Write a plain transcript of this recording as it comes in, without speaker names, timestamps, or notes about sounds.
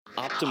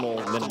optimal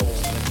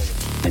minerals.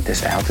 At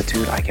this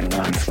altitude, I can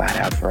run flat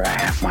out for a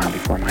half mile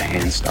before my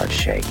hands start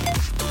shaking.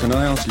 Can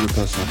I answer your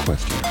personal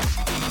question?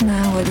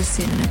 Now would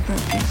seem an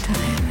appropriate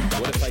time.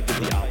 What if I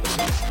did the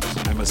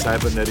opposite? I'm a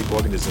cybernetic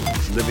organism,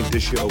 living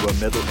tissue over a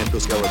metal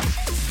endoskeleton.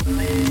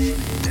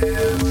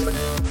 Tim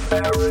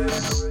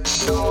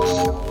Ferriss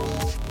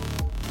Show.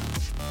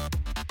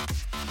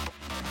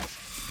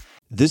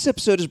 This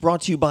episode is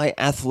brought to you by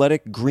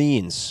Athletic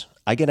Greens.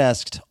 I get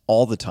asked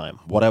all the time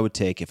what I would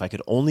take if I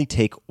could only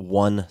take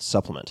one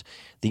supplement.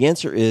 The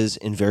answer is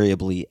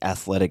invariably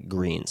Athletic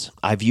Greens.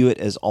 I view it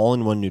as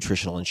all-in-one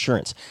nutritional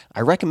insurance.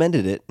 I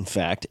recommended it, in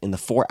fact, in the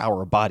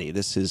 4-Hour Body.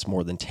 This is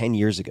more than 10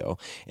 years ago,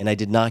 and I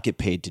did not get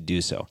paid to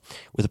do so.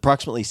 With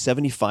approximately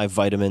 75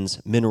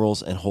 vitamins,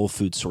 minerals, and whole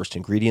food-sourced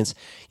ingredients,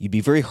 you'd be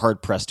very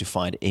hard-pressed to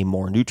find a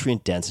more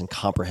nutrient-dense and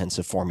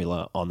comprehensive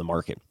formula on the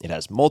market. It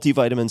has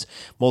multivitamins,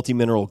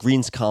 multi-mineral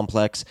greens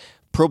complex,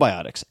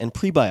 probiotics and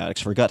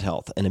prebiotics for gut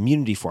health, an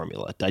immunity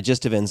formula,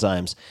 digestive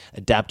enzymes,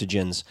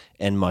 adaptogens,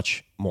 and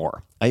much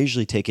more. I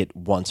usually take it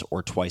once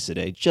or twice a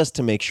day just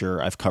to make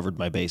sure I've covered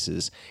my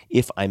bases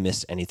if I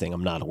missed anything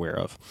I'm not aware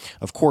of.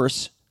 Of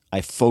course, I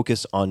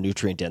focus on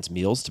nutrient-dense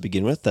meals to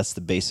begin with. That's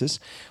the basis.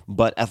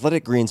 But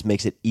Athletic Greens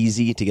makes it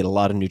easy to get a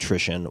lot of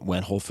nutrition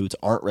when whole foods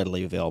aren't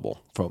readily available.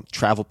 From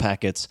travel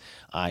packets,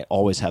 I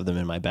always have them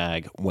in my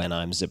bag when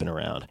I'm zipping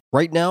around.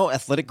 Right now,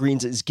 Athletic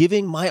Greens is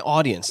giving my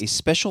audience a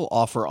special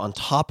offer on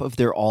top of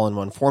their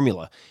all-in-one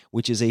formula,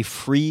 which is a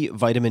free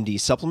vitamin D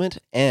supplement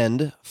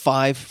and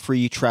 5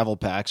 free travel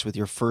packs with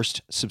your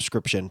first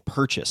subscription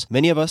purchase.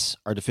 Many of us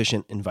are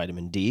deficient in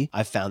vitamin D.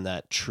 I've found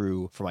that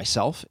true for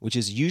myself, which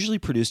is usually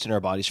produced in our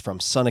bodies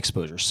from sun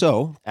exposure.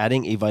 So,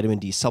 adding a vitamin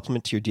D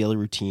supplement to your daily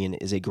routine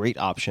is a great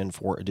option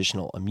for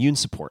additional immune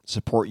support.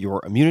 Support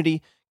your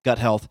immunity, gut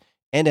health,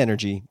 and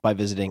energy by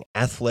visiting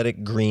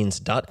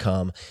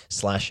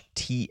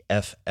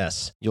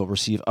athleticgreens.com/TFS. You'll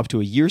receive up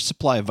to a year's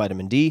supply of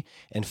vitamin D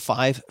and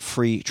 5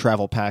 free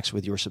travel packs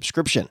with your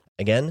subscription.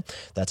 Again,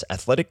 that's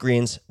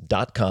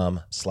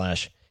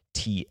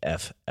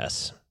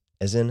athleticgreens.com/TFS,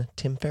 as in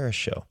Tim Ferriss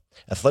Show.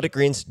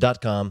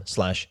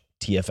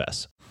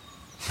 athleticgreens.com/TFS.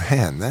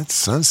 Man, that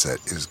sunset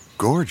is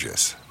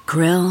gorgeous.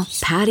 Grill,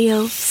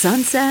 patio,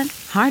 sunset.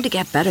 Hard to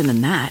get better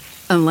than that.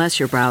 Unless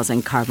you're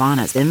browsing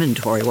Carvana's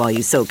inventory while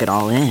you soak it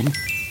all in.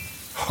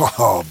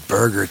 Oh,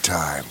 burger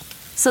time.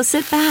 So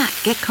sit back,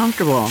 get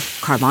comfortable.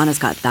 Carvana's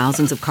got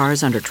thousands of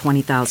cars under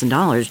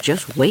 $20,000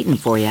 just waiting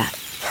for you.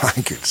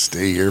 I could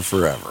stay here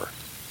forever.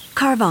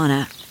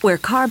 Carvana, where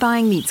car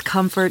buying meets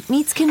comfort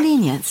meets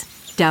convenience.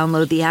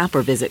 Download the app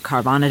or visit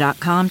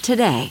Carvana.com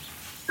today.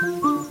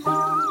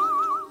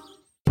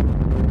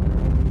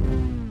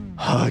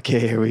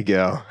 Okay, here we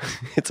go.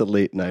 It's a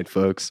late night,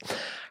 folks.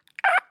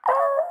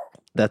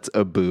 That's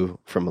Abu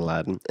from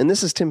Aladdin. And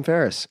this is Tim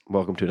Ferriss.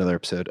 Welcome to another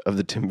episode of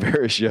The Tim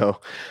Ferriss Show,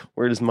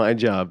 where it is my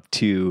job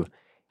to,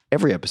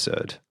 every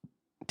episode,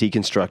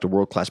 deconstruct a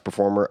world-class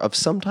performer of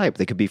some type.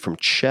 They could be from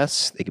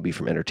chess, they could be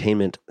from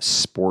entertainment,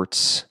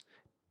 sports,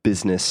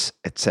 business,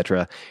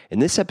 etc. In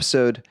this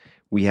episode,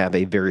 we have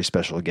a very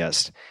special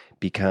guest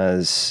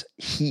because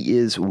he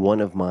is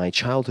one of my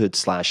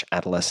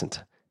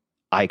childhood/adolescent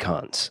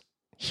icons,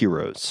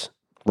 heroes,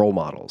 role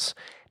models.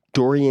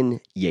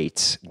 Dorian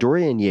Yates.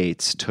 Dorian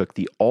Yates took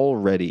the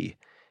already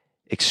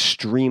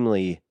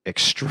extremely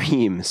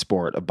extreme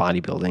sport of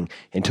bodybuilding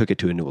and took it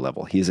to a new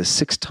level. He is a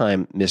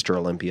 6-time Mr.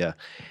 Olympia,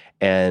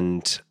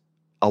 and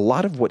a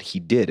lot of what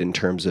he did in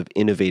terms of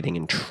innovating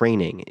and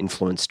training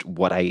influenced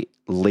what I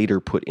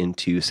later put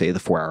into, say, the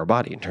 4-Hour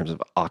Body in terms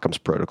of Occam's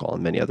protocol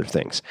and many other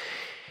things.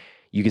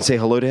 You can say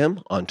hello to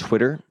him on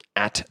Twitter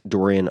at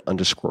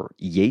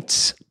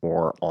Dorian_Yates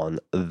or on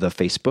the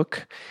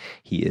Facebook.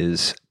 He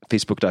is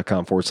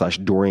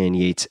facebook.com/Dorian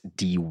Yates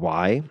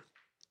DY.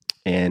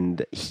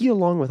 And he,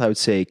 along with, I would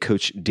say,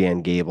 Coach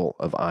Dan Gable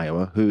of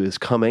Iowa, who is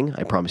coming,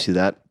 I promise you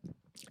that,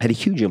 had a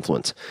huge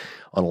influence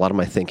on a lot of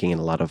my thinking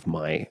and a lot of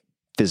my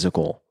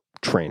physical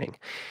training.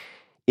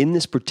 In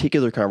this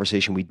particular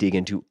conversation, we dig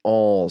into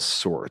all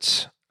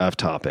sorts of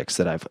topics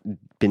that I've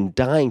been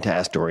dying to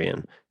ask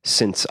Dorian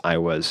since I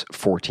was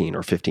 14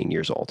 or 15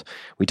 years old.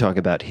 We talk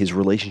about his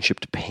relationship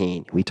to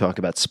pain. We talk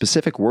about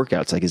specific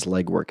workouts like his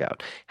leg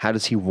workout. How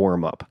does he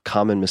warm up?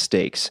 Common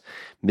mistakes,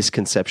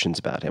 misconceptions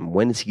about him.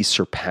 When has he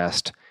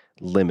surpassed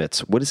limits?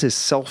 What is his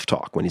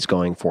self-talk when he's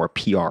going for a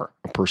PR,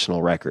 a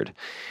personal record?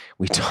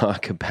 We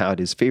talk about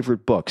his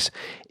favorite books.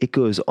 It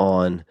goes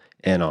on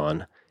and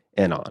on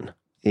and on,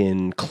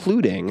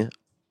 including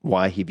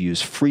why he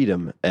views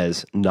freedom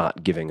as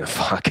not giving a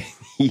fuck.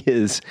 He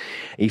is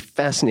a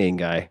fascinating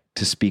guy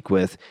to speak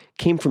with,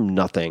 came from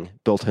nothing,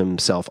 built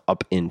himself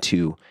up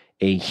into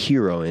a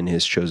hero in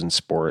his chosen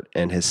sport,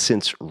 and has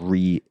since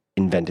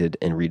reinvented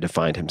and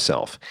redefined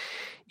himself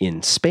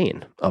in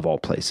Spain, of all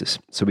places.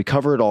 So we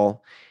cover it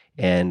all,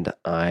 and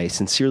I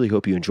sincerely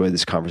hope you enjoyed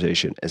this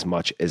conversation as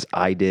much as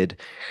I did.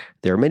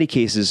 There are many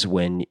cases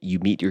when you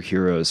meet your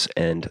heroes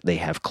and they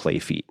have clay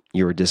feet.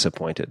 You're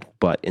disappointed.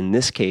 But in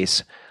this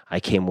case, I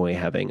came away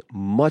having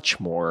much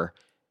more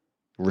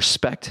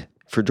respect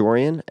for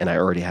Dorian, and I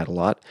already had a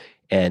lot,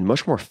 and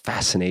much more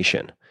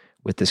fascination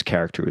with this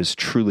character who is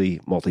truly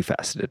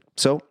multifaceted.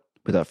 So,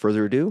 without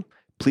further ado,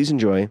 please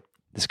enjoy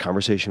this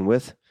conversation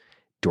with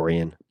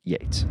Dorian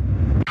Yates.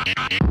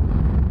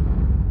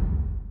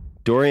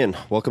 Dorian,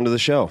 welcome to the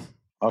show.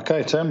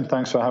 Okay, Tim,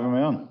 thanks for having me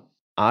on.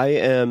 I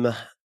am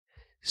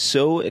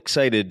so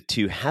excited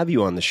to have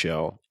you on the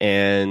show,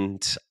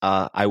 and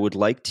I would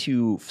like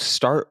to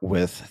start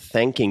with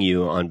thanking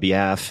you on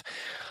behalf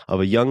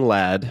of a young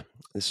lad.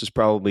 This was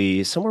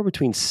probably somewhere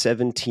between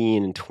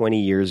 17 and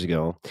 20 years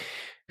ago,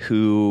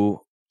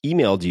 who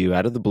emailed you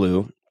out of the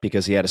blue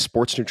because he had a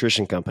sports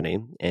nutrition company,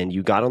 and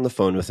you got on the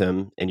phone with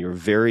him, and you're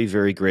very,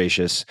 very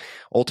gracious.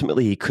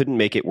 Ultimately, he couldn't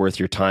make it worth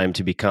your time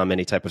to become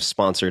any type of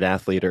sponsored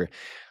athlete or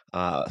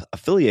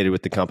affiliated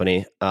with the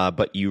company,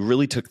 but you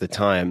really took the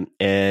time,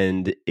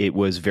 and it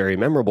was very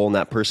memorable, and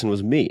that person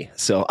was me.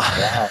 So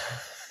wow.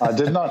 I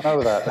did not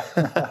know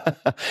that.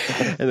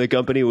 And the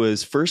company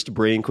was first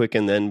Brain Quick,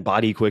 and then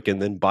Body Quick,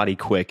 and then Body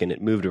Quick, and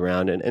it moved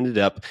around and ended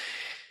up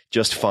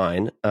just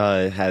fine.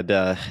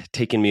 Had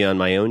taken me on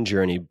my own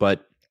journey,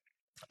 but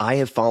I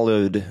have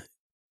followed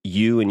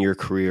you and your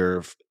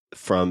career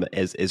from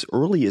as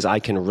early as I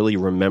can really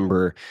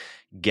remember,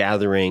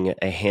 gathering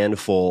a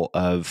handful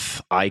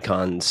of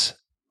icons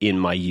in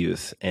my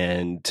youth.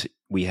 And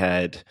we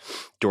had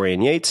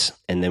Dorian Yates,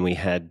 and then we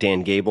had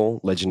Dan Gable,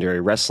 legendary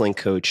wrestling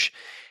coach.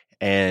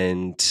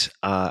 And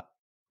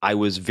I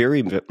was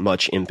very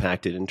much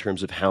impacted in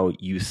terms of how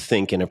you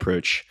think and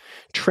approach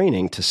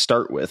training to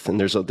start with. And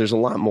there's a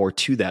lot more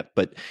to that.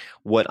 But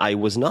what I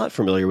was not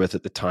familiar with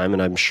at the time,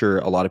 and I'm sure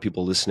a lot of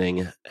people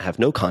listening have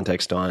no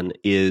context on,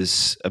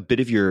 is a bit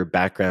of your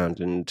background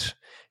and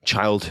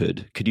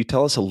childhood. Could you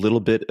tell us a little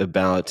bit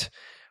about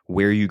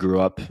where you grew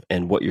up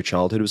and what your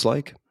childhood was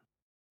like?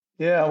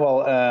 Yeah,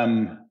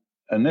 well,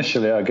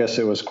 initially, I guess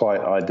it was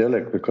quite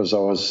idyllic because I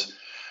was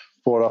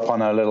brought up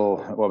on a little,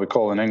 what we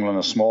call in England,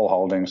 a small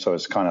holding. So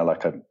it's kind of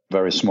like a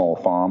very small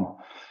farm.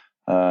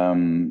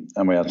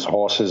 And we had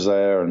horses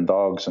there and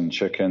dogs and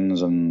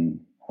chickens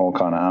and all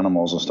kind of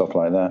animals and stuff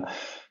like that.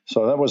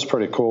 So that was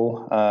pretty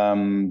cool.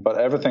 But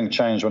everything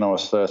changed when I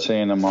was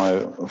 13 and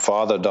my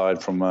father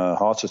died from a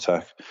heart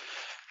attack.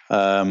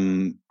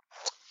 And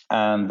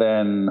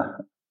then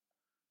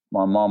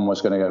my mom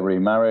was going to get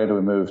remarried.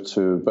 We moved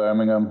to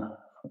Birmingham,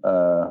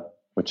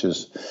 which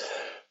is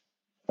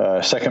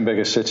second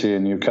biggest city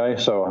in UK.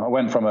 So I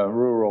went from a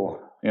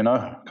rural,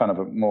 kind of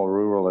a more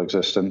rural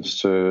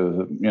existence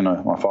to,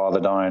 my father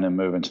dying and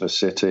moving to the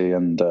city.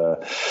 And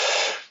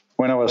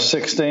when I was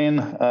 16,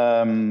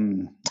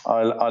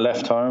 I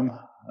left home.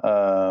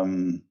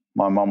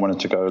 My mom wanted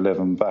to go live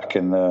back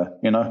in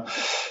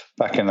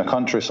the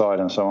countryside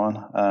and so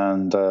on.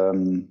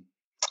 And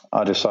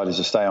I decided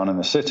to stay on in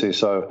the city.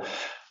 So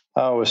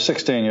I was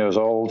 16 years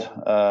old,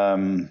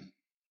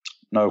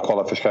 no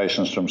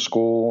qualifications from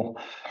school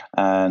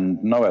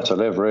and nowhere to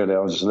live, really. I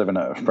was just living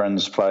at a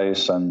friend's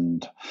place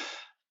and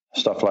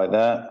stuff like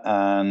that.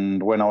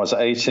 And when I was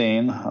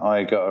 18,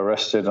 I got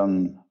arrested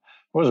on,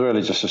 it was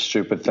really just a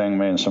stupid thing.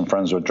 Me and some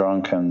friends were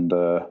drunk and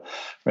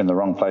in the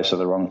wrong place at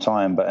the wrong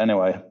time. But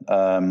anyway,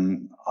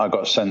 I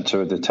got sent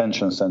to a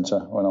detention center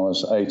when I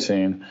was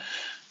 18,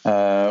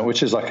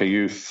 which is like a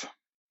youth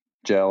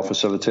jail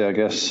facility, I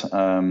guess.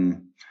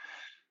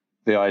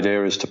 The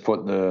idea is to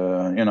put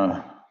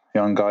the,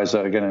 young guys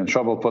that are getting in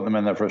trouble, put them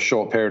in there for a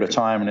short period of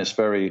time. And it's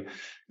very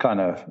kind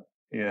of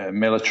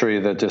military,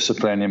 the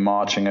discipline, you're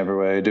marching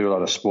everywhere, you do a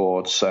lot of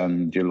sports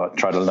and you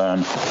try to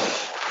learn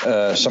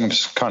some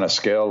kind of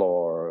skill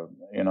or,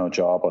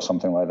 job or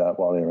something like that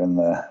while you're in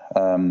there.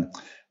 In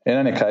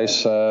any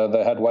case,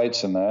 they had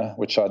weights in there,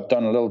 which I'd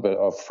done a little bit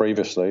of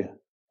previously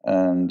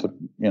and,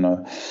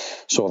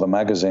 saw the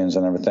magazines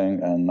and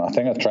everything. And I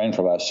think I trained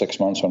for about 6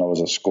 months when I was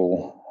at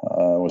school.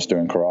 I was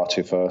doing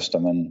karate first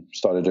and then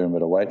started doing a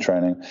bit of weight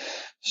training.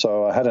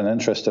 So I had an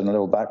interest in a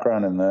little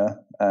background in there.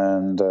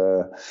 And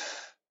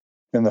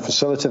in the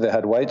facility, they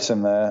had weights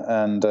in there.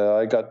 And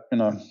I got,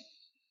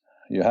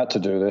 you had to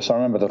do this. I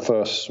remember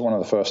one of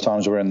the first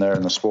times we were in there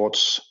in the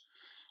sports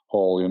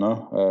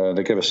hall,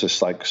 they gave us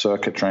this like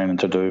circuit training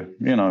to do,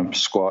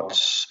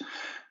 squats,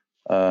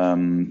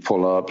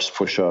 pull-ups,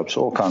 push-ups,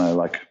 all kind of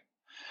like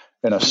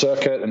in a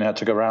circuit, and you had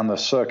to go around the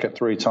circuit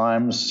 3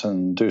 times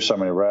and do so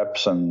many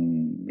reps,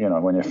 and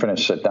when you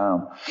finish, sit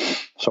down.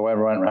 So I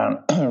went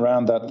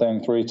around that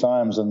thing 3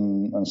 times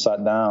and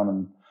sat down,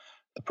 and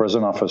the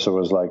prison officer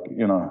was like,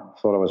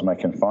 thought I was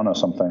making fun or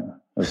something.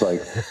 It was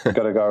like, you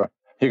got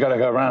to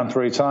go around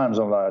 3 times.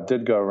 I'm like, I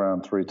did go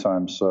around 3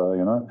 times,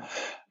 and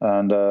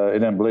he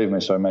didn't believe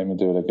me, so he made me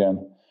do it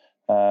again.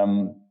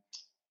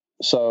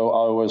 So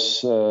I was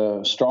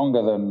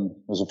stronger than,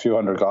 there's a few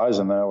hundred guys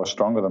in there. I was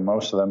stronger than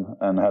most of them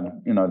and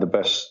had, the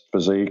best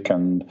physique,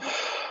 and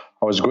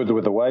I was good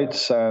with the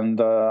weights.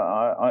 And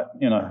I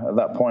at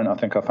that point, I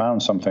think I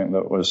found something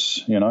that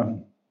was,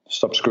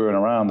 stop screwing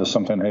around. There's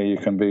something here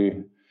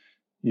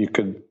you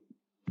could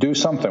do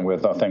something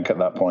with. I think at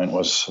that point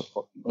was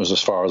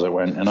as far as it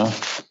went.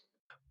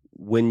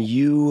 When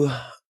you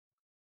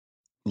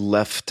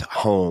left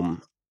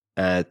home,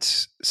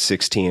 at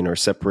 16 or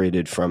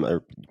separated from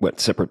a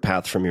separate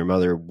path from your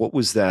mother. What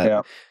was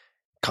that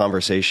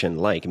conversation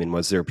like? I mean,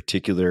 was there a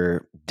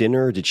particular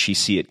dinner? Did she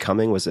see it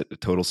coming? Was it a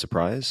total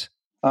surprise?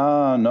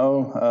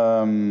 No.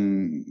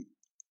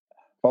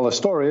 Well, the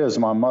story is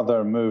my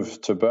mother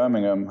moved to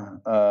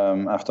Birmingham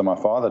after my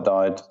father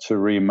died to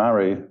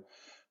remarry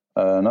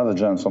another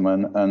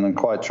gentleman, and then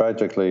quite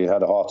tragically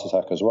had a heart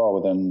attack as well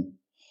within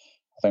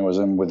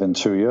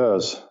 2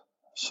 years.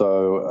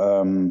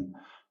 So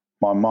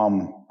my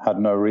mum had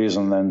no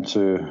reason then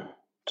to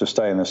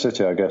stay in the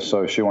city, I guess.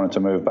 So she wanted to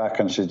move back,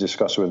 and she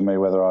discussed with me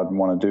whether I'd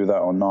want to do that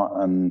or not.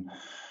 And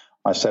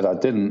I said I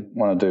didn't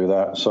want to do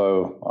that.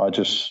 So I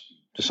just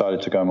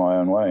decided to go my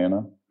own way,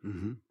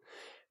 Mm-hmm.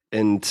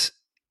 And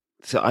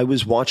so I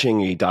was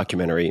watching a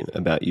documentary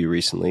about you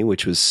recently,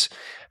 which was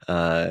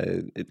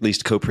at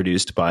least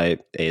co-produced by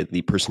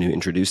the person who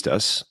introduced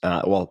us.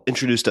 I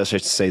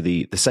should say,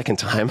 the second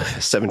time,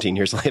 17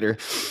 years later,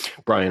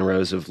 Brian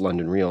Rose of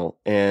London Real.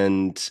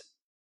 And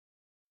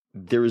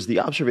there was the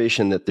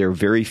observation that there are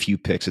very few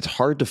pics. It's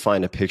hard to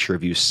find a picture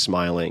of you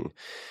smiling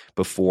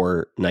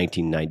before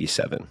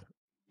 1997.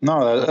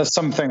 No, that's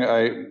something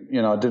I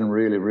didn't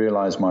really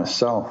realize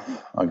myself,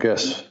 I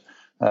guess.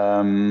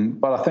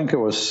 But I think it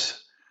was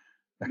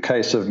a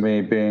case of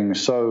me being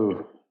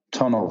so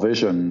tunnel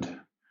visioned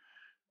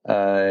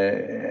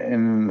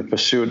in the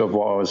pursuit of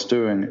what I was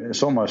doing.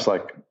 It's almost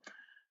like,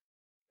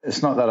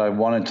 it's not that I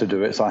wanted to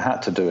do it, it's I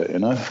had to do it,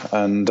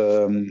 and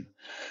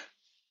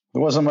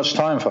there wasn't much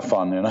time for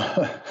fun,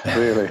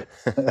 really.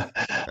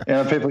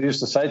 People used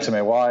to say to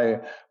me, why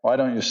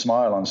don't you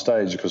smile on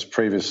stage? Because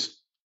previous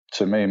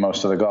to me,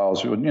 most of the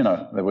girls would,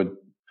 they would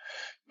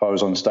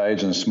pose on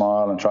stage and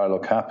smile and try to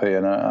look happy,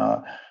 and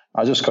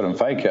I just couldn't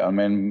fake it. I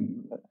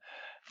mean,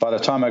 by the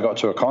time I got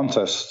to a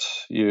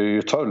contest,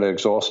 you're totally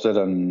exhausted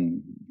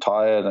and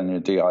tired, and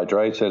you're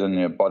dehydrated, and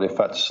your body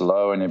fat's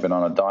low, and you've been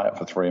on a diet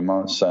for 3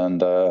 months.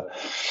 And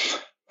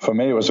for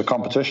me, it was a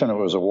competition. It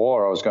was a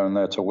war. I was going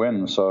there to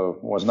win, so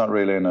I was not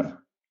really in a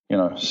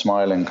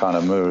smiling kind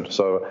of mood.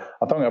 So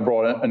I think I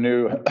brought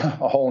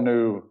a whole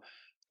new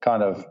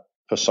kind of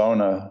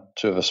persona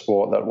to the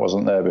sport that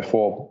wasn't there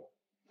before.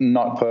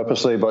 Not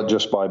purposely, but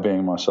just by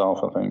being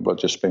myself, I think, but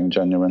just being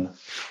genuine.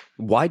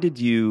 Why did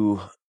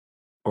you,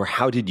 or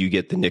how did you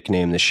get the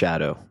nickname The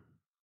Shadow?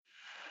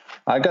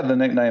 I got the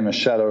nickname The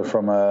Shadow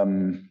from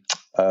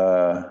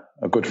a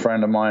good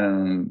friend of mine,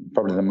 and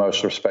probably the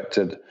most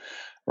respected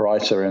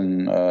writer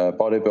in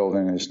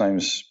bodybuilding. His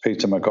name's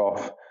Peter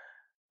McGough.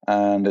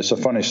 And it's a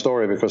funny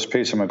story because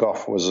Peter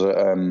McGough was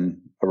a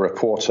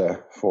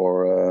reporter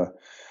for a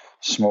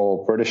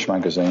small British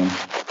magazine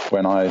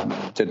when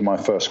I did my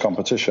first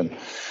competition.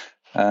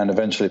 And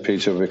eventually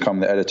Peter would become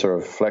the editor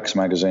of Flex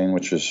magazine,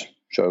 which is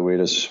Joe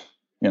Weider's,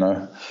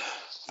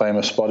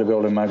 famous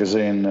bodybuilding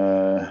magazine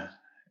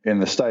in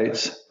the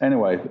States.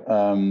 Anyway,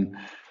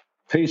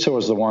 Peter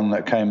was the one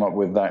that came up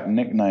with that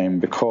nickname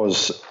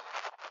because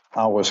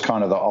I was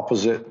kind of the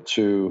opposite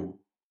to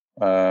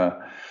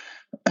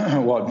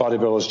what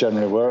bodybuilders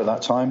generally were at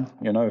that time,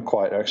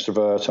 quite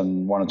extrovert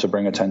and wanted to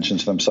bring attention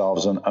to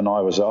themselves. And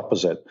I was the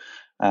opposite.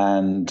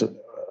 And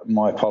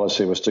my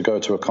policy was to go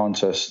to a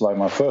contest, like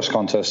my first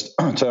contest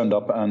turned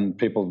up and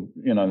people,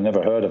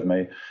 never heard of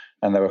me.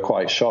 And they were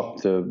quite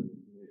shocked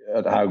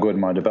at how good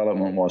my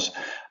development was.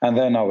 And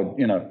then I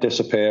would,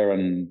 disappear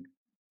and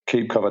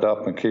keep covered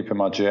up and keep in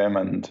my gym.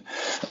 And,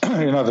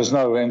 there's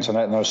no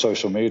internet, no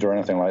social media or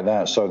anything like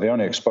that. So the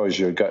only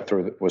exposure you'd get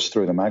was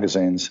through the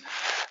magazines.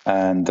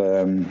 And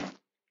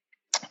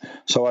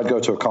so I'd go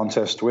to a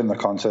contest, win the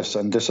contest,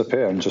 and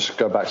disappear and just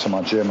go back to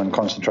my gym and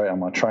concentrate on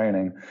my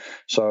training.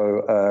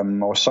 So I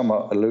was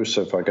somewhat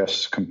elusive, I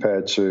guess,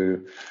 compared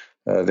to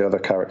the other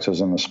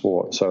characters in the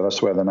sport. So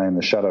that's where the name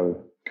The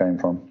Shadow came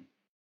from.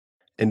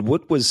 And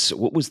what was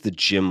the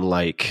gym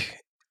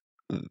like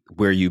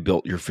where you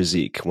built your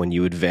physique when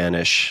you would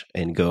vanish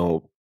and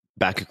go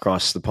back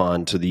across the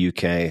pond to the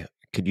UK?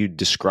 Could you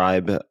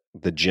describe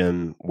the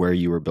gym where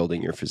you were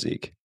building your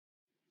physique?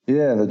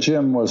 Yeah, the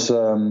gym was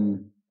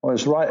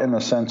it's right in the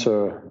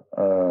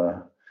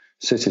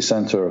city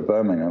center of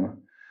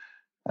Birmingham.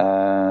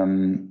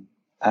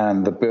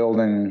 And the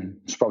building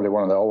is probably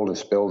one of the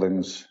oldest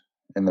buildings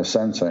in the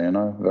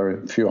center,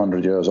 very few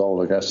hundred years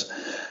old, I guess.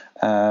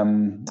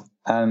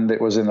 And it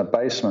was in the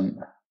basement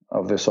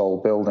of this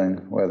old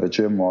building where the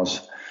gym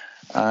was.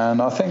 And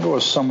I think it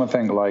was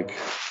something like,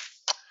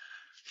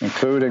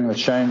 including the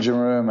changing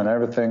room and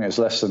everything, is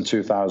less than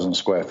 2,000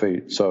 square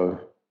feet. So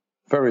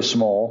very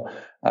small.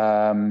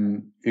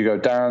 You go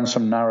down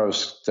some narrow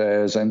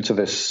stairs into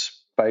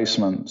this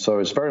basement. So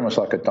it's very much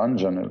like a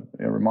dungeon.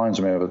 It reminds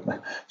me of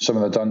some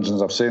of the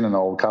dungeons I've seen in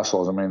old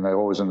castles. I mean, they're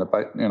always in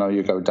the,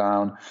 you go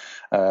down.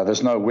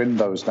 There's no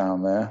windows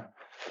down there.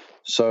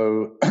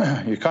 So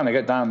you kind of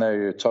get down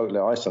there, you're totally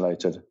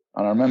isolated.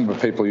 And I remember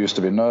people used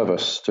to be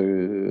nervous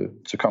to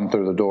come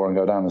through the door and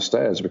go down the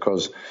stairs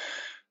because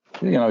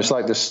it's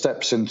like the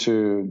steps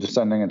into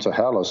descending into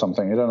hell or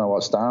something. You don't know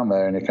what's down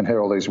there, and you can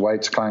hear all these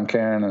weights clanking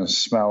and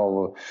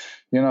smell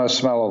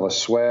all the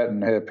sweat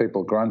and hear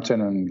people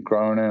grunting and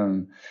groaning.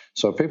 And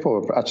so people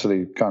were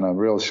actually kind of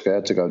real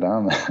scared to go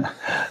down there.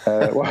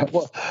 It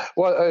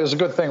was a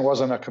good thing it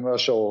wasn't a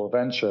commercial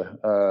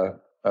venture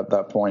at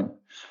that point.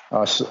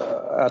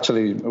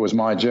 Actually, it was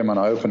my gym, and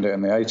I opened it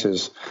in the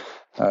 80s.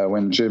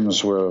 When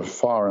gyms were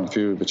far and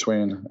few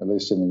between, at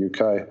least in the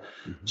UK.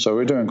 So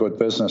we're doing good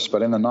business.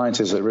 But in the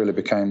 90s, it really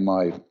became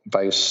my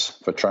base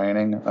for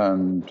training.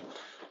 And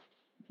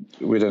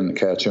we didn't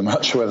care too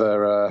much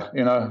whether,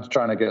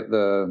 trying to get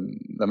the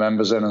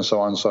members in and so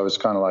on. So it's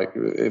kind of like,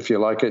 if you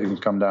like it, you can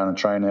come down and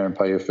train here and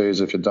pay your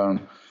fees. If you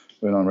don't,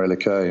 we don't really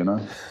care,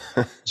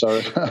 So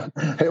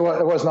it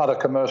was not a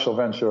commercial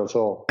venture at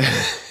all.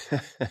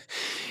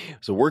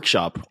 It's a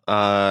workshop.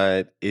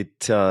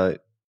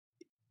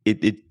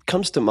 It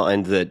comes to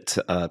mind that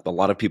a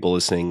lot of people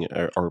listening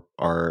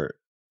are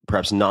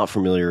perhaps not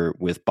familiar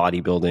with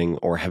bodybuilding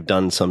or have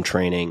done some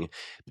training,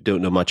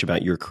 don't know much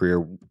about your career.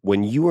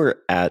 When you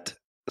were at,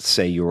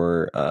 say,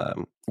 your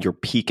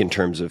peak in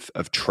terms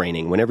of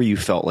training, whenever you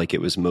felt like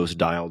it was most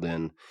dialed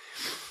in,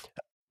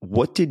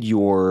 what did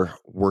your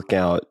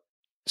workout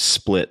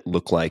split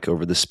look like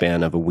over the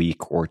span of a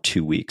week or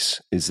 2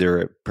 weeks? Is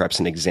there perhaps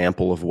an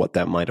example of what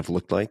that might have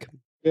looked like?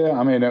 Yeah,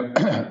 I mean,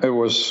 it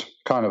was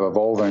kind of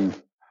evolving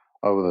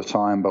over the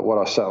time, but what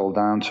I settled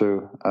down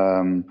to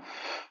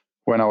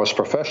when I was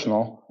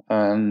professional,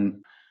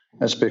 and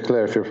let's be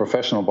clear, if you're a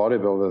professional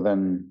bodybuilder,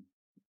 then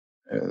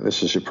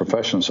this is your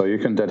profession, so you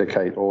can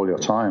dedicate all your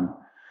time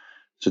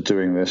to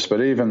doing this.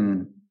 But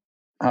even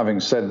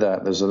having said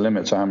that, there's a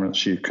limit to how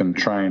much you can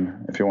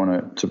train if you want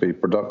it to be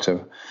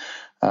productive.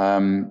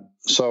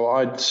 So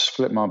I'd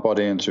split my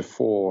body into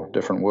 4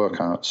 different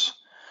workouts.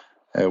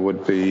 It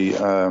would be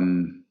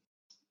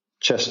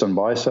chest and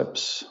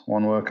biceps,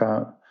 one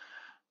workout.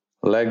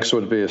 Legs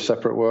would be a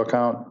separate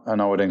workout,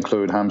 and I would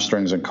include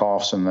hamstrings and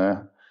calves in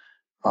there.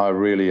 I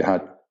really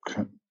had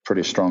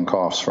pretty strong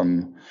calves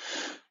from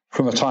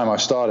the time I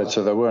started,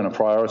 so they weren't a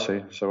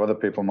priority. So other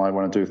people might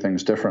want to do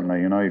things differently.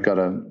 You've got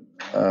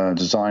to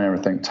design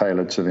everything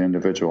tailored to the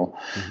individual.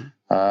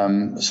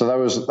 So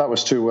that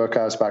was 2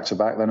 workouts back to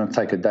back. Then I'd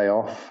take a day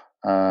off,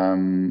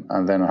 and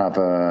then have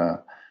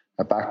a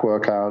back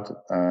workout,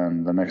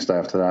 and the next day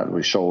after that would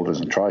be shoulders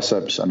and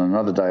triceps, and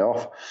another day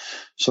off.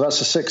 So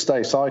that's a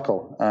 6-day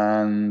cycle,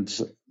 and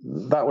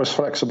that was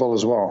flexible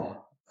as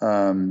well,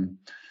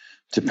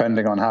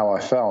 depending on how I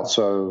felt.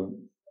 So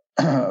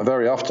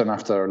very often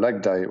after a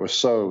leg day, it was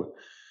so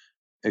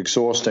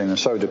exhausting and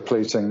so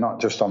depleting, not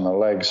just on the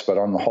legs, but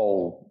on the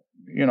whole,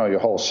 your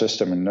whole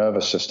system and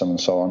nervous system and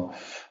so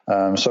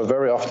on. So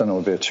very often it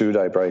would be a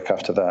 2-day break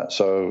after that.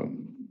 So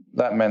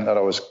that meant that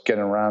I was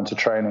getting around to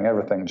training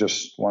everything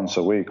just once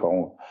a week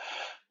or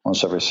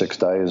once every 6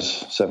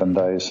 days, 7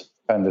 days,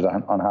 depended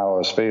on how I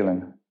was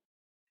feeling.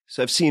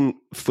 So I've seen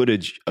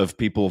footage of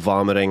people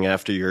vomiting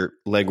after your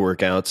leg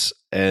workouts,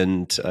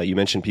 and you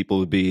mentioned people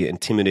would be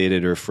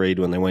intimidated or afraid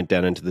when they went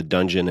down into the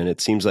dungeon, and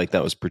it seems like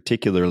that was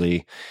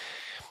particularly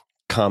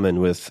common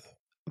with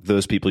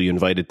those people you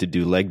invited to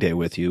do leg day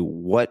with you.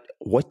 What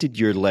did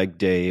your leg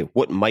day?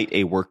 What might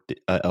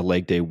a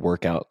leg day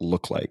workout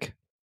look like?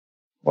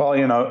 Well,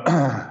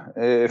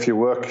 if you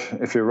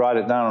write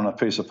it down on a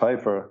piece of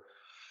paper,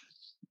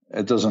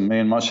 it doesn't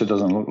mean much. It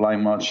doesn't look like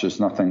much. It's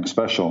nothing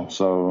special.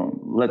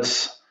 So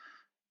let's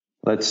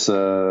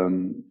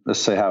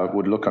say how it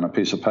would look on a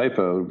piece of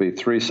paper. It would be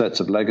 3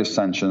 sets of leg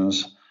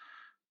extensions,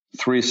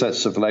 3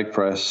 sets of leg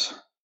press,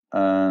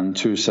 and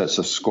 2 sets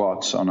of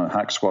squats on a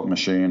hack squat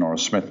machine or a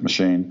Smith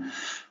machine.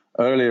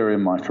 Earlier in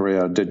my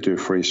career, I did do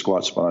free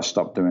squats, but I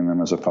stopped doing them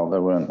as I felt they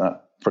weren't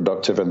that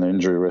productive, and the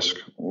injury risk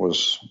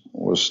was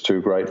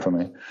too great for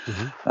me.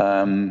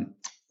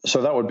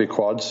 So that would be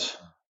quads,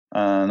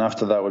 and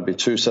after that would be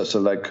 2 sets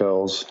of leg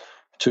curls,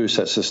 2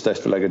 sets of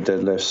stiff-legged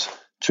deadlifts,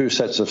 2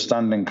 sets of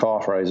standing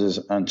calf raises,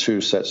 and 2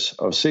 sets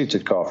of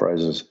seated calf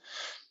raises.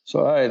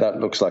 So, hey, that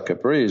looks like a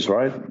breeze,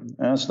 right?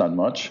 That's not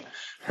much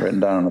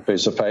written down on a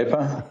piece of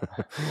paper.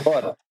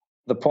 But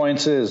the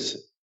point is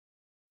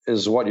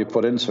what you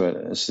put into it.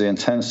 It's the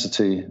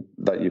intensity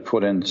that you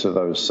put into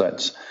those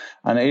sets.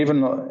 And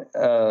even,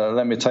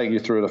 let me take you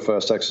through the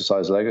first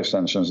exercise, leg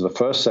extensions. The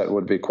first set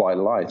would be quite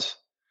light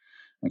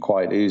and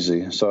quite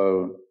easy.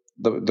 So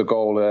the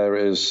goal there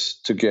is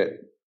to get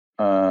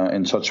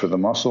in touch with the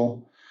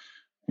muscle,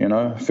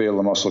 feel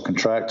the muscle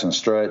contract and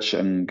stretch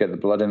and get the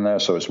blood in there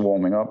so it's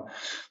warming up.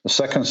 The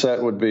second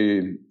set would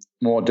be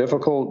more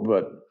difficult,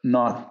 but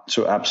not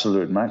to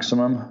absolute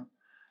maximum.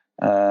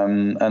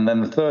 And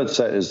then the third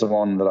set is the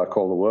one that I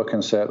call the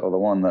working set, or the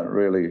one that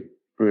really,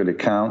 really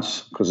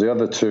counts, because the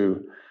other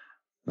 2,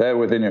 they're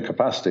within your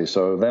capacity.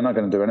 So they're not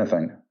going to do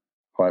anything,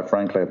 quite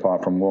frankly,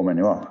 apart from warming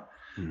you up,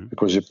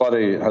 because your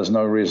body has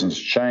no reason to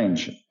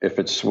change if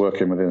it's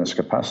working within its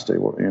capacity.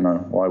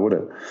 Why would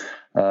it?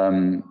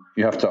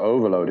 You have to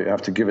overload it. You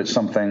have to give it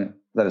something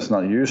that it's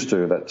not used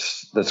to,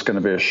 that's going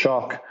to be a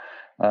shock.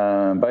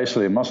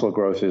 Basically, muscle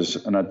growth is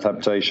an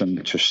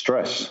adaptation to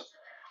stress.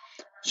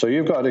 So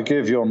you've got to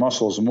give your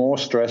muscles more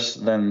stress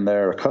than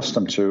they're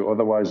accustomed to,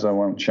 otherwise they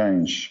won't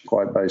change.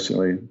 Quite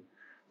basically,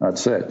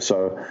 that's it.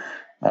 So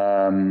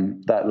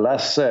that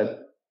last set,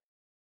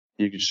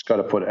 you just got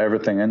to put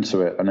everything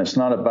into it. And it's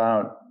not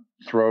about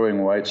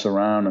throwing weights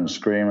around and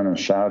screaming and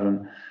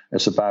shouting.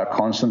 It's about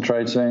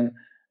concentrating.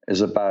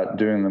 It's about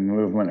doing the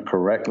movement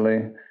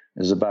correctly.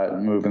 It's about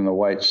moving the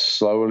weights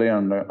slowly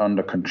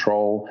under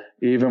control,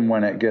 even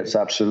when it gets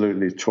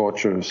absolutely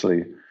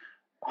torturously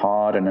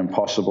hard and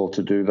impossible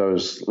to do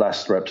those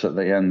last reps at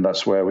the end.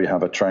 That's where we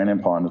have a training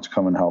partner to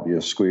come and help you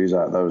squeeze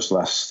out those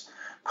last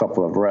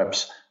couple of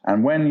reps.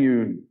 And when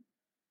you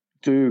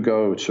do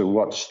go to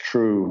what's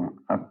true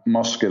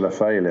muscular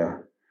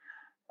failure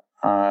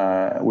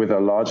with a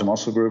large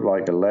muscle group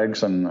like the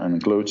legs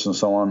and glutes and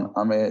so on,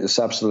 I mean, it's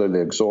absolutely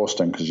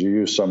exhausting because you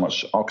use so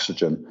much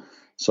oxygen.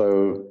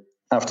 So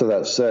after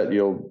that set,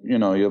 you'll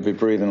be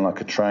breathing like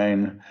a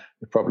train.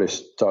 You probably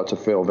start to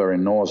feel very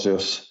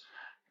nauseous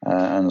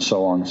and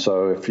so on.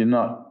 So if you're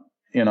not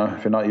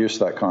used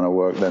to that kind of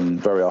work, then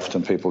very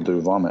often people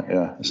do vomit.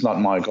 Yeah, it's not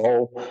my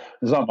goal.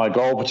 It's not my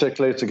goal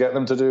particularly to get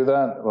them to do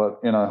that,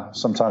 but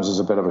sometimes it's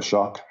a bit of a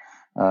shock.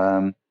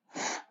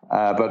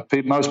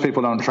 But most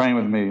people don't train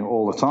with me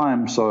all the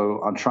time,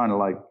 so I'm trying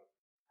to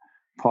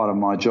part of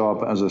my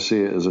job, as I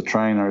see it as a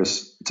trainer,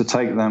 is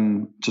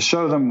to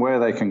show them where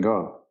they can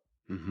go.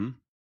 Mm-hmm.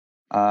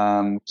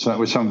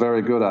 Which I'm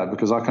very good at,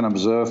 because I can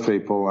observe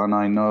people and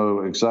I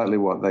know exactly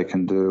what they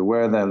can do,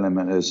 where their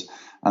limit is,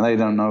 and they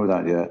don't know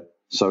that yet.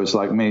 So it's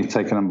like me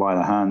taking them by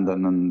the hand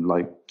and then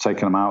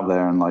taking them out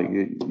there and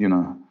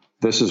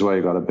this is where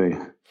you got to be.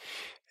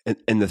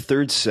 And the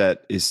third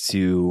set is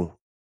to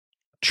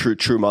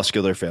true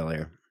muscular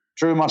failure.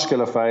 True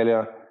muscular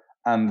failure.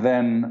 And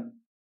then,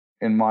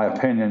 in my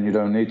opinion, you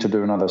don't need to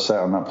do another set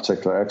on that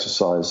particular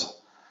exercise.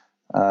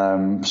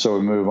 So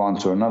we move on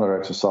to another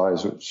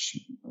exercise, which,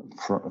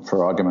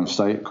 for argument's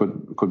sake,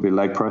 could be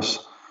leg press.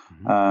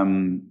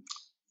 Mm-hmm.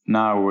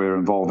 Now we're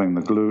involving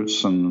the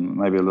glutes and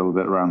maybe a little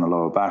bit around the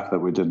lower back that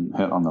we didn't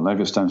hit on the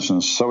leg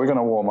extensions. So we're going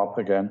to warm up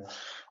again.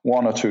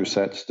 1 or 2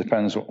 sets,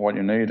 depends what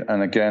you need.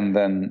 And again,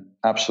 then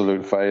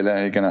absolute failure.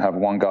 You're going to have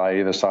one guy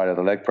either side of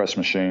the leg press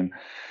machine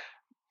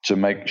to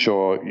make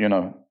sure,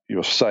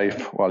 you're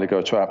safe while you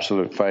go to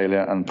absolute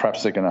failure. And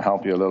perhaps they're going to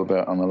help you a little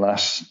bit on the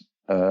last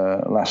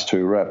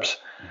 2 reps.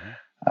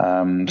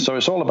 Mm-hmm. So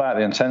it's all about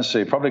the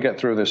intensity. Probably get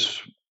through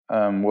this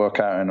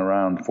workout in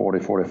around 40,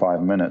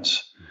 45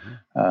 minutes.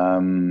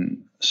 Mm-hmm.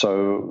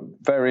 So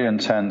very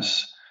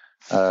intense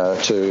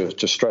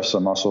to stress the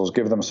muscles,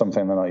 give them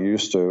something they're not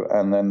used to.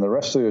 And then the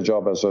rest of your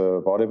job as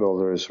a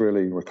bodybuilder is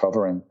really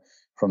recovering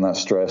from that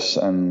stress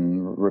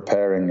and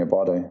repairing your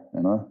body.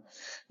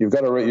 You've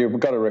got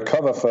to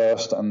recover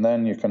first, and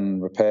then you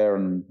can repair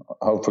and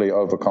hopefully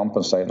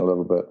overcompensate a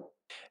little bit.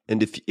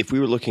 And if we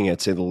were looking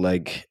at, say, the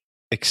leg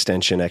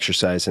extension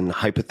exercise, and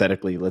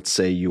hypothetically, let's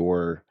say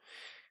your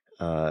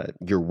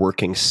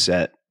working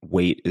set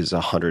weight is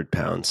 100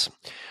 pounds.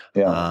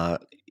 Yeah.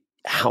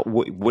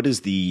 What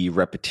is the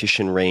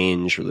repetition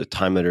range or the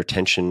time under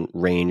tension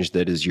range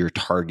that is your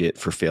target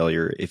for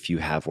failure, if you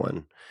have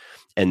one?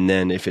 And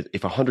then if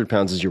 100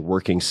 pounds is your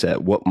working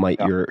set, what might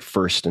your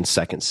first and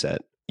second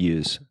set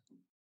use?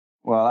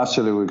 Well,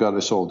 actually, we've got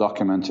this all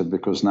documented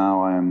because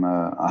now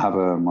I have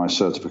my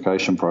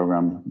certification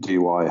program,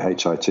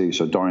 DYHIT,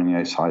 so Dorian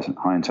Yates High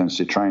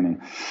Intensity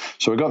Training.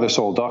 So we've got this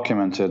all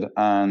documented,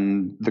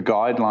 and the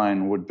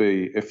guideline would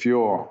be if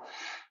your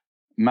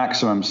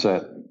maximum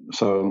set.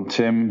 So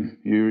Tim,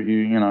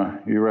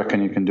 you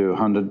reckon you can do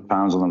 100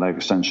 pounds on the leg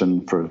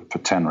extension for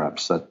 10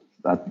 reps.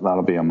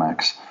 That'll be a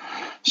max.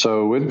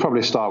 So we'd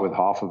probably start with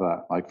half of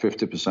that, like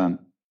 50%.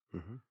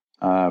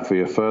 Mm-hmm. For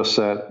your first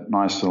set,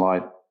 nice and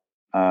light.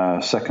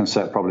 Second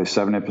set, probably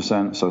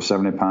 70%, so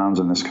 70 pounds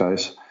in this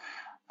case.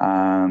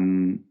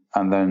 And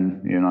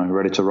then,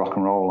 ready to rock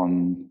and roll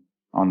on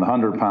the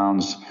 100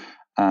 pounds.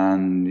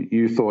 And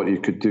you thought you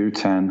could do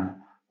 10,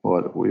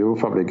 but we will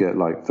probably get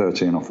like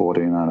 13 or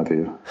 14 out of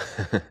you.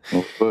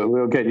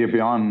 We'll get you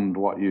beyond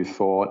what you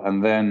thought.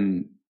 And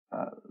then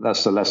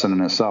that's the lesson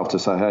in itself to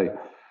say, hey,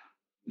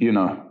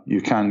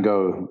 you can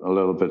go a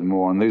little bit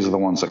more. And these are the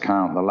ones that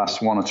count. The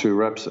last 1 or 2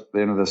 reps at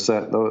the end of the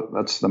set,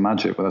 that's the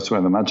magic. That's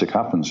where the magic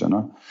happens,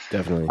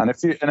 Definitely. And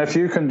if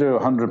you can do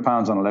 100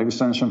 pounds on a leg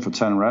extension for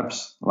 10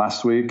 reps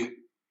last week,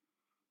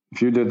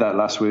 if you did that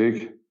last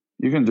week,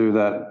 you can do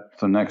that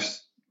for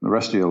the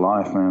rest of your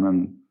life, man,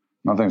 and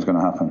nothing's going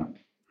to happen.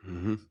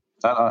 Mm-hmm.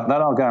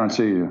 That I'll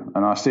guarantee you.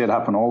 And I see it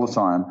happen all the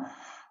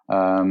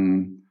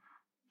time.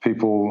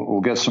 People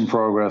will get some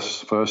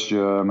progress first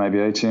year, maybe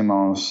 18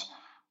 months.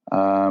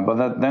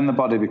 But then the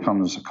body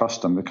becomes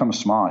accustomed, becomes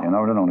smart. They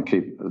don't want to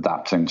keep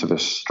adapting to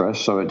this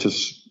stress. So it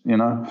just, you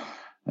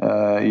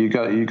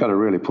got to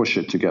really push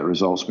it to get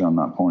results beyond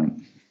that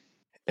point.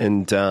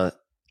 And I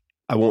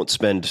won't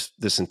spend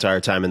this entire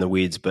time in the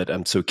weeds, but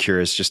I'm so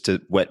curious just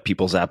to whet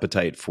people's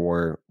appetite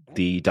for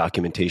the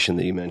documentation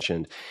that you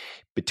mentioned.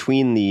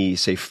 Between the,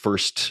 say,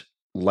 first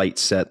light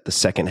set, the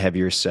second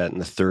heavier set,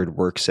 and the third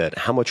work set,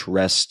 how much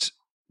rest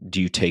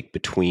do you take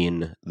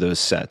between those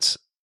sets?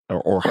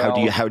 or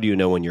how do you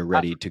know when you're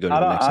ready to go to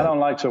the next set? I don't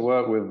like to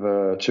work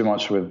with too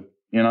much with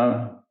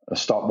a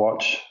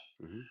stopwatch.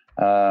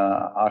 Mm-hmm.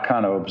 I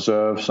kind of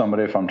observe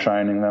somebody if I'm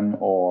training them,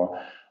 or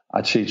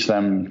I teach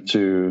them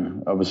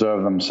to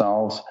observe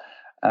themselves.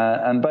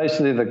 And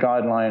basically, the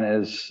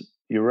guideline is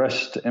you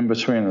rest in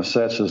between the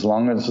sets as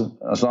long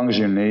as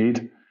you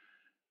need,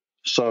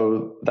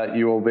 so that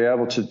you will be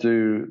able to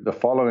do the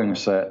following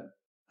set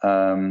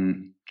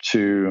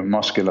to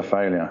muscular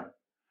failure.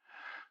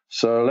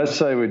 So let's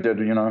say we did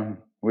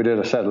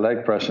a set of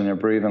leg press and you're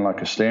breathing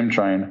like a steam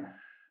train,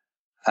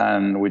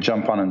 and we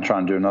jump on and try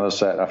and do another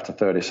set after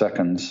 30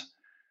 seconds.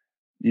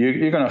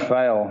 You're going to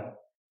fail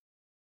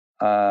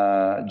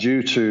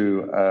due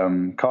to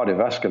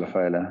cardiovascular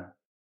failure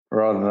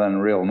rather than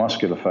real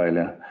muscular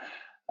failure.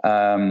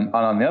 And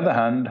on the other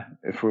hand,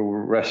 if we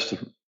rest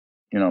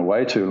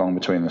way too long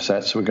between the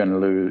sets, we're going to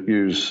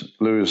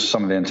lose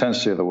some of the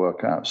intensity of the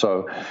workout.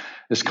 So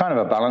it's kind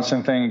of a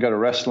balancing thing. You got to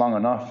rest long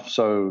enough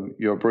so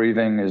your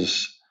breathing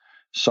is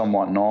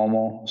somewhat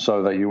normal,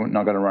 so that you're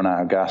not going to run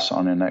out of gas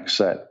on your next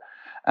set.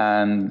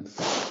 And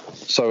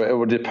so it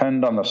will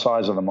depend on the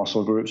size of the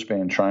muscle groups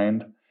being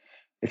trained.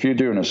 If you're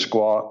doing a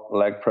squat,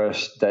 leg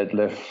press,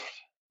 deadlift,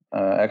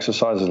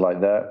 exercises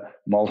like that,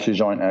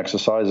 multi-joint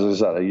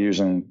exercises that are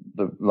using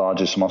the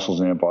largest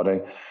muscles in your body,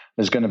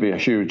 there's going to be a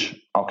huge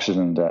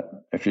oxygen debt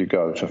if you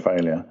go to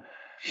failure.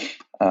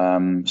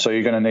 So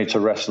you're going to need to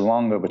rest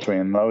longer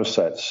between those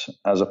sets,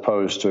 as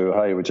opposed to,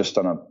 hey, we just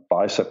done a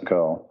bicep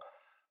curl,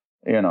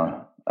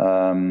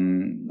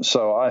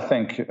 So I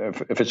think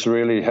if it's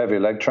really heavy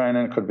leg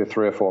training, it could be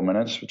 3 or 4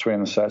 minutes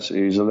between the sets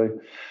easily.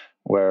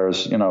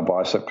 Whereas,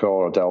 bicep curl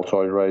or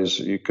deltoid raise,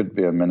 you could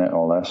be a minute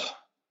or less.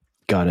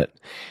 Got it.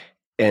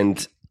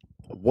 And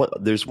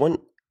there's one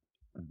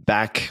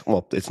back,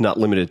 well, it's not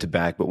limited to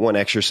back, but one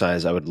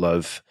exercise I would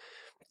love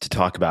to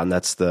talk about, and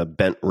that's the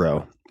bent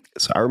row.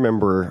 So I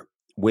remember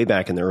way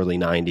back in the early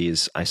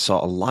 90s, I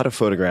saw a lot of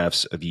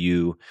photographs of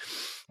you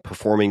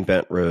performing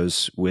bent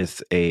rows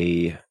with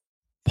a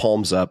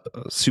palms up,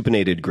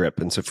 supinated grip.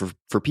 And so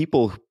for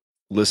people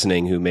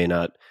listening who may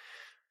not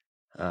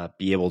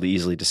be able to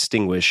easily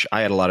distinguish,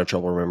 I had a lot of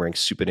trouble remembering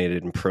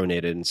supinated and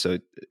pronated. And so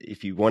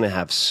if you want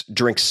to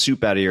drink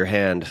soup out of your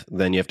hand,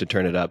 then you have to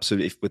turn it up. So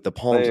with the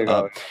palms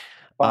up,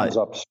 palms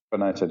up,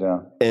 supinated, yeah.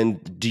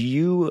 And do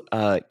you,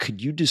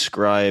 could you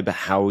describe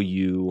how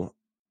you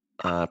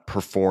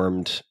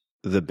performed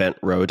the bent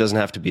row? It doesn't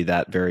have to be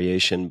that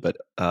variation, but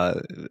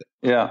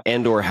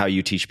and or how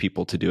you teach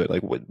people to do it.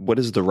 Like what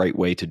is the right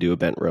way to do a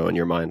bent row in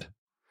your mind?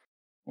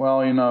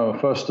 Well,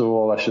 first of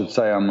all, I should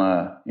say I'm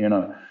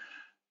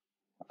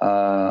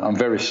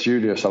very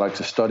studious. I like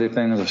to study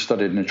things. I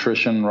studied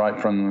nutrition right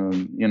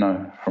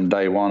from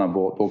day one. I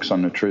bought books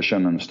on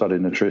nutrition and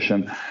studied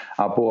nutrition.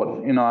 I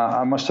bought,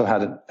 I must have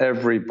had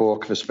every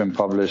book that's been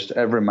published,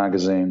 every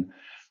magazine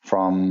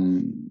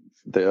from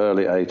the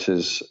early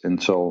 80s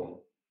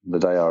until the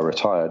day I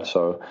retired.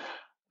 So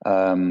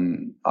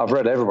I've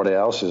read everybody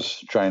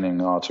else's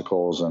training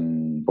articles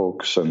and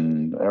books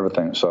and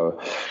everything. So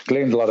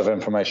gleaned a lot of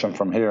information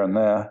from here and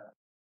there.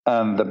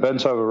 And the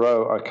bent over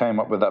row, I came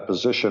up with that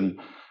position,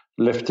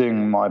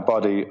 lifting my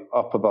body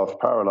up above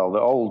parallel. The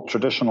old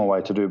traditional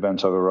way to do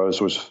bent over rows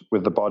was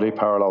with the body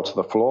parallel to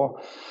the floor,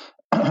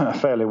 a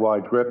fairly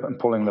wide grip, and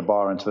pulling the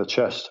bar into the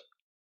chest,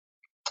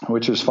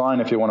 which is fine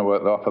if you want to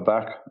work the upper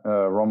back,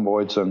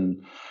 rhomboids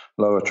and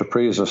lower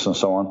trapezius and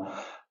so on.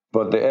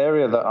 But the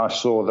area that I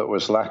saw that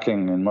was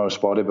lacking in most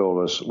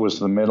bodybuilders was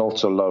the middle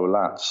to low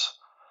lats.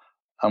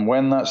 And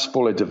when that's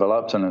fully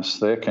developed and it's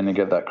thick and you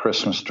get that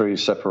Christmas tree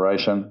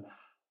separation,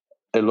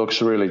 it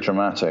looks really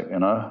dramatic,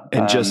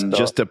 And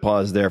just to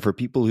pause there, for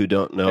people who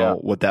don't know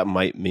what that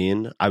might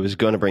mean, I was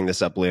going to bring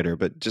this up later,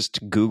 but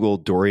just Google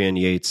Dorian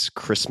Yates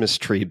Christmas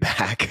tree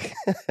back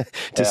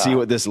to see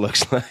what this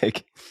looks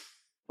like.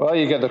 Well,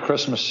 you get the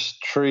Christmas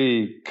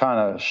tree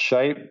kind of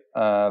shape,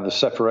 the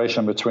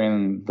separation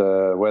between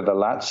where the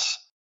lats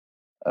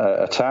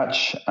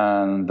attach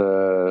and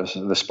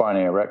the spina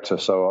erector.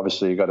 So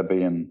obviously you got to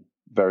be in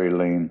very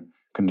lean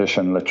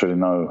condition, literally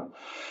no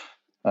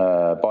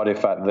body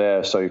fat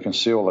there, so you can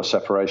see all the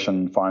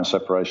separation, fine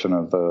separation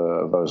of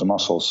those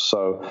muscles.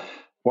 So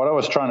what I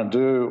was trying to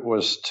do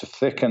was to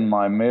thicken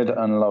my mid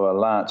and lower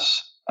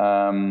lats.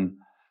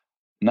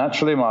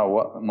 Naturally,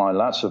 my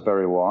lats are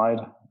very wide.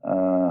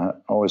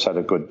 Always had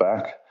a good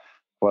back,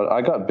 but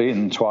I got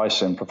beaten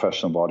twice in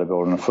professional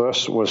bodybuilding. The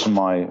first was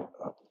my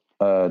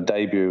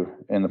debut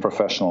in the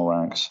professional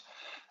ranks,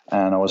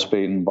 and I was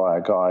beaten by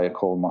a guy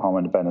called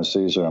Mohammed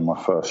Benaziza in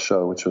my first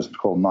show, which was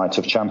called Night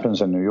of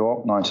Champions in New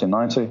York,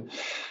 1990.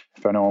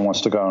 If anyone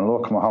wants to go and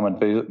look, Mohammed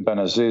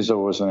Benaziza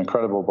was an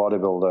incredible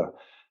bodybuilder,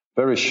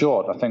 very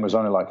short. I think it was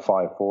only like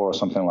 5'4" or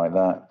something like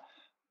that.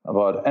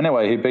 But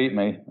anyway, he beat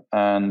me,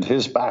 and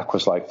his back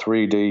was like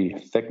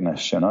 3D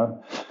thickness,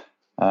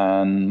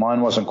 and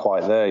mine wasn't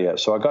quite there yet.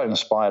 So I got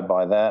inspired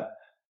by that,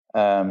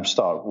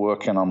 start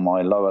working on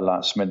my lower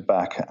lats, mid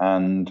back,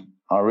 and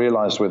I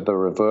realized with the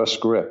reverse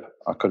grip,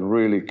 I could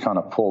really kind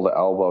of pull the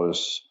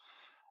elbows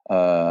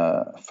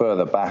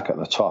further back at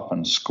the top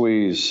and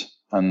squeeze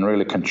and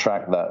really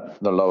contract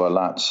the lower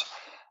lats.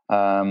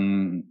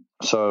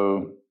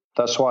 So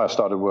that's why I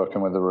started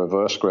working with the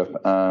reverse grip.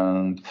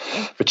 And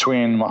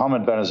between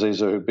Mohammed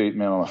Benaziza, who beat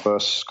me in my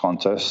first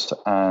contest,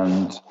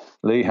 and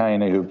Lee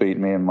Haney, who beat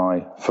me in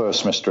my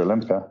first Mr.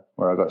 Olympia,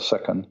 where I got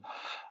second,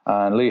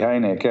 and Lee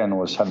Haney again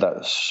had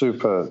that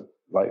super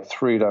like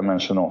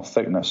 3-dimensional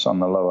thickness on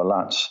the lower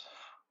lats.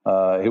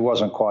 He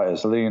wasn't quite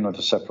as lean with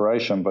the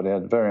separation, but he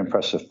had very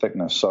impressive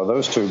thickness. So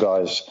those two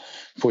guys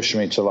pushed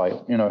me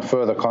to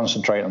further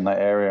concentrate on that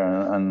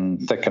area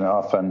and thicken it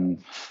up.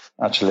 And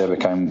actually, I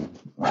became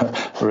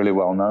really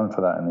well known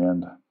for that in the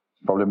end.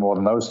 Probably more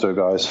than those two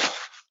guys.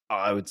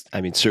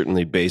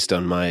 Certainly based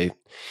on my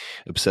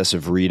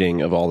obsessive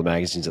reading of all the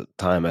magazines at the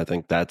time, I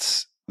think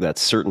that's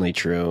certainly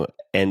true.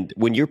 And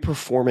when you're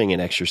performing an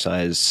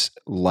exercise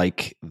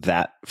like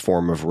that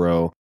form of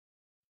row,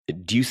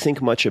 do you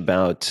think much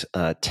about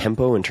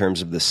tempo in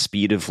terms of the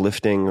speed of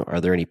lifting? Are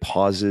there any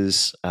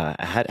pauses?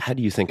 How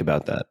do you think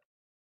about that?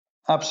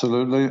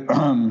 Absolutely.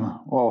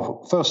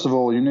 Well, first of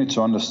all, you need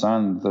to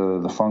understand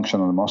the function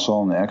of the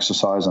muscle and the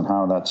exercise and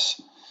how that's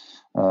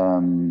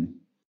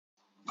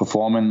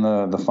performing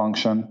the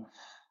function.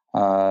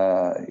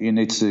 You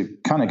need to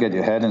kind of get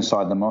your head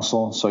inside the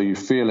muscle so you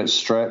feel it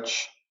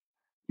stretch,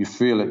 you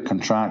feel it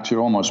contract, you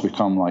almost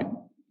become like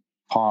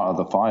part of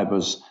the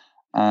fibers.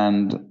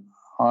 And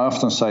I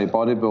often say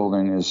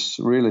bodybuilding is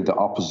really the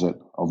opposite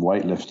of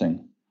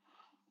weightlifting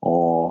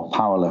or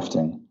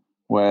powerlifting,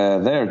 where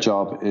their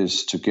job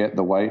is to get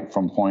the weight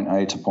from point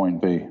A to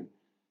point B.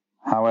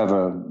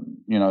 However,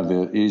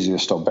 the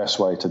easiest or best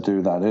way to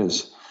do that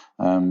is.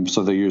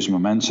 So they use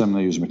momentum,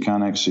 they use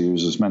mechanics, they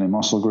use as many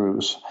muscle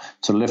groups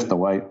to lift the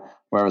weight,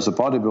 whereas a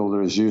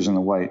bodybuilder is using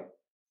the weight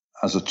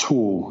as a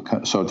tool,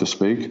 so to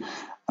speak,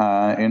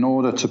 in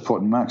order to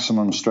put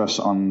maximum stress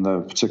on the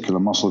particular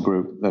muscle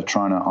group they're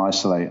trying to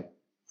isolate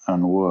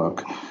and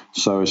work.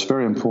 So it's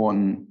very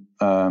important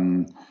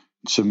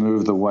to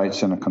move the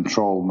weights in a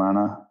controlled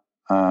manner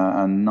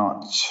and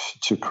not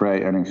to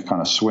create any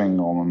kind of swing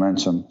or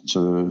momentum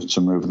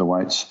to move the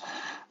weights.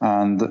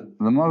 And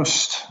the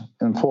most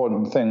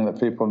important thing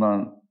that people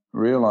don't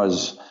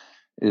realize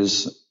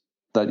is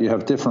that you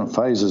have different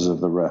phases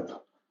of the rep.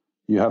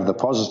 You have the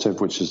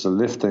positive, which is the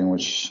lifting,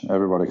 which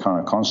everybody kind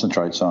of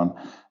concentrates on.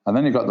 And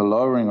then you've got the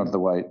lowering of the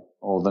weight,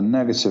 or the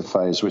negative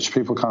phase, which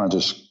people kind of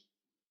just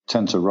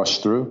tend to rush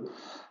through.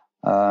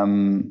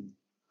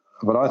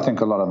 But I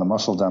think a lot of the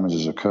muscle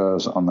damages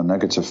occurs on the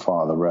negative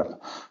part of the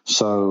rep.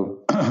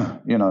 So,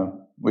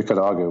 we could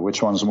argue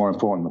which one's more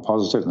important, the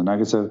positive, the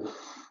negative.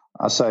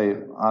 I say,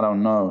 I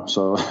don't know.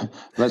 So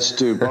let's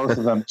do both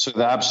of them to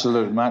the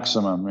absolute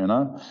maximum,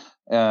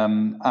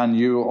 and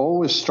you're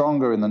always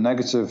stronger in the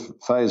negative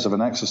phase of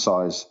an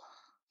exercise.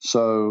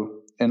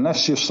 So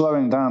unless you're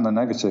slowing down the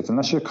negative,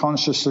 unless you're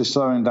consciously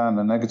slowing down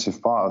the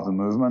negative part of the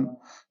movement,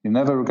 you're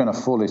never going to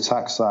fully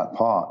tax that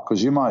part,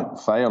 because you might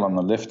fail on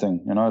the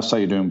lifting. Say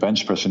you're doing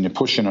bench press and you're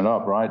pushing it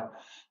up, right?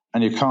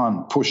 And you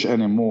can't push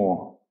any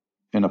more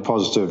in a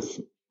positive,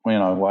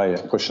 way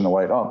of pushing the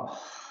weight up.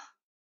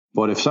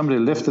 But if somebody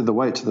lifted the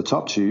weight to the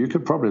top to you, you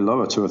could probably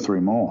lower 2 or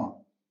 3 more,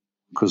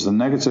 because the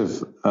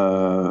negative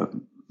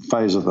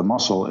phase of the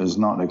muscle is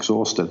not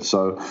exhausted.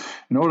 So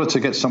in order to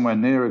get somewhere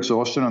near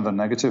exhaustion of the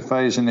negative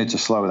phase, you need to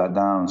slow that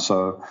down.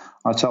 So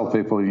I tell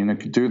people,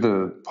 do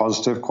the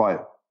positive quite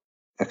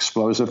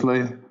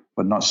explosively,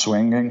 but not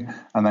swinging,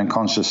 and then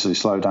consciously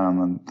slow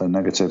down the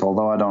negative,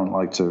 although I don't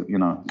like to,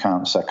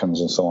 count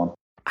seconds and so on.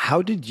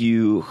 How did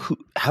you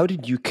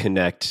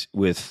connect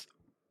with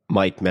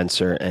Mike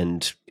Mentzer,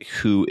 and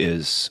who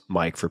is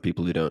Mike for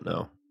people who don't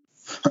know?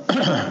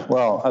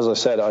 Well, as I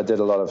said, I did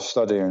a lot of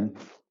studying,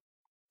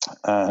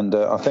 and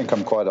I think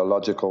I'm quite a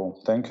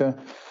logical thinker.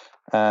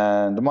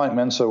 And Mike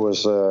Mentzer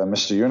was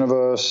Mr.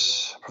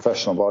 Universe,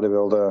 professional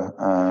bodybuilder,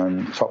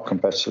 and top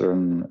competitor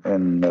in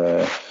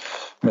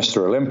Mr.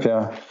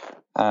 Olympia.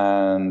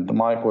 And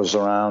Mike was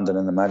around and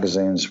in the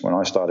magazines when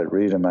I started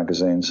reading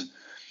magazines.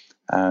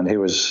 And he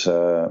was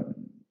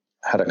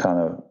had a kind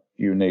of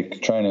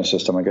unique training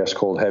system, I guess,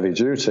 called Heavy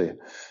Duty.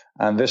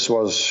 And this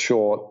was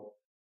short,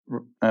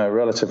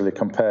 relatively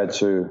compared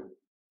to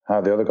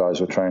how the other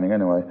guys were training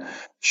anyway,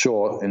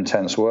 short,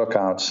 intense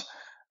workouts.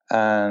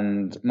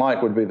 And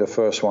Mike would be the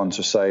first one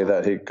to say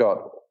that he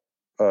got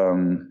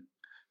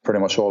pretty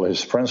much all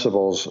his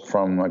principles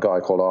from a guy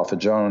called Arthur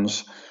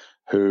Jones,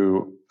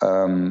 who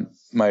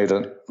made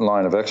a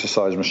line of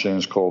exercise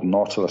machines called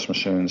Nautilus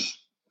machines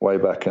way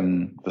back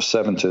in the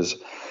 70s.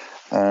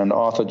 And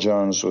Arthur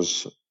Jones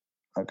was,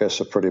 I guess,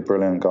 a pretty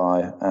brilliant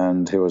guy,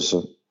 and he was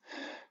a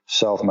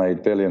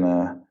self-made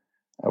billionaire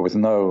with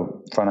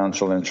no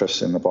financial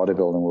interest in the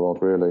bodybuilding world,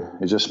 really.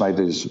 He just made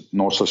these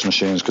Nautilus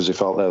machines because he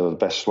felt they were the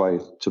best way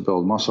to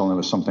build muscle, and it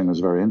was something he was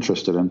very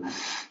interested in.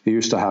 He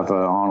used to have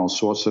Arnold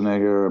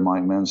Schwarzenegger,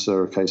 Mike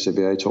Mentzer,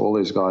 KCBH, all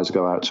these guys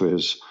go out to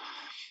his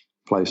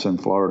place in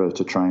Florida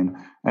to train.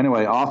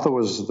 Anyway, Arthur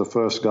was the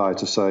first guy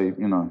to say,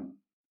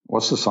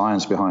 what's the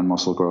science behind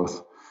muscle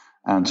growth?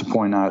 And to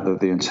point out that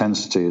the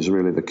intensity is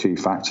really the key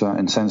factor.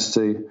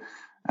 Intensity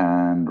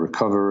and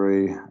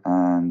recovery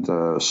and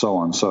so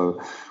on.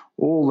 So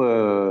all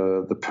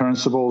the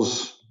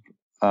principles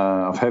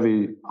of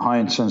high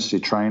intensity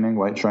training,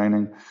 weight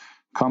training,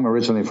 come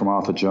originally from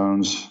Arthur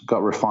Jones,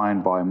 got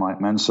refined by Mike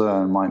Mensa,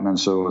 and Mike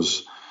Mensa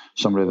was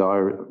somebody that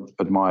I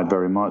admired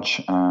very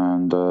much.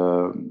 And,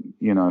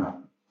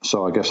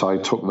 so I guess I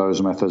took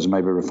those methods,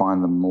 maybe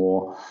refined them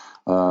more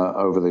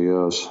over the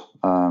years.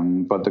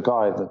 But the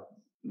guy that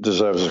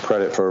deserves the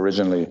credit for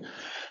originally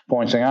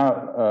pointing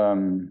out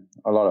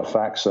a lot of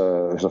facts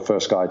is the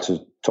first guy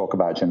to talk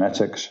about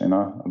genetics,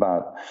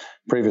 about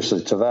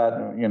previously to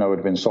that,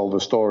 it'd been sold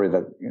a story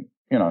that,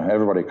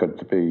 everybody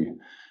could be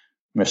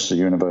Mr.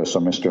 Universe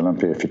or Mr.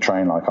 Olympia if you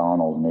train like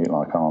Arnold and eat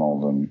like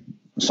Arnold and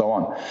so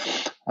on.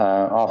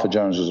 Arthur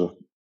Jones is the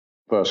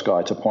first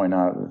guy to point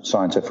out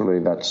scientifically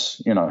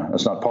that's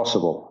not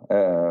possible.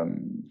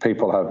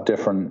 People have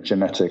different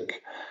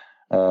genetic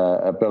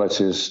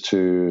abilities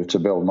to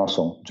build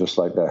muscle, just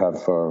like they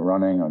have for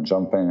running and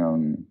jumping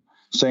and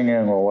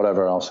singing or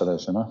whatever else it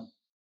is,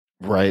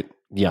 Right.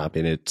 Yeah. I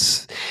mean,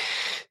 it's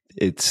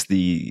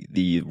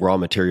the raw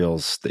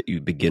materials that you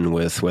begin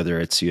with, whether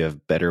it's you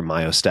have better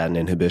myostatin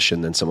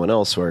inhibition than someone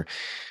else, or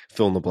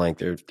fill in the blank.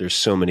 There's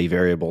so many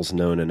variables,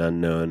 known and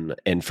unknown.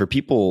 And for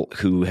people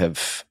who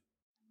have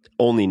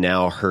only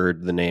now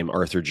heard the name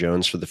Arthur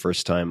Jones for the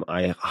first time,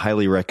 I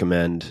highly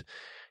recommend.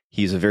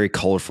 He's a very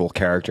colorful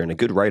character and a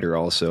good writer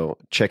also,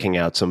 checking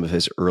out some of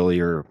his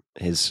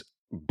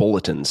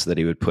bulletins that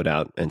he would put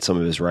out and some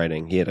of his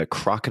writing. He had a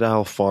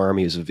crocodile farm.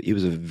 He was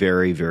a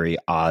very, very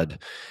odd,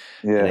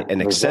 an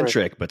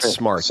eccentric but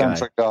smart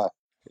guy.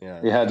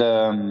 Yeah. He had,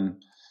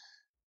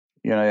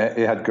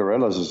 he had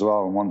gorillas as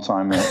well. And one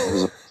time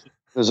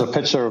there's a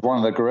picture of one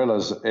of the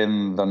gorillas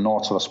in the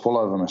Nautilus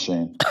pullover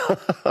machine.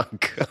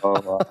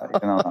 So,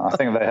 I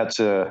think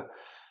they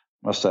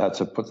must have had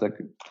to put the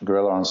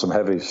gorilla on some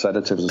heavy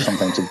sedatives or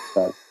something to get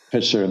that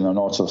picture in the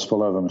Nautilus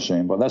pullover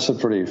machine. But that's a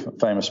pretty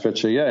famous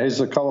picture. Yeah, he's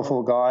a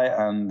colorful guy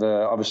and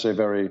obviously a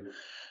very,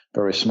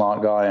 very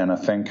smart guy and a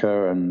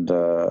thinker. And,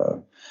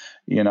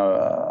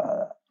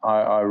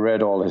 I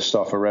read all his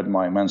stuff. I read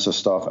Mike Mensa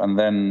stuff. And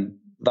then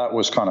that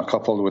was kind of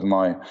coupled with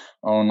my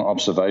own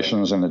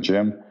observations in the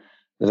gym,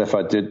 that if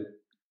I did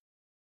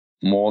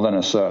more than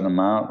a certain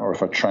amount or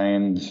if I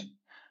trained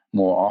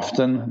more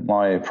often,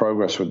 my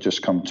progress would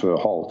just come to a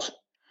halt.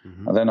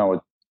 Mm-hmm. And then I would,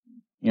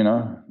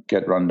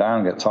 get run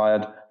down, get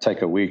tired,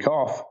 take a week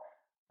off.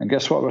 And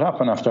guess what would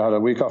happen after I had a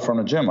week off from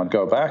the gym? I'd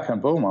go back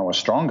and boom, I was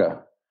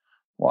stronger.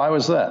 Why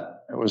was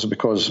that? It was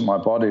because my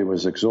body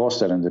was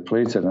exhausted and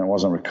depleted and it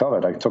wasn't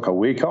recovered. I took a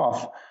week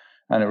off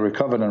and it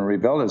recovered and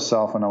rebuilt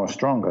itself and I was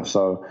stronger.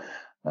 So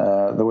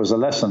there was a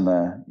lesson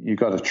there. You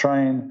got to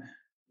train,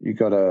 you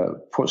got to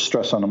put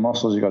stress on the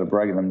muscles, you got to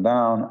break them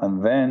down,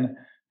 and then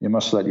you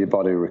must let your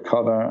body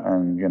recover.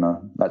 And,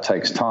 that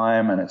takes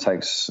time and it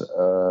takes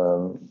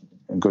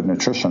good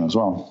nutrition as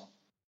well.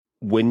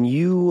 When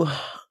you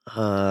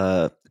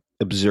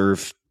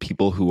observe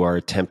people who are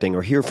attempting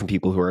or hear from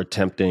people who are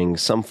attempting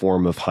some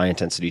form of high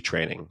intensity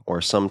training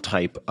or some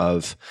type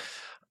of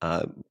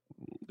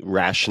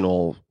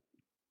rational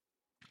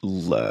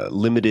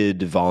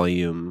limited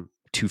volume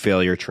to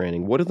failure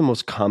training, what are the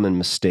most common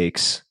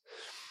mistakes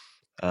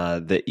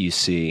that you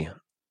see,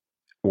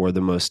 or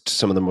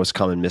some of the most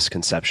common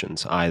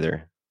misconceptions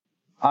either?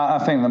 I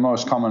think the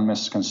most common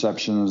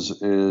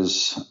misconceptions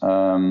is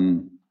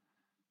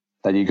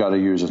that you got to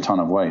use a ton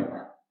of weight.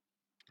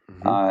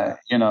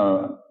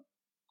 Mm-hmm.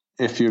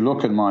 If you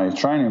look at my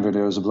training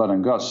videos of Blood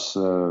and Guts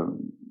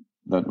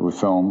that we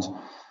filmed,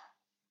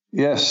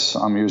 yes,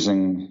 I'm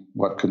using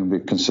what could be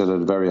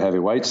considered very heavy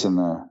weights in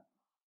there,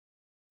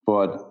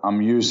 but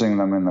I'm using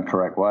them in the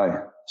correct way.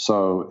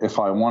 So if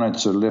I wanted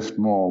to lift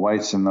more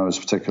weights in those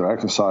particular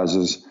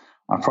exercises,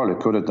 I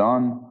probably could have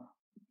done,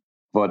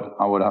 but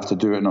I would have to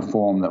do it in a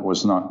form that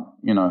was not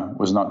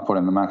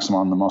putting the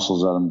maximum on the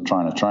muscles that I'm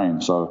trying to train.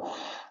 So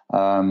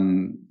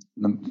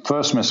the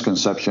first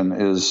misconception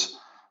is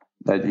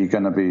that you're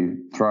going to be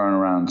throwing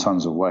around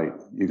tons of weight.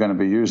 You're going to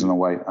be using the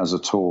weight as a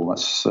tool.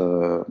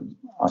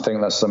 I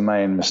think that's the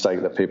main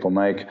mistake that people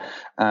make.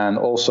 And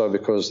also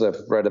because they've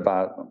read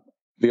about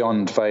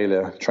beyond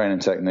failure training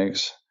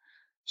techniques.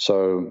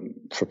 So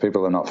for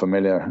people that are not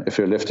familiar, if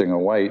you're lifting a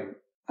weight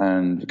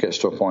and it gets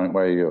to a point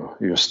where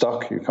you're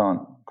stuck, you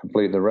can't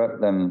complete the rep,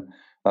 then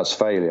that's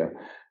failure.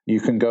 You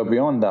can go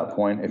beyond that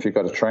point if you've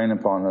got a training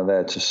partner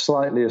there to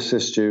slightly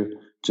assist you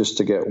just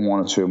to get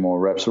one or two more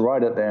reps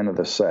right at the end of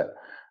the set.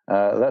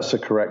 That's the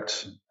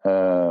correct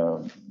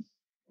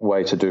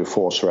way to do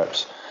force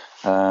reps.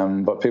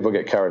 But people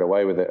get carried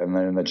away with it, and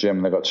then in the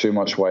gym they've got too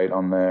much weight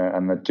on there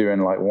and they're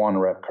doing like one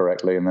rep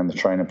correctly, and then the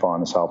training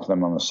partners help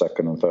them on the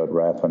second and third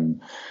rep,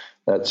 and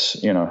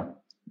that's not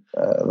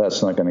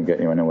going to get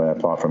you anywhere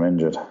apart from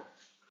injured.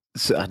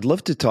 So I'd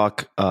love to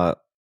talk a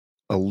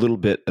little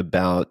bit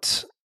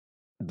about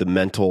the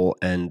mental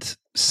and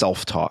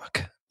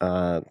self-talk.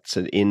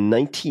 So in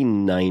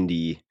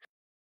 1990,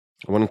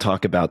 I want to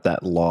talk about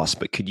that loss,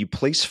 but could you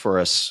place for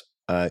us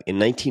in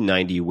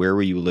 1990, where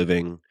were you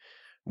living?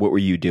 What were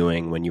you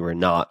doing when you were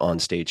not on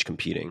stage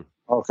competing?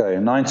 Okay,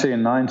 in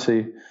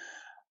 1990,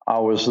 I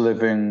was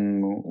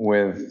living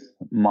with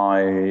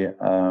my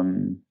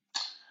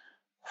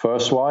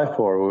first wife,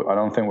 or I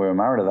don't think we were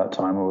married at that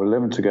time. We were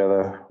living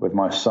together with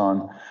my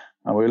son,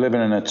 and we were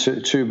living in a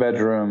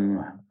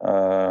two-bedroom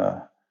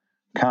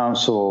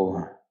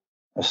council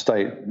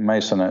estate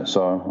masonette.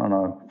 So I don't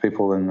know,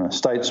 people in the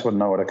States would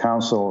know what a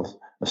council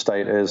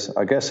estate is.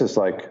 I guess it's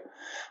like,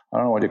 I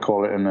don't know what you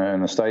call it in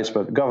the States,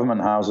 but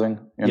government housing.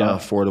 You know?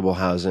 Affordable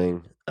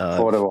housing.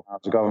 Affordable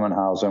housing, government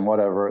housing,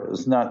 whatever.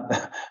 It's not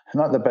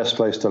the best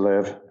place to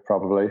live,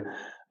 probably.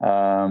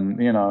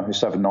 Used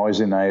to have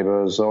noisy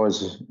neighbors,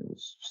 always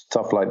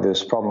stuff like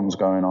this, problems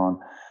going on.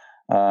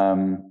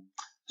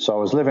 So I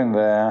was living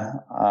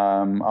there.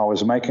 I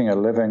was making a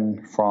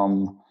living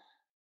from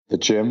the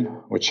gym,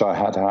 which I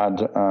had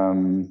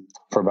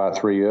for about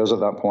 3 years at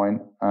that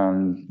point,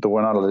 and there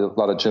were not a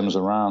lot of gyms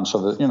around.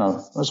 So that,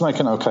 I was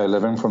making an okay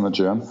living from the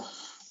gym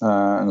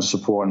and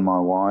supporting my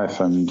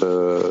wife and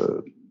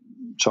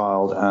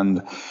child,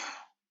 and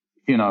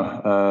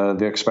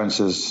the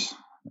expenses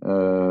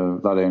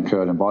that I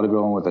incurred in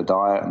bodybuilding with the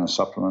diet and the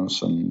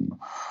supplements and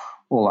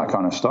all that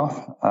kind of stuff.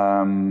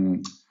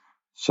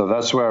 So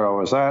that's where I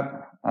was at,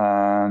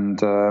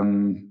 and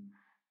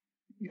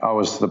I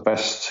was the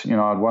best.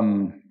 I'd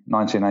won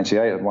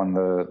 1988. I'd won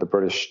the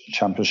British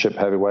Championship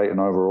heavyweight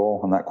and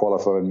overall, and that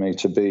qualified me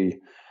to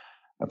be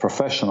a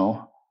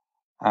professional.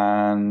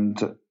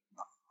 And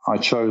I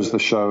chose the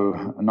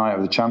show Night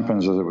of the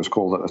Champions, as it was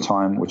called at the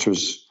time, which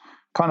was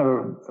kind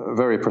of a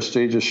very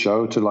prestigious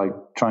show to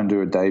try and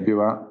do a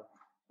debut at,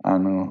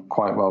 and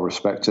quite well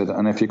respected.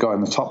 And if you got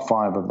in the top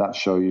 5 of that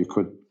show, you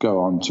could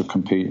go on to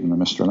compete in the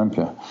Mr.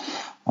 Olympia.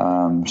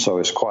 So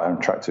it's quite an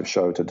attractive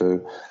show to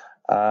do.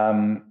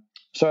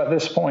 So at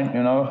this point,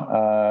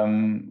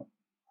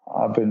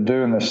 I've been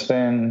doing this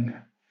thing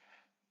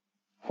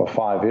for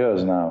 5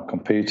 years now,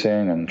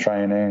 competing and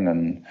training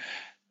and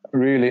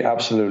really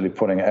absolutely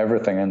putting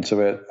everything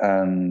into it,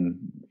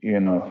 and,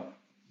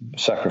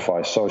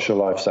 sacrifice social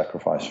life,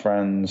 sacrifice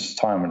friends,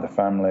 time with the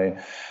family.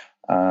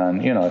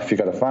 And, if you've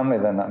got a family,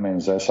 then that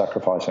means they're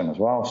sacrificing as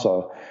well.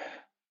 So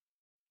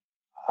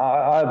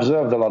I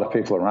observed a lot of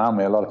people around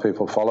me, a lot of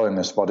people following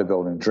this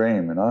bodybuilding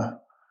dream,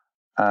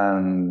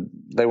 and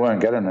they weren't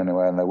getting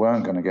anywhere, and they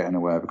weren't going to get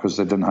anywhere because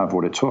they didn't have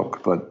what it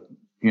took. But,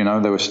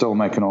 they were still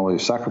making all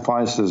these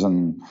sacrifices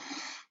and,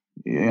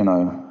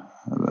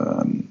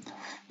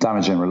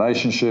 damaging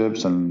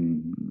relationships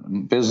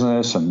and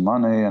business and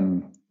money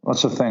and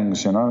lots of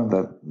things,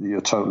 that you're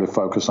totally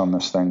focused on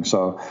this thing.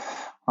 So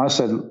I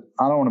said,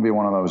 I don't want to be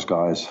one of those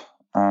guys.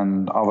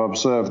 And I've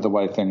observed the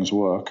way things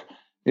work.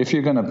 If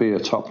you're going to be a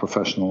top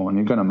professional and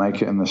you're going to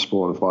make it in the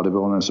sport of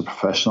bodybuilding as a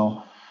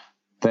professional,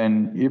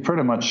 then you're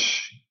pretty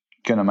much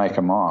going to make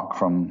a mark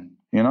from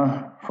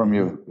your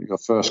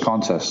first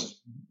contest.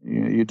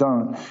 You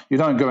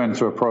don't go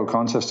into a pro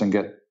contest and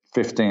get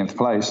 15th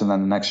place and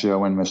then the next year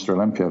win Mr.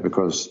 Olympia,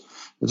 because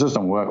it just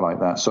doesn't work like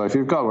that. So if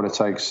you've got what it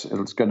takes,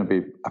 it's going to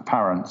be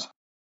apparent.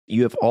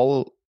 You have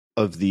all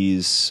of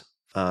these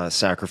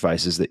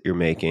sacrifices that you're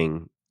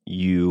making.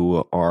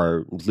 You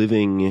are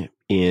living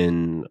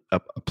in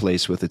a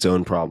place with its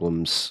own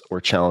problems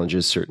or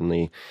challenges,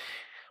 certainly.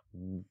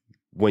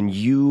 When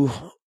you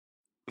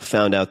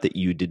found out that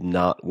you did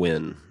not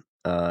win,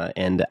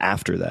 and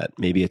after that,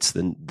 maybe it's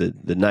the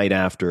night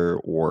after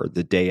or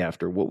the day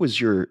after, what was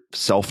your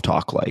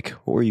self-talk like?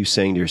 What were you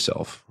saying to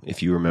yourself,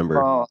 if you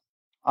remember? Well,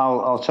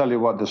 I'll tell you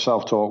what the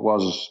self-talk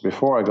was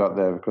before I got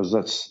there, because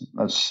that's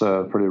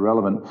pretty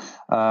relevant.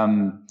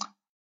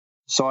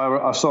 So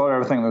I saw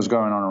everything that was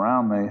going on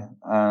around me,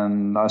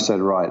 and I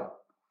said, right,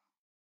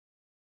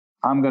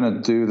 I'm going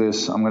to do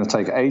this. I'm going to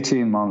take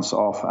 18 months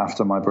off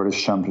after my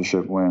British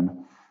Championship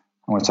win.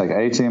 I'm going to take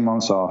 18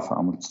 months off.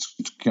 I'm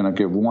going to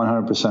give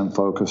 100%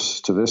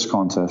 focus to this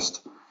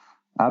contest,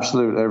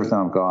 absolute everything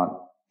I've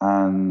got.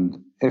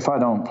 And if I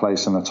don't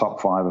place in the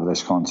top 5 of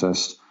this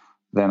contest,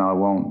 then I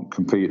won't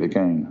compete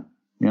again,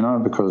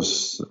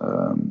 because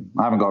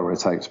I haven't got what it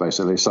takes,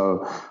 basically.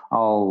 So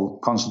I'll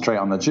concentrate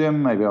on the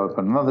gym, maybe I'll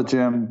open another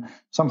gym,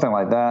 something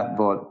like that.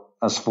 But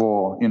as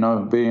for,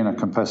 being a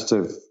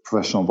competitive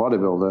professional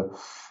bodybuilder,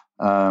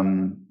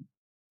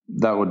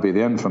 that would be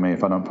the end for me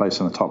if I don't place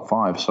in the top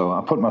 5. So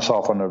I put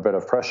myself under a bit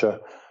of pressure.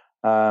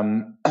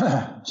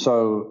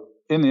 So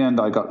in the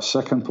end, I got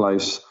 2nd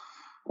place.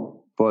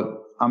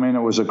 But,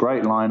 it was a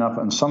great lineup.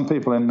 And some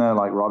people in there,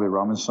 like Robbie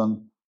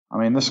Robinson,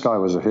 this guy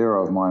was a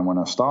hero of mine when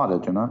I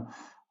started,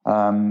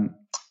 And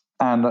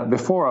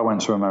before I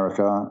went to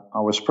America, I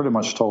was pretty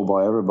much told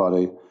by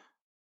everybody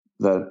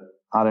that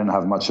I didn't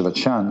have much of a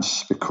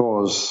chance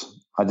because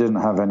I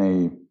didn't have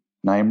any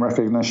name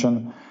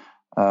recognition.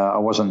 I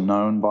wasn't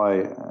known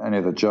by any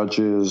of the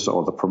judges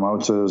or the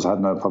promoters,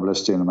 had no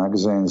publicity in the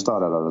magazines,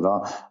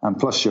 And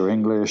plus you're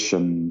English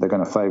and they're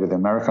going to favor the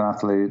American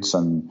athletes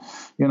and,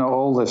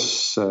 all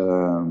this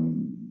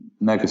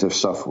negative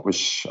stuff,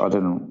 which I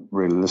didn't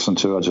really listen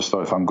to. I just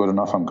thought, if I'm good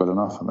enough, I'm good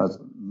enough.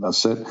 And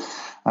that's it.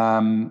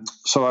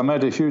 So I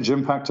made a huge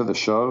impact to the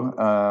show.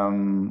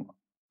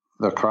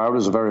 The crowd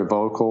is very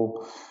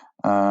vocal.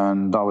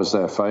 and I was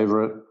their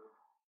favorite.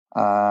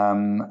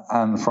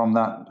 And from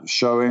that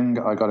showing,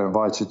 I got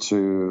invited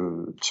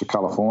to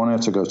California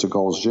to go to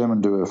Gold's Gym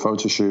and do a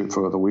photo shoot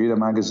for the Weider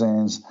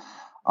magazines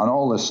and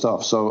all this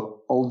stuff.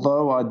 So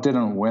although I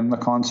didn't win the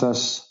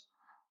contest,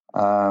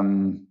 I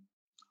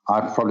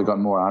probably got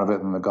more out of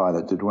it than the guy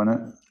that did win it.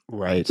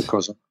 Right.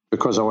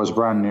 Because I was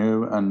brand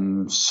new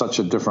and such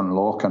a different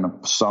look and a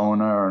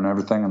persona and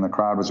everything, and the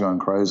crowd was going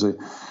crazy.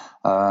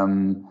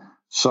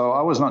 So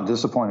I was not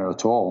disappointed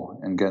at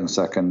all in getting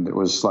second. It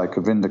was like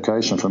a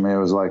vindication for me. It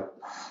was like,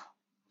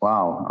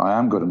 wow, I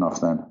am good enough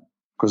then.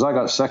 Because I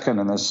got second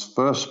in this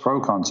first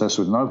pro contest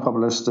with no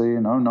publicity,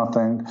 no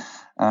nothing.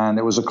 And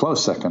it was a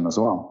close second as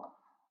well.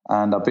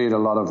 And I beat a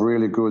lot of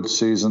really good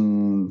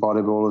seasoned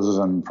bodybuilders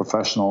and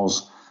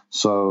professionals.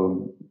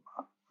 So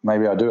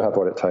maybe I do have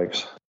what it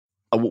takes.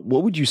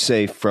 What would you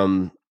say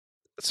so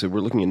we're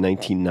looking at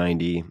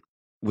 1990.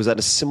 Was that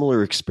a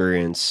similar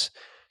experience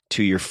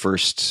to your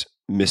first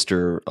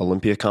Mr.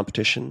 Olympia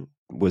competition?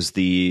 Was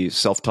the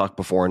self-talk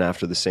before and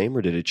after the same,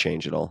 or did it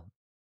change at all?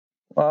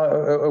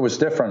 Well, it was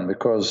different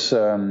because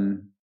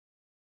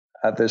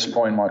at this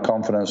point my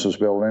confidence was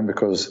building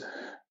because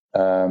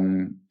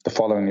the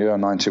following year,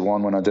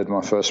 91, when I did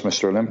my first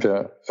Mr.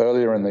 Olympia,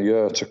 earlier in the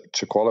year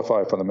to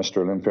qualify for the Mr.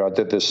 Olympia, I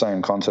did this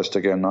same contest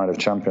again, Night of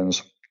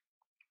Champions.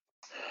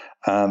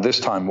 And this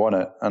time won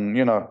it. And,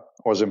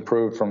 was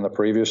improved from the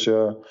previous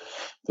year.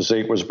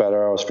 Physique was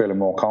better. I was feeling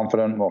more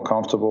confident, more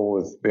comfortable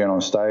with being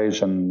on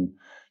stage and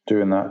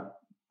doing that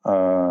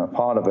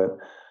part of it.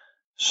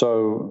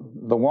 So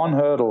the one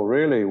hurdle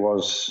really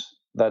was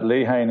that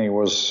Lee Haney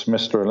was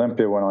Mr.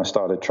 Olympia when I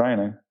started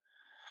training.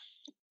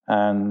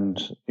 And,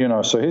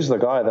 so he's the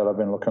guy that I've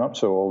been looking up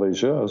to all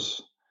these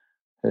years,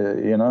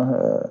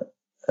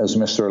 as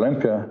Mr.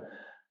 Olympia.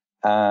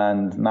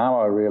 And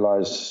now I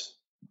realize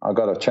I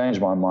got to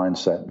change my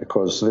mindset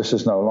because this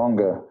is no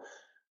longer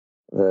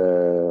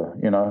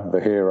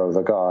the hero,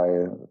 the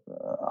guy.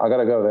 I got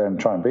to go there and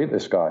try and beat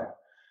this guy.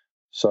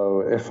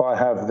 So if I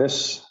have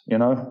this,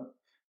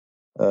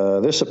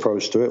 this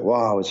approach to it,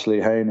 wow, it's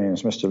Lee Haney,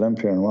 it's Mr.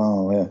 Olympia, and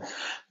wow, yeah.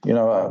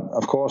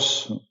 Of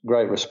course,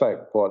 great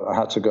respect, but I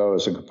had to go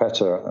as a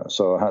competitor.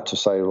 So I had to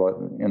say,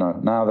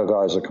 now the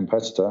guy's a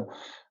competitor.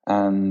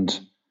 And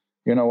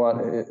you know what?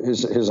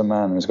 He's a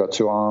man. He's got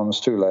 2 arms,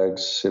 2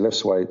 legs. He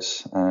lifts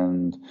weights.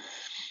 And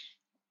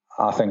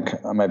I think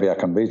maybe I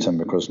can beat him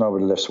because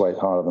nobody lifts weight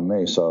harder than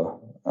me.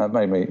 So it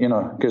made me,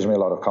 gives me a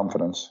lot of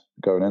confidence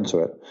going into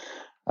it.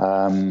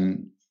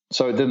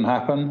 So it didn't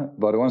happen.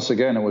 But once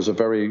again, it was a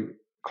very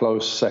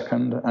close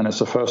second. And it's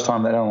the first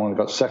time that anyone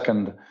got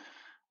second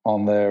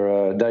on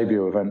their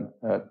debut event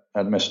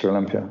at Mr.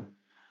 Olympia.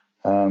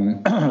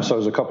 So it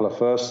was a couple of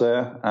firsts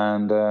there.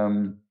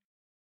 And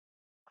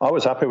I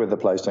was happy with the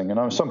placing.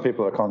 Some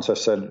people at the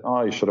contest said,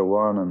 "Oh, you should have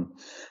won," and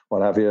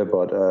what have you.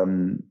 But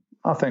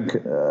I think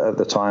at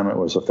the time it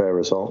was a fair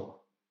result.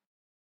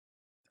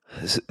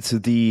 So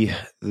the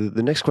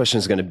next question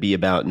is going to be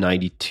about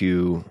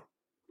 92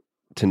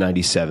 to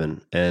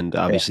 97, and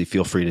obviously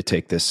feel free to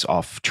take this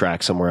off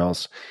track somewhere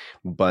else.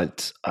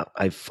 But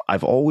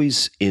I've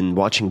always, in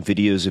watching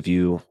videos of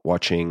you,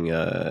 looking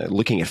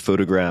at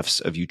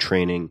photographs of you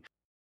training,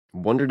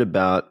 wondered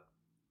about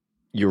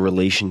your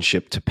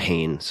relationship to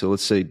pain. So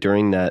let's say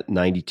during that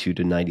 92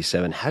 to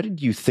 97, how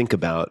did you think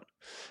about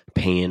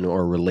pain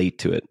or relate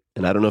to it?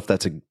 And I don't know if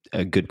that's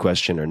a good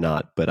question or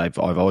not, but I've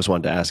always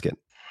wanted to ask it.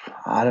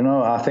 I don't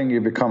know. I think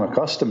you become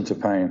accustomed to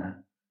pain,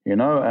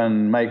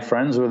 and make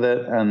friends with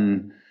it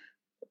and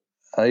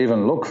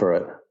even look for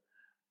it.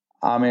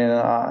 I mean,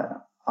 I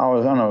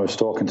was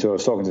talking to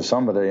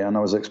somebody and I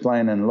was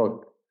explaining,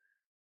 look,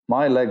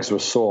 my legs were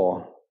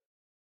sore,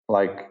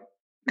 like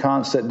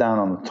can't sit down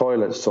on the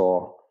toilet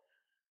sore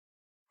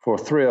for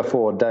 3 or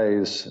 4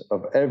 days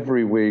of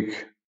every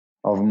week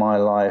of my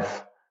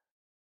life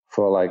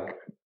for like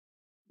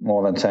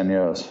more than 10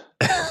 years.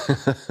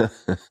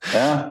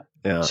 Yeah.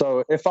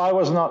 So if I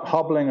was not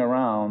hobbling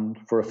around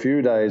for a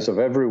few days of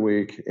every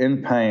week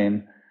in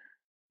pain,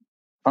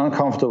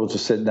 uncomfortable to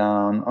sit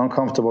down,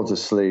 uncomfortable to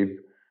sleep,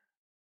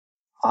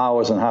 I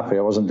wasn't happy.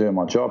 I wasn't doing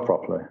my job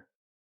properly.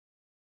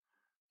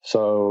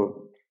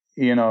 So,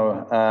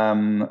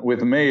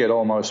 with me, it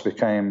almost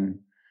became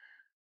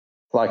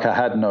like I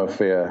had no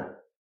fear,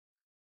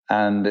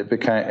 and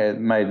it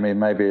made me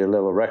maybe a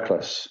little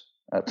reckless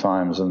at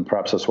times, and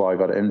perhaps that's why I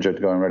got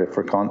injured going ready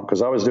for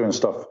because I was doing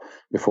stuff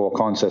before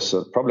contests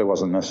that probably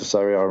wasn't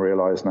necessary. I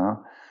realize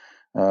now,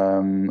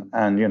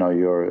 and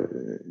your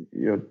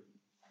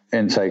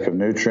intake of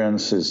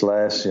nutrients is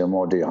less. You're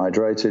more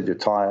dehydrated. You're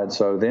tired,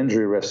 so the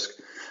injury risk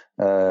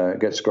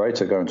gets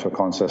greater going to a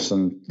contest.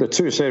 And the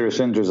 2 serious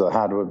injuries I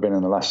had would have been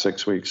in the last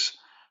 6 weeks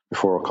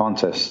before a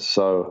contest.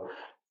 So.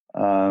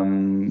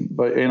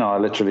 But I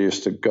literally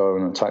used to go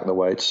and attack the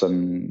weights,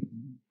 and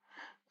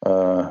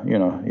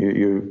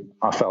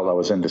I felt I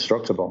was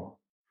indestructible.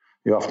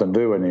 You often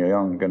do when you're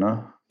young,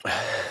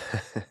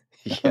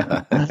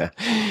 Yeah.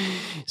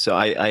 So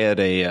I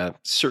had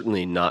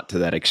certainly not to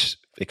that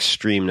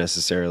extreme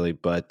necessarily,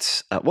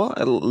 but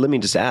let me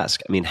just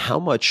ask. I mean, how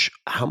much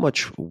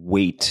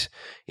weight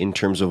in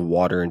terms of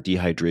water and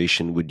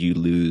dehydration would you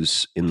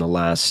lose in the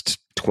last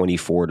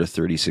 24 to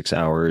 36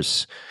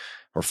 hours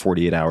or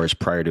 48 hours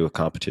prior to a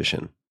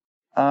competition?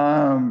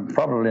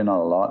 Probably not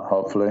a lot,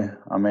 hopefully.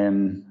 I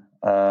mean,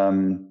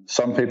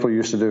 some people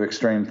used to do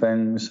extreme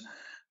things,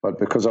 but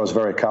because I was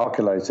very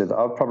calculated,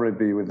 I'll probably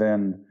be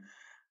within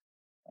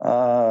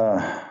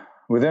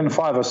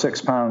 5 or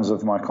 6 pounds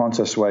of my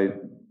contest weight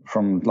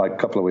from like a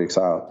couple of weeks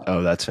out.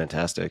 Oh, that's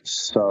fantastic.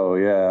 So,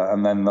 yeah.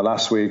 And then the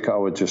last week I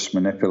would just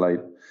manipulate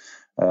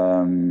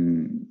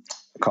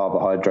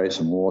carbohydrates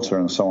and water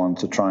and so on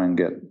to try and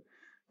get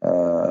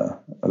a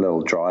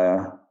little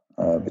drier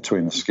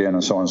between the skin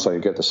and so on, so you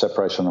get the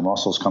separation of the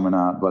muscles coming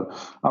out. But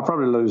I'll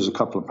probably lose a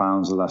couple of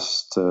pounds the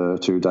last 2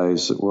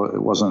 days. It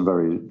wasn't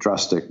very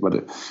drastic, but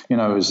it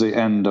was the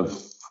end of.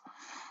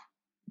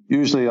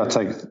 Usually, I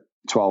take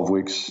 12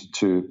 weeks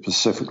to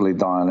specifically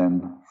dial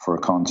in for a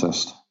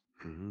contest.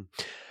 Mm-hmm.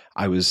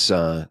 I was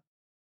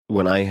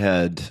when I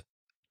had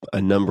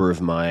a number of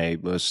my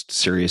most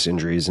serious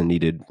injuries and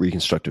needed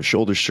reconstructive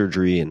shoulder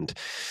surgery and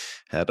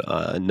had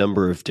a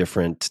number of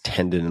different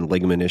tendon and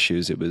ligament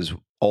issues. It was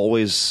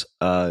always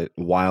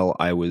while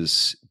I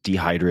was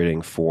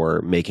dehydrating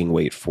for making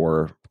weight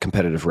for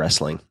competitive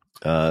wrestling.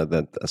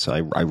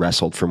 So I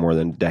wrestled for more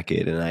than a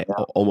decade, and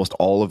almost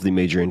all of the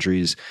major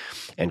injuries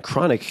and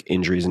chronic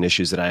injuries and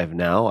issues that I have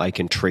now, I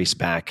can trace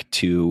back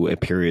to a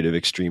period of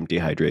extreme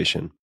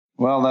dehydration.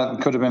 Well,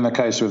 that could have been the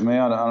case with me.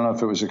 I don't know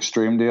if it was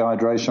extreme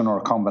dehydration or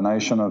a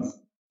combination of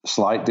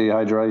slight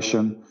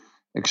dehydration,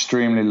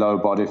 extremely low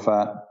body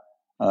fat,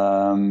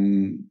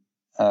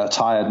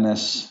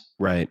 tiredness.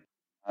 Right.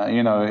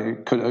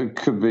 It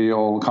could be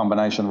all a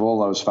combination of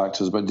all those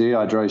factors, but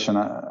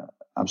dehydration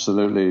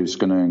absolutely is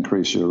going to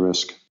increase your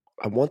risk.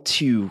 I want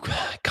to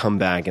come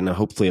back, and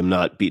hopefully I'm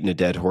not beating a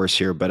dead horse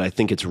here, but I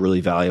think it's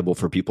really valuable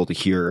for people to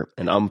hear,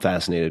 and I'm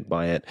fascinated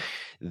by it,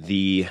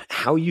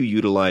 how you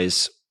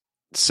utilize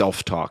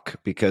self-talk,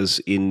 because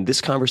in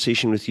this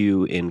conversation with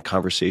you, in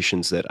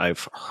conversations that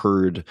I've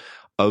heard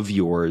of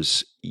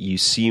yours, you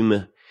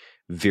seem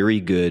very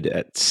good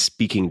at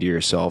speaking to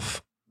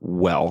yourself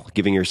well,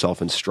 giving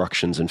yourself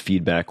instructions and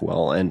feedback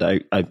well.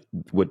 And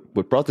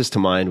what brought this to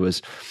mind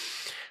was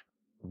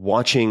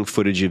watching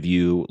footage of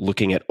you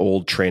looking at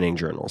old training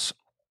journals.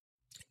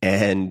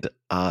 And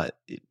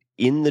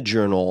in the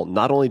journal,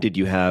 not only did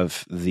you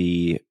have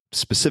the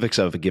specifics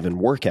of a given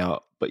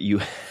workout, but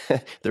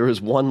there was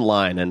one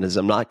line, and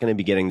I'm not going to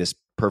be getting this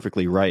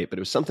perfectly right, but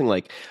it was something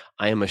like,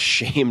 "I am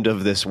ashamed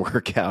of this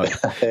workout."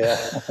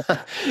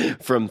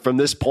 From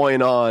this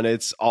point on,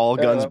 it's all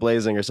guns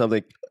blazing or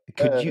something.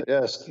 Could you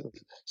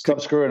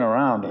stop screwing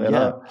around? You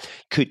know?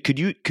 Could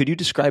you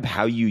describe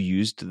how you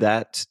used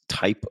that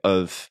type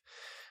of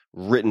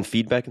written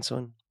feedback and so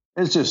on?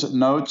 It's just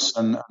notes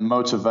and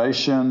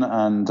motivation,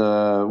 and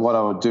what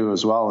I would do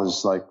as well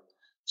is like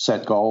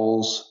set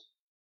goals.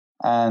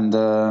 And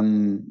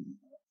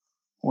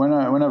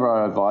whenever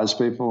I advise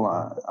people,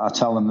 I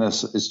tell them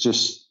this: it's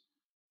just,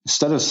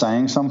 instead of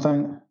saying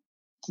something,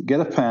 get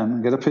a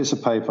pen, get a piece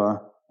of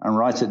paper, and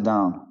write it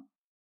down.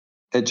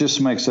 It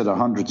just makes it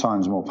 100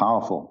 times more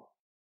powerful.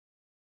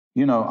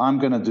 I'm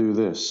going to do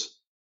this.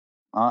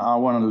 I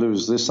want to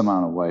lose this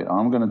amount of weight.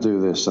 I'm going to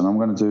do this, and I'm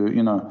going to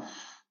do,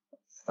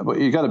 but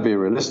you got to be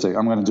realistic.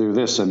 I'm going to do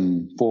this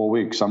in 4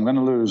 weeks. I'm going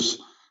to lose,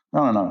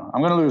 I'm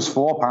going to lose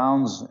 4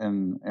 pounds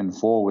in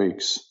 4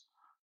 weeks,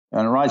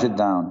 and write it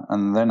down.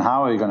 And then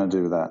how are you going to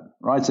do that?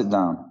 Write it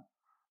down.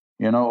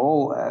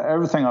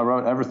 Everything, I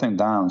wrote everything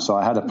down. So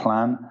I had a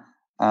plan,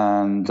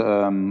 and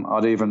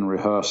I'd even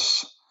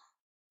rehearse.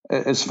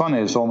 It's funny.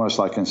 It's almost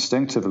like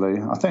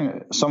instinctively. I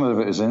think some of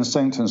it is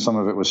instinct and some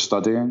of it was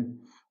studying.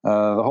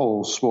 The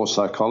whole sports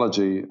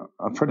psychology,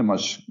 I pretty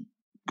much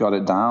got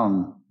it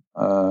down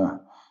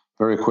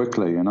very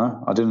quickly.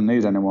 I didn't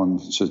need anyone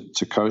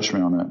to coach me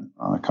on it.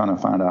 I kind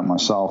of found out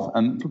myself.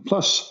 And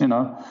plus,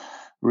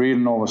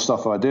 reading all the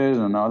stuff I did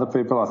and other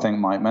people, I think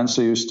Mike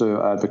Mentzer used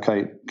to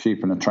advocate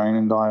keeping a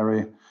training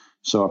diary.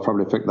 So I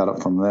probably picked that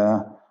up from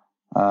there.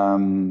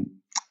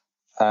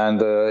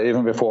 And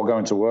even before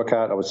going to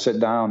workout, I would sit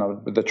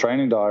down with the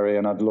training diary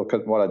and I'd look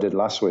at what I did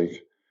last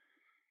week.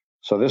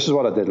 So this is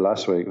what I did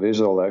last week.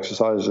 These are all the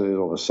exercises,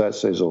 all the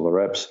sets, these are all the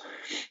reps.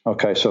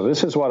 Okay, so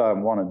this is what I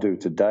want to do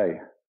today.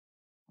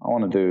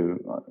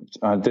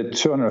 I did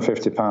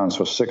 250 pounds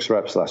for 6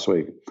 reps last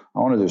week. I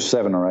want to do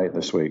 7 or 8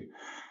 this week.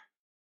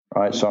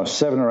 Right, so I'm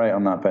 7 or 8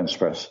 on that bench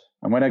press.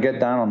 And when I get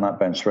down on that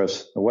bench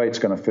press, the weight's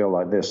going to feel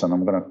like this, and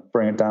I'm going to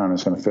bring it down, and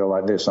it's going to feel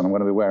like this, and I'm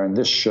going to be wearing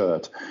this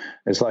shirt.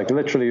 It's like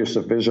literally used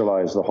to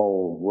visualize the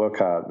whole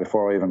workout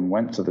before I even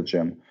went to the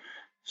gym.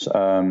 So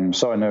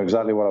I knew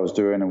exactly what I was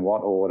doing in what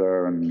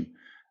order and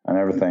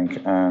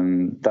everything,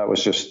 and that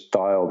was just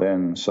dialed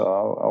in. So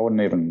I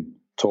wouldn't even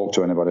talk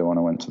to anybody when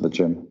I went to the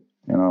gym.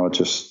 I'd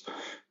just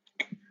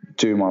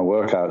do my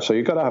workout. So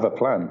you've got to have a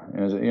plan.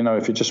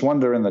 If you just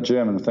wander in the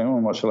gym and think,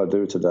 what shall I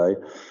do today?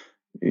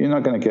 You're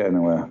not going to get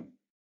anywhere.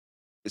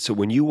 So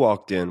when you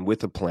walked in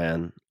with a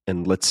plan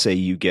and let's say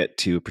you get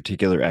to a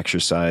particular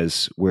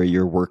exercise where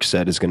your work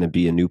set is going to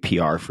be a new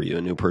PR for you,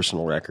 a new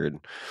personal record.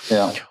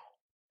 Yeah.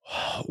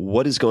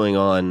 What is going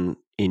on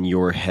in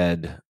your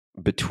head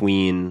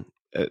between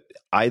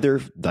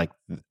either like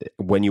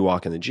when you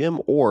walk in the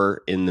gym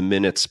or in the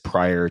minutes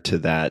prior to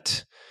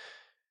that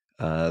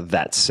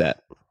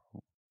set?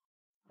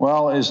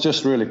 Well, it's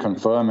just really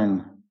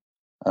confirming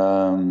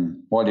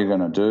what you're going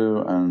to do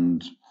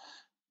and,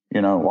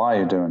 why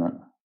you're doing it.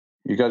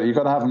 You got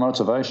to have a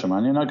motivation,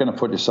 man. You're not going to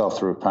put yourself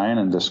through pain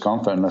and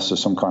discomfort unless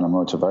there's some kind of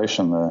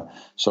motivation there.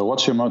 So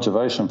what's your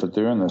motivation for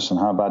doing this and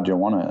how bad do you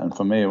want it? And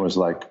for me, it was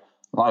like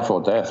life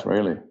or death,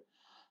 really.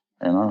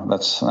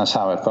 That's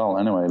how it felt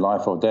anyway,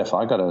 life or death.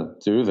 I got to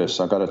do this.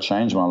 I got to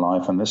change my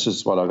life, and this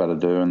is what I got to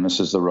do, and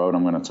this is the road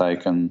I'm going to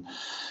take, and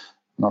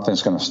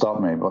nothing's going to stop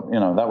me. But,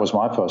 that was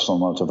my personal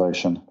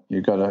motivation.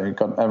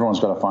 Everyone's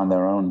got to find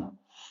their own.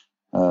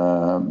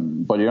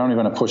 But you're only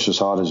going to push as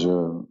hard as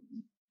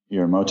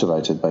you're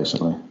motivated,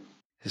 basically.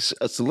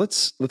 So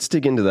let's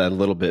dig into that a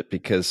little bit,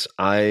 because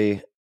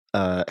so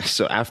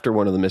after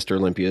one of the Mr.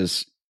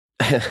 Olympias,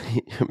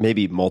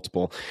 maybe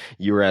multiple,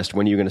 you were asked,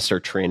 when are you going to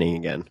start training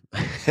again?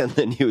 And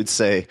then you would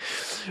say,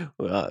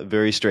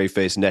 very straight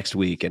face, next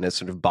week. And it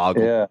sort of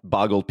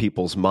boggled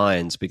people's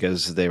minds,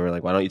 because they were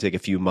like, why don't you take a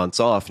few months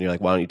off? And you're like,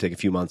 why don't you take a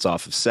few months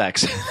off of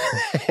sex?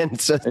 And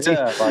so,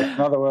 in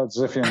other words,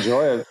 if you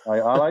enjoy it,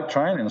 I like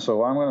training,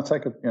 so I'm going to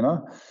take it,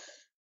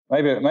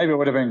 Maybe it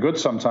would have been good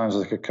sometimes,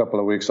 like a couple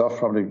of weeks off,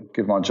 probably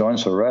give my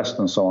joints a rest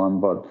and so on.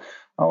 But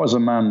I was a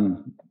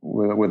man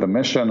with a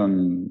mission,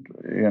 and,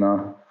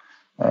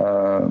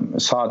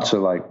 it's hard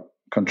to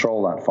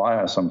control that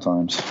fire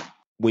sometimes.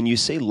 When you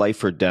say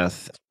life or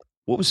death,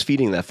 what was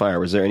feeding that fire?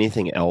 Was there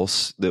anything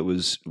else that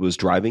was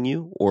driving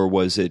you, or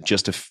was it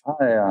just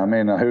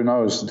who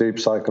knows? Deep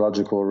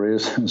psychological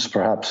reasons,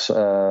 perhaps.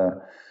 Who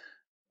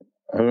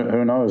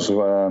knows?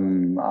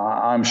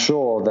 I'm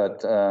sure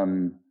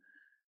that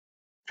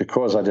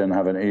because I didn't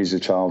have an easy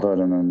childhood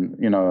and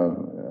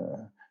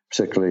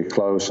particularly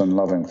close and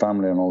loving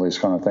family and all these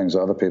kind of things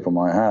that other people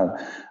might have,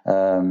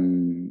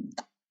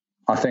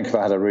 I think if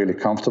I had a really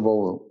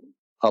comfortable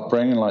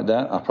upbringing like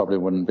that, I probably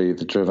wouldn't be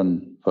the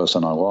driven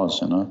person I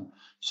was,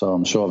 So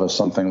I'm sure there's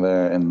something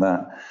there in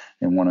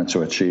wanting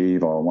to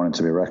achieve or wanting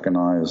to be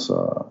recognized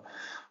or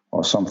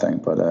something.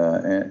 But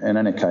in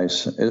any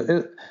case,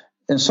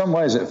 in some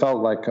ways it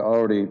felt like I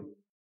already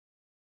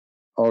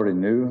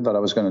knew that I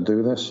was going to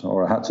do this,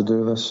 or I had to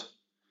do this.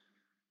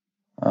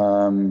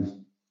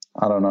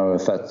 I don't know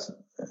if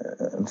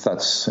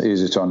that's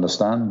easy to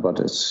understand, but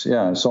it's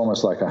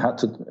almost like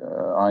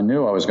I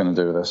knew I was going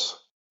to do this.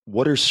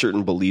 What are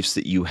certain beliefs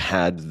that you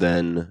had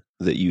then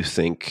that you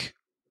think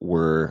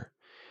were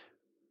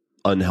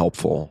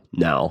unhelpful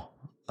now?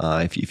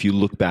 If you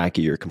look back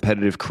at your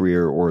competitive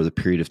career or the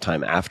period of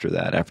time after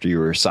that, after you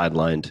were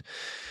sidelined,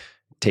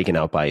 taken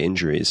out by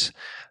injuries,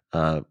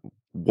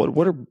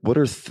 what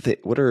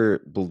are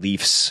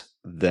beliefs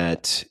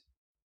that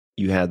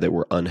you had that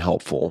were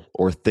unhelpful,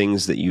 or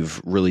things that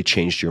you've really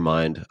changed your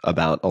mind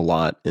about a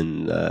lot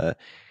in the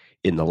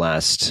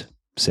last,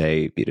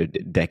 say, a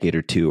decade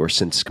or two, or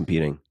since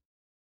competing?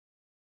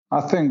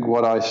 I think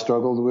what I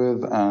struggled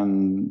with,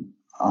 and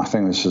I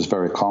think this is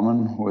very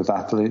common with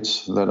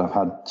athletes that have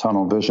had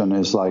tunnel vision,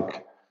 is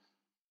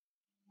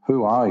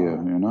who are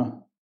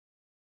you,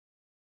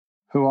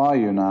 Who are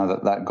you now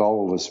that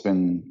goal is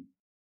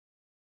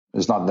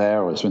not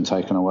there, or it's been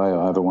taken away,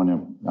 or however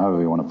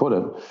you want to put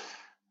it.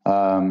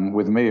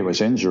 With me, it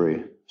was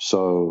injury.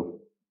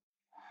 So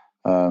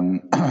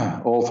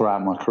all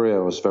throughout my career,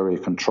 I was very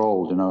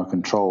controlled, I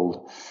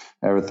controlled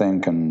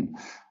everything, and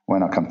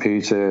when I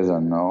competed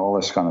and all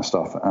this kind of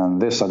stuff. And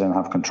this I didn't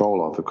have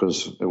control of,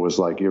 because it was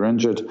like, you're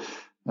injured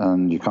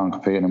and you can't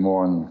compete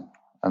anymore,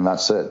 and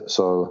that's it.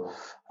 So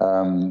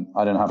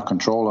I didn't have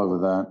control over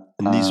that.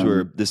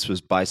 And this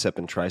was bicep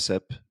and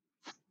tricep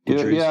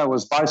injuries? Yeah, it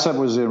was bicep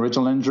was the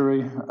original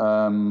injury.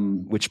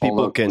 Which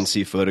people can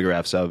see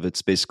photographs of.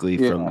 It's basically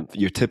from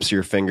your tips of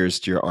your fingers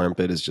to your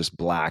armpit is just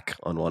black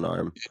on one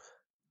arm.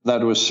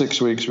 That was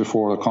 6 weeks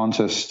before the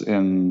contest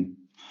in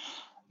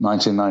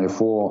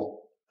 1994.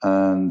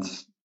 And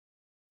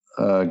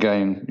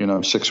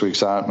again, 6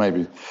 weeks out,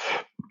 maybe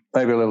a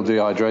little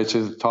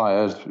dehydrated,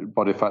 tired,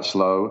 body fat's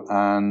low.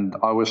 And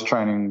I was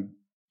training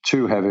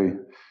too heavy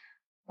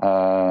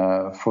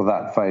for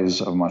that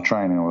phase of my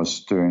training. I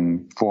was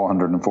doing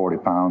 440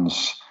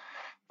 pounds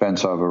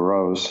bent over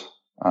rows,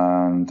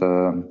 and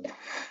the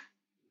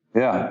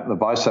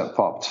bicep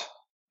popped.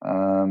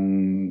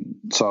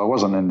 So I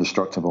wasn't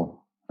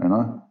indestructible,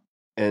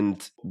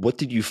 And what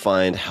did you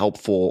find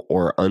helpful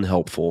or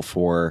unhelpful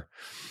for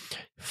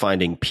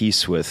finding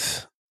peace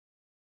with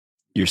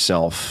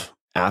yourself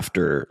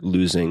after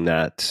losing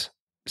that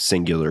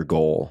singular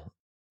goal?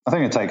 I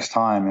think it takes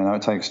time,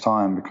 it takes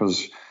time,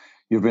 because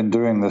you've been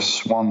doing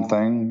this one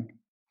thing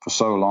for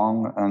so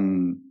long,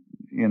 and,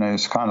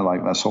 it's kind of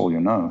like that's all you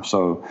know.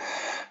 So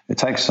it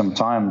takes some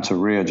time to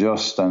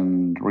readjust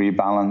and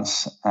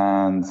rebalance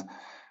and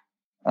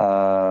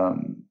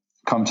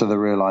come to the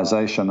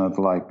realization of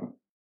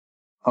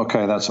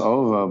okay, that's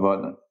over,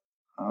 but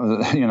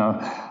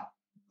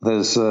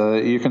there's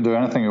you can do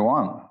anything you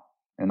want,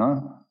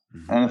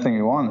 anything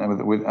you want,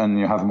 and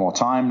you have more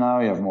time now.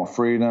 You have more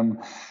freedom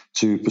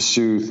to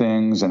pursue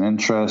things and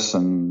interests,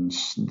 and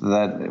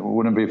that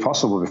wouldn't be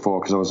possible before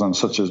because I was on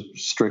such a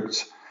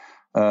strict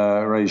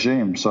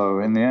regime. So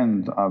in the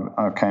end,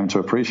 I came to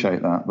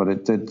appreciate that, but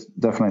it did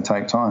definitely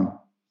take time.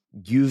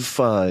 You've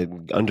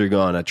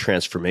undergone a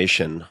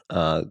transformation.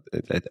 I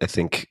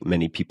think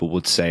many people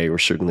would say, or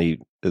certainly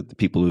the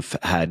people who've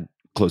had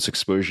close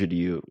exposure to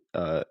you,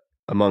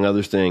 among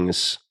other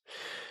things,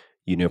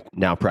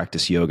 now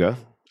practice yoga.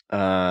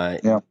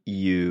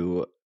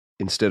 You,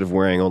 instead of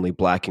wearing only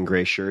black and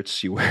gray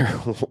shirts, you wear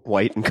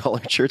white and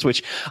colored shirts,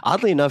 which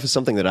oddly enough is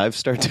something that I've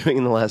started doing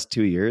in the last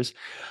 2 years.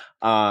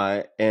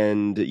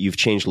 And you've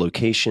changed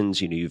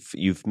locations.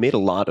 You've made a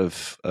lot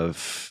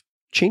of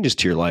changes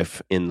to your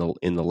life in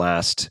the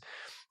last,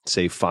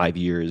 say, 5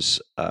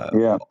 years.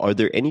 Are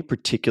there any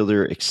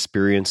particular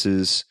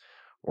experiences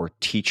or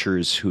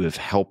teachers who have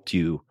helped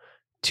you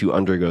to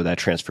undergo that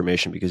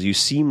transformation? Because you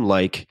seem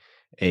like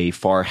a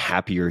far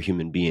happier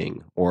human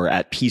being or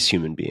at peace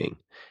human being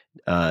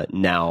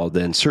now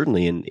than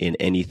certainly in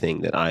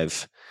anything that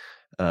I've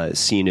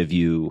seen of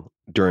you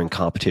during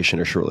competition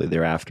or shortly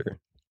thereafter.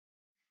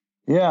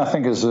 Yeah, I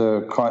think it's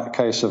a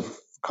case of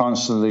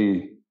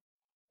constantly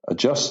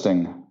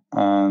adjusting.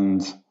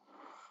 And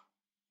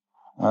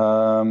I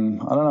don't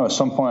know, at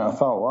some point I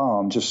felt, wow,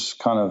 I'm just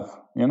kind of,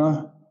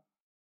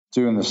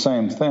 doing the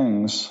same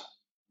things.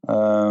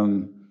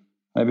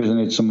 Maybe I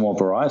need some more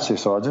variety.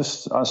 So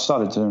I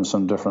started doing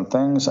some different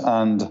things,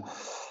 and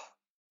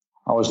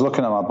I was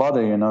looking at my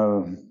body,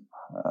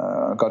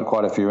 I got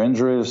quite a few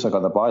injuries. I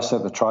got the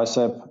bicep, the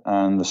tricep,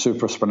 and the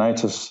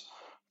supraspinatus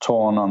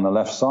torn on the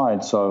left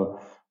side. So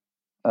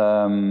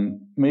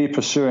me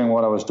pursuing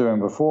what I was doing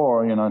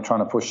before, trying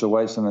to push the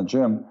weights in the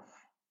gym,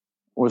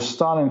 was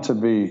starting to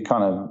be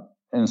kind of,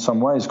 in some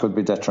ways, could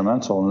be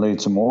detrimental and lead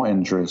to more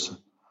injuries.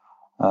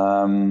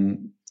 I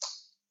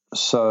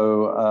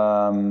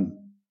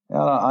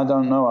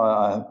don't know.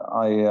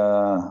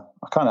 I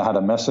kind of had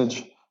a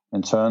message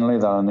internally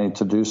that I need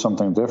to do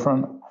something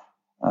different,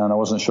 and I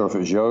wasn't sure if it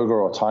was yoga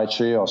or Tai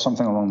Chi or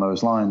something along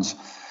those lines.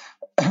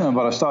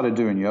 But I started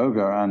doing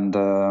yoga, and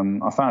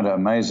I found it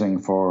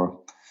amazing for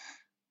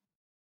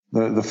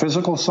the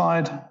physical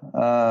side,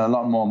 a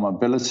lot more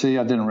mobility.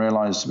 I didn't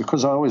realize,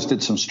 because I always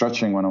did some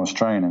stretching when I was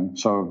training.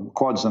 So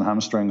quads and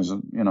hamstrings,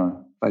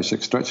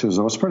 basic stretches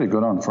I was pretty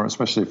good on,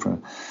 especially for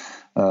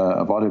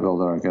a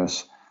bodybuilder, I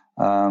guess.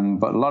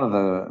 But a lot of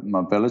the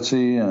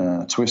mobility,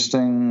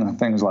 twisting,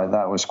 things like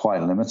that was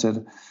quite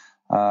limited.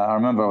 I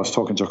remember I was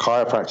talking to a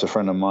chiropractor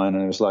friend of mine,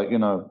 and it was like,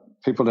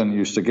 people didn't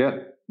used to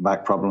get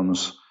back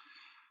problems,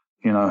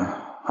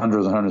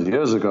 hundreds and hundreds of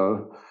years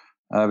ago.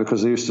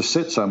 Because they used to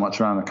sit so much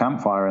around the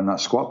campfire in that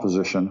squat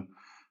position,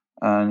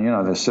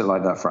 and they sit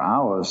like that for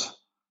hours.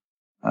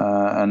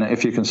 And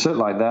if you can sit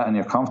like that and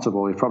you're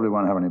comfortable, you probably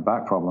won't have any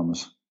back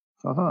problems.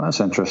 So I thought, that's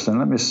interesting.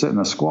 Let me sit in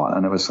a squat,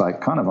 and it was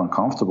like kind of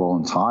uncomfortable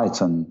and tight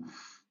and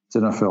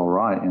didn't feel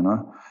right,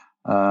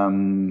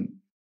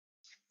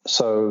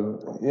 So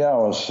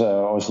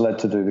I was led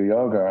to do the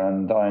yoga,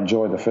 and I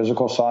enjoy the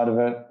physical side of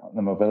it,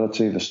 the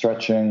mobility, the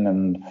stretching,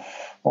 and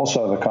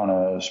also the kind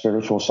of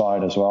spiritual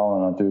side as well.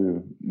 And I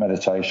do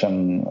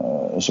meditation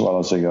as well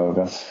as the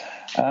yoga.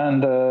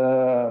 And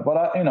but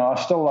I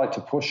still like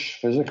to push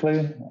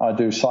physically. I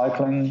do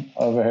cycling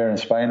over here in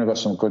Spain. We've got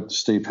some good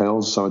steep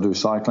hills, so I do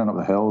cycling up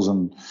the hills,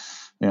 and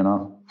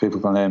people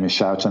can hear me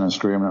shouting and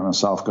screaming at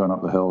myself going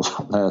up the hills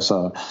up there.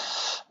 So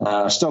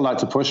I still like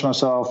to push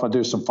myself. I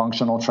do some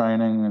functional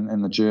training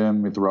in the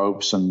gym with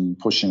ropes and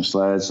pushing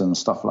sleds and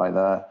stuff like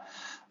that.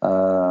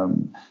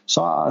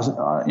 So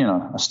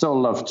I still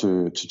love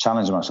to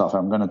challenge myself.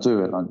 I'm going to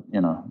do it. I'm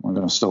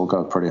going to still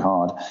go pretty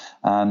hard,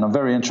 and I'm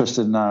very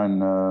interested now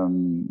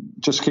in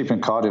just keeping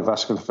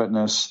cardiovascular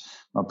fitness,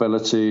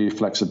 mobility,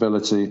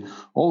 flexibility,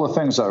 all the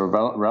things that are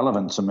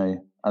relevant to me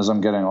as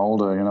I'm getting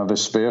older.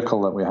 This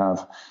vehicle that we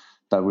have,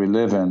 that we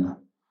live in,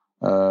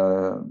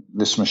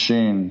 this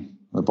machine,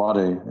 the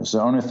body, is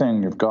the only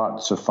thing you've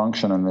got to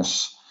function in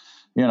this,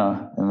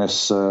 in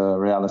this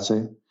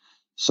reality.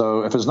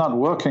 So if it's not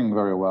working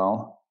very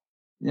well,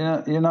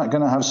 you're not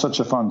going to have such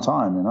a fun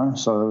time,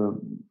 So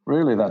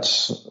really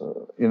that's,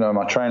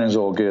 my training's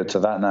all geared to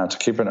that now, to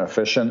keeping it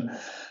efficient,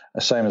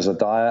 the same as the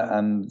diet.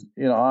 And,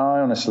 I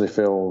honestly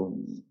feel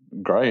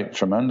great,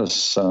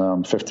 tremendous.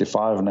 I'm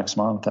 55 next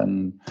month,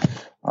 and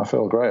I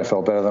feel great. I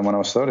feel better than when I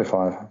was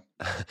 35.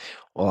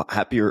 Well,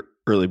 happy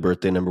early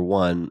birthday, number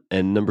one.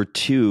 And number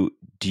two,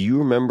 do you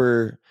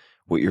remember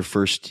what your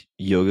first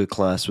yoga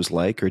class was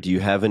like, or do you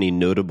have any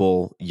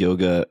notable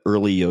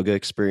early yoga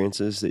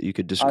experiences that you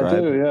could describe?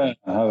 I do, yeah.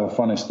 I have a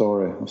funny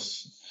story.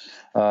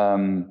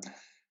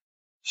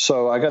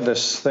 So I got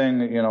this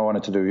thing, I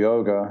wanted to do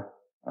yoga,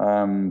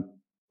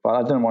 but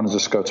I didn't want to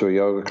just go to a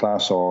yoga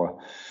class. Or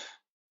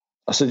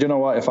I said,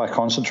 if I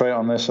concentrate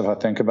on this, if I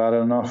think about it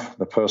enough,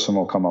 the person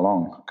will come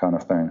along, kind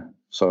of thing.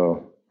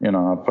 So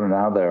I put it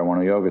out there. I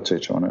want a yoga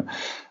teacher on it,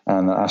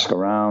 and ask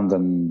around.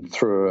 And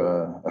through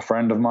a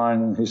friend of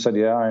mine, he said,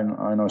 "Yeah,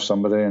 I know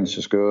somebody, and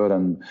she's good,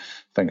 and I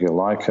think you'll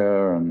like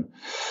her." And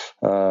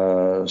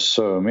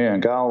so me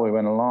and Gal, we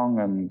went along,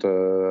 and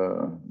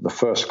the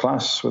first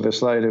class with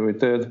this lady we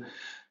did.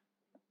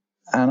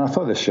 And I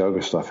thought this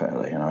yoga stuff,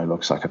 it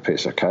looks like a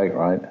piece of cake,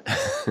 right?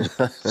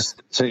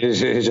 So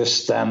you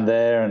just stand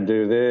there and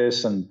do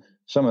this, and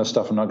some of the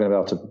stuff I'm not going to be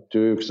able to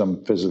do because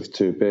I'm physically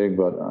too big,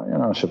 but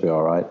I should be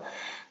all right.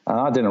 And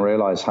I didn't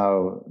realize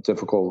how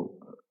difficult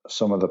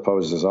some of the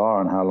poses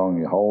are and how long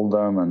you hold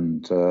them,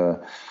 and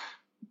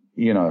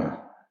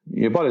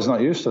your body's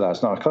not used to that.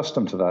 It's not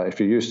accustomed to that.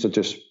 If you're used to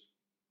just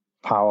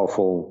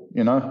powerful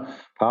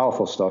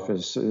stuff,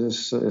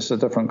 it's a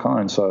different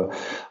kind. So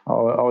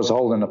I was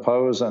holding a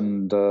pose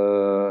and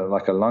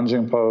like a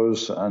lunging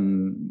pose,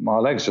 and my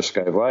legs just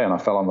gave way and I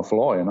fell on the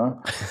floor.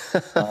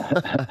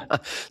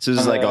 So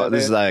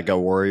this is like a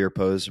warrior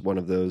pose, one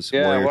of those.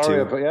 Yeah,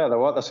 warrior 2. Yeah,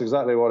 that's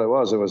exactly what it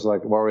was. It was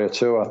like Warrior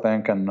 2, I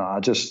think, and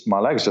my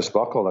legs just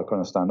buckled. I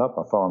couldn't stand up.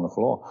 I fell on the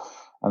floor.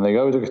 And the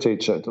yoga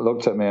teacher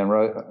looked at me and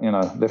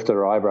lifted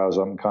her eyebrows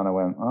up and kind of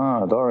went,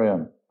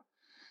 Dorian.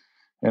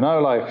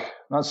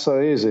 Not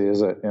so easy,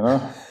 is it?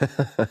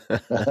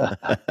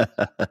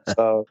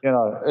 So,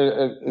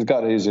 it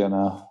got easier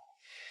now.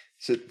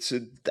 So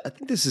I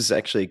think this is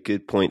actually a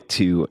good point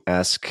to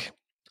ask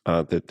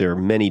that there are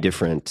many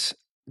different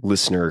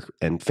listener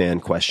and fan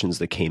questions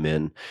that came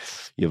in.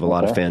 You have a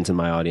lot of fans in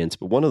my audience,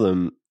 but one of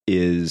them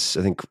is,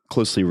 I think,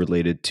 closely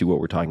related to what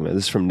we're talking about.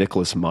 This is from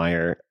Nicholas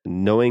Meyer.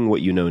 Knowing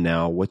what you know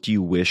now, what do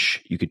you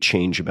wish you could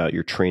change about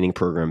your training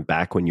program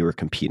back when you were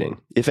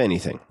competing, if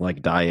anything,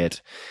 like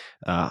diet,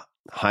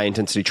 high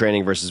intensity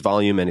training versus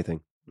volume,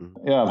 anything?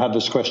 Yeah, I've had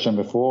this question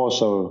before,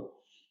 so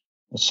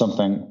it's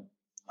something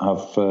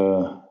I've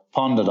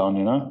pondered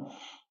on,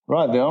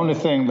 Right, the only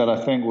thing that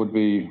I think would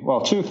be,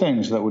 two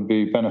things that would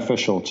be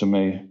beneficial to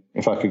me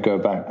if I could go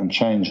back and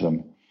change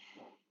them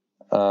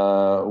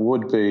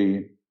would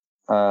be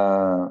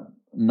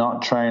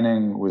not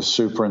training with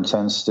super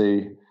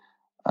intensity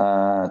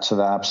to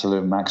the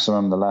absolute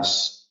maximum the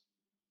last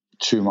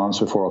 2 months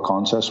before a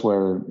contest,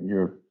 where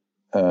your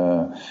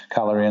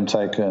calorie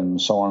intake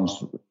and so on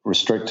is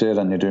restricted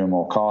and you're doing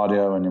more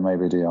cardio and you may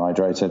be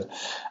dehydrated,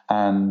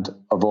 and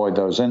avoid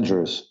those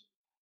injuries.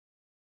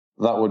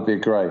 That would be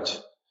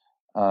great.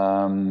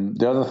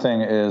 The other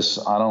thing is,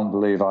 I don't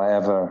believe I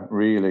ever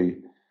really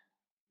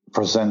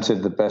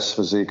presented the best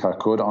physique I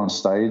could on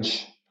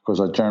stage,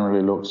 because I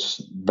generally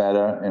looked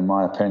better, in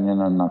my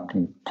opinion, and I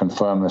can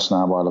confirm this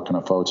now by looking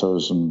at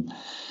photos and,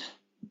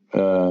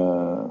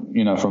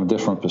 from a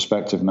different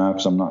perspective now,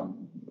 because I'm not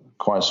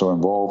quite so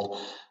involved.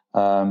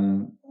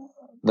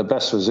 The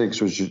best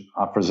physiques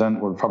I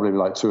present would probably be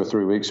like 2 or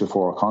 3 weeks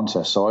before a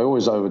contest. So I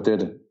always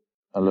overdid it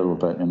a little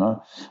bit,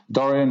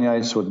 Dorian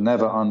Yates would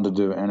never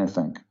underdo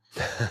anything.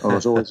 There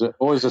was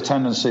always a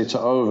tendency to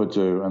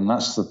overdo, and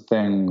that's the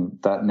thing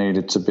that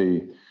needed to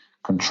be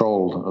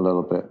controlled a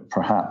little bit,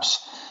 perhaps.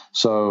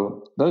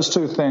 So those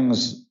 2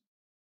 things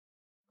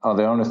are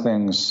the only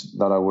things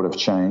that I would have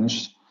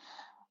changed.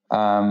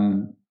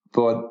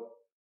 But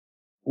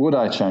would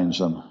I change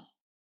them?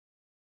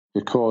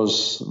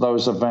 Because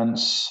those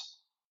events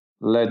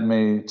led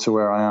me to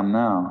where I am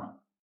now.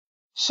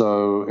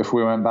 So if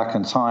we went back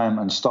in time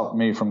and stopped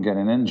me from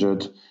getting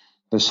injured,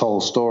 this whole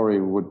story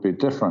would be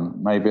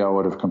different. Maybe I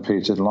would have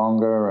competed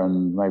longer,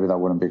 and maybe that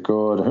wouldn't be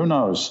good. Who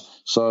knows?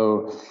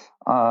 So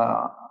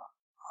I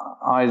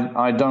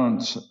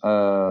don't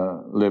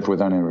live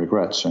with any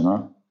regrets,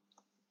 So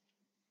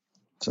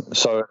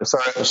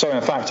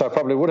in fact, I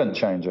probably wouldn't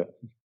change it.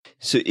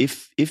 So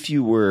if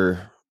you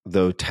were,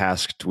 though,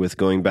 tasked with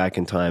going back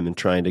in time and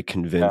trying to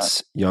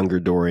convince younger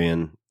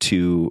Dorian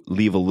to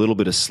leave a little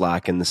bit of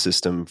slack in the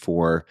system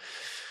for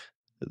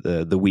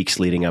the weeks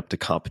leading up to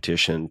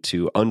competition,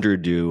 to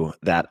underdo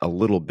that a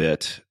little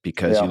bit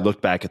because you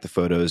look back at the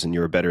photos and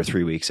you were better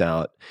 3 weeks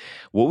out,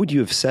 what would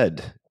you have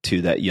said to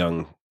that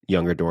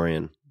younger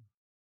Dorian?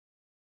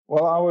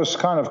 Well, I was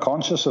kind of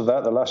conscious of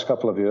that the last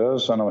couple of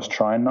years, and I was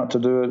trying not to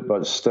do it,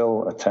 but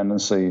still a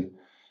tendency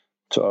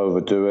to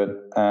overdo it.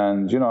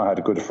 And, I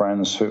had good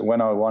friends who, when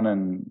I won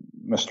in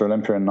Mr.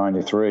 Olympia in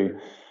 93,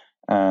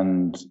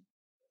 and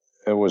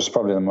it was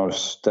probably the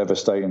most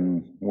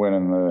devastating win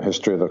in the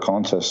history of the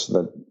contest,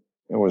 that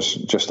it was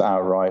just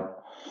outright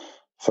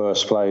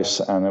first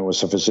place, and it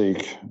was a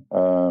physique,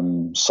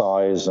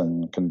 size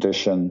and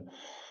condition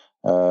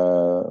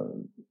that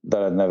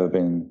had never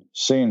been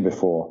seen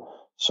before.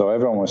 So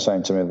everyone was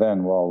saying to me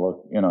then, well,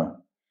 look,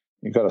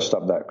 you've got to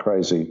stop that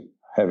crazy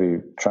heavy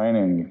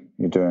training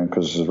you're doing,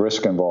 because there's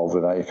risk involved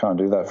with that. You can't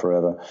do that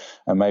forever.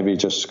 And maybe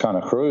just kind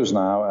of cruise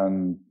now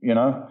and,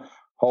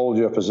 hold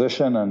your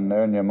position and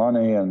earn your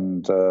money.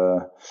 And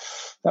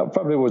that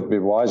probably would be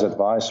wise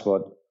advice,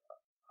 but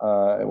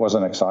it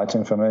wasn't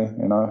exciting for me.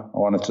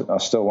 I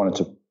still wanted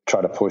to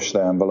try to push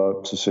the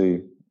envelope to see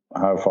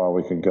how far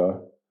we could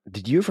go.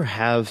 Did you ever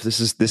have,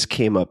 this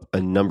came up a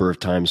number of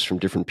times from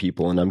different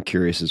people, and I'm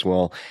curious as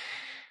well,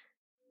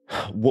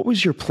 What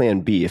was your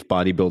plan B if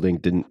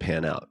bodybuilding didn't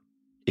pan out?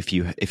 If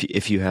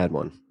you had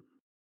one?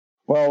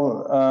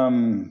 Well,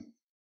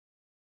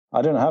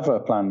 I didn't have a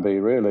plan B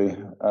really.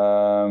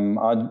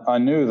 I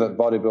knew that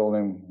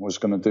bodybuilding was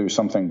going to do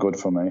something good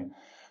for me,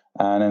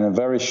 and in a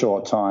very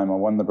short time, I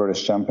won the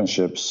British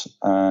Championships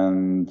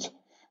and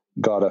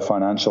got a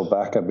financial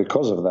backer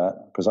because of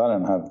that. Because I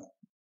didn't have,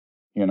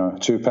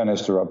 2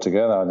 pennies to rub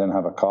together. I didn't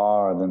have a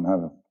car. I didn't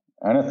have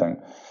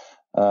anything.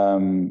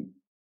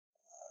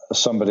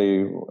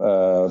 Somebody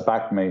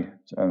backed me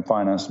and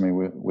financed me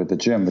with the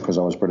gym because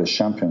I was British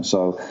champion.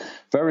 So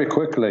very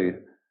quickly,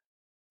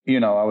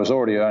 I was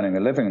already earning a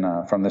living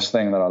now from this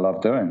thing that I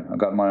love doing. I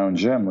got my own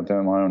gym with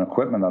doing my own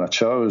equipment that I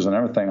chose and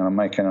everything, and I'm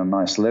making a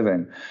nice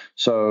living.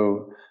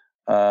 So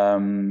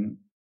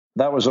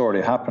that was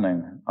already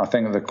happening. I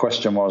think the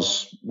question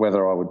was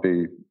whether I would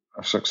be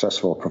a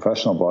successful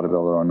professional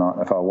bodybuilder or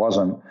not. If I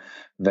wasn't,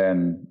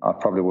 then I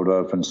probably would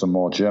open some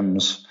more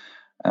gyms.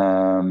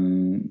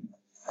 And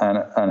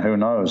who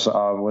knows?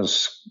 I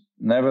was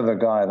never the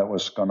guy that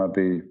was going to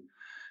be,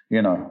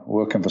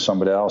 working for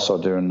somebody else or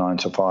doing 9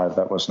 to 5.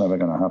 That was never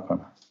going to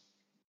happen.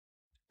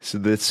 So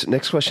this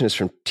next question is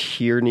from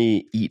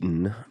Tierney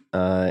Eaton,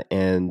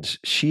 and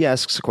she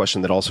asks a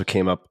question that also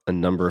came up a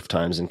number of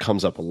times and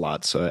comes up a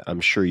lot. So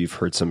I'm sure you've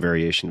heard some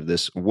variation of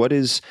this. What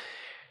is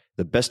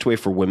the best way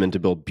for women to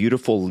build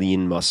beautiful,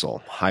 lean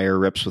muscle? Higher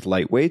reps with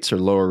light weights or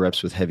lower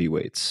reps with heavy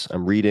weights?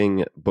 I'm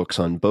reading books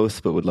on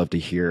both, but would love to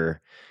hear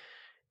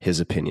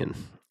his opinion.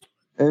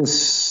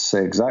 It's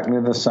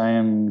exactly the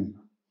same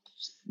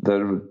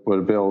that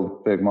would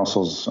build big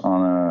muscles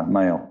on a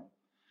male.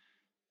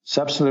 It's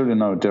absolutely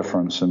no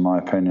difference, in my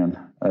opinion.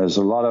 There's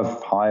a lot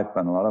of hype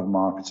and a lot of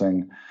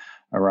marketing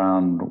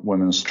around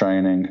women's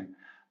training.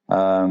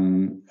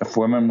 If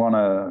women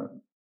want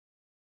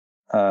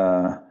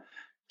to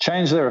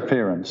change their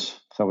appearance,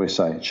 so we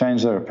say,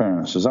 change their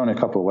appearance, there's only a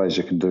couple of ways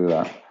you can do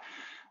that.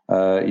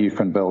 You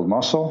can build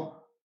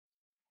muscle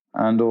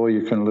or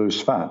you can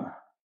lose fat.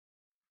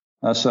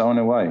 That's the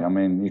only way. I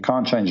mean, you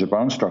can't change your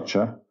bone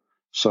structure.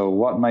 So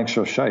what makes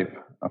your shape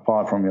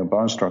apart from your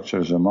bone structure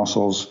is your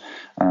muscles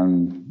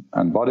and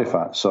body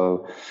fat.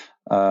 So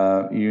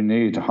you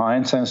need high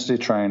intensity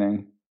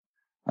training,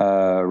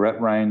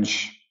 rep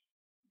range,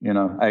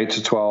 8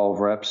 to 12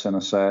 reps in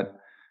a set,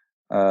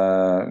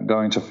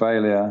 going to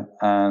failure,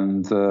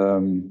 and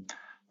the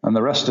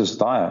rest is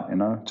diet,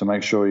 to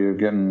make sure you're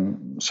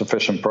getting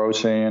sufficient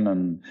protein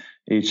and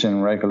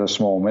eating regular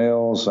small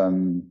meals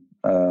and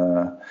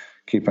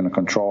keeping a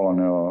control on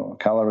your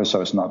calories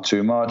so it's not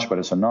too much, but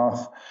it's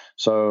enough.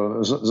 So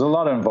there's a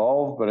lot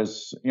involved, but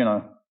it's,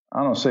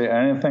 I don't see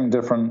anything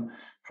different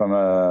from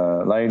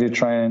a lady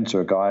training to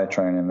a guy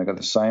training. They got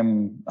the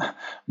same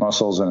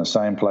muscles in the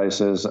same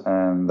places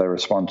and they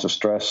respond to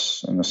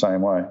stress in the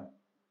same way.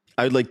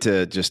 I'd like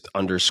to just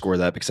underscore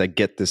that because I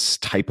get this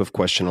type of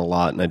question a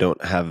lot and I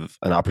don't have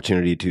an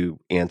opportunity to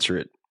answer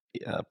it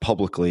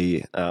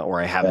publicly,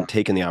 or I haven't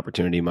taken the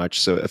opportunity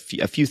much. So a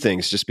few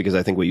things, just because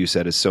I think what you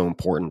said is so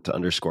important to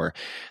underscore.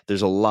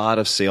 There's a lot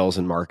of sales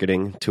and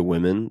marketing to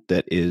women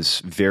that is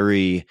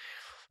very,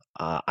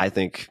 I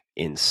think,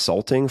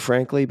 insulting,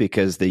 frankly,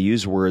 because they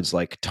use words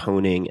like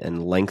toning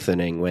and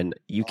lengthening when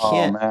you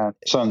can't. Oh man,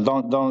 son,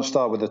 don't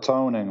start with the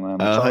toning, man.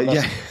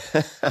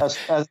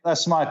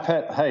 That's my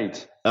pet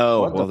hate.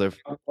 Oh,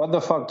 what the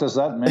fuck does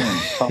that mean?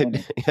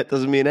 It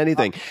doesn't mean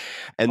anything.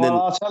 And then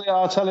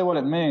I'll tell you what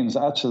it means.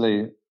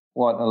 Actually,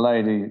 what a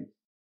lady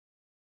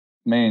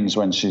means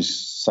when she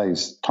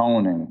says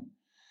toning,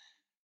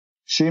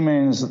 she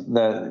means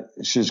that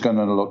she's going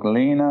to look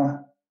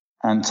leaner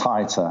and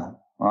tighter.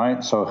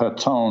 Right, so her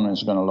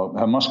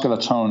muscular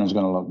tone is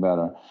going to look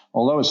better.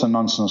 Although it's a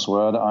nonsense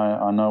word,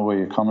 I know where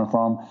you're coming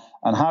from.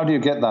 And how do you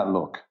get that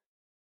look?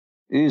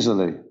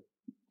 Easily.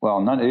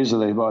 Well, not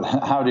easily, but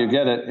how do you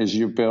get it is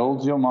you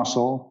build your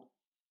muscle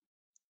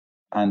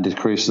and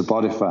decrease the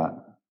body fat.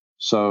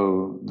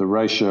 So the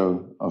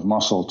ratio of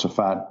muscle to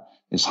fat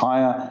is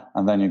higher,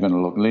 and then you're going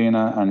to look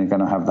leaner, and you're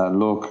going to have that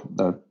look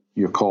that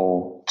you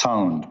call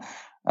toned.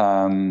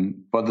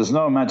 But there's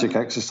no magic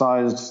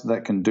exercise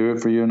that can do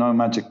it for you. No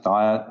magic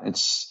diet.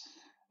 It's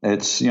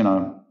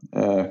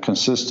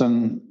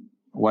consistent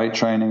weight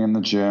training in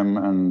the gym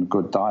and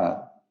good diet.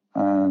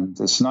 And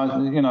it's not,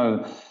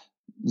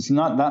 it's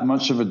not that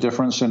much of a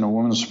difference in a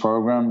woman's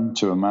program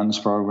to a man's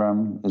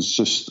program. It's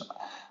just,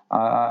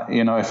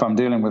 if I'm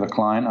dealing with a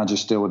client, I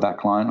just deal with that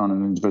client on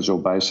an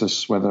individual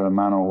basis, whether a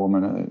man or a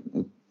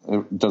woman.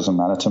 It doesn't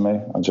matter to me.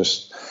 I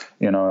just,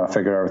 I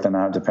figure everything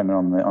out depending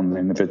on the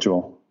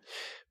individual.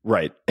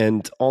 Right.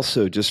 And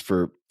also just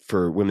for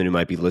women who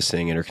might be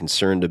listening and are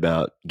concerned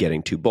about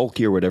getting too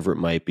bulky or whatever it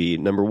might be,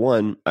 number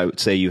one, I would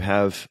say you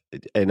have,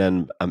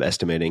 and I'm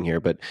estimating here,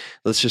 but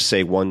let's just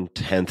say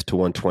 1/10 to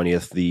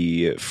 1/20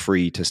 the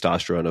free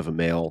testosterone of a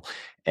male.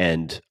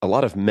 And a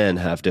lot of men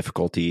have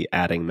difficulty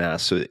adding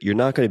mass. So you're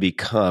not going to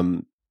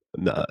become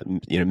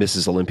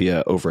Mrs.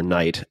 Olympia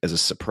overnight as a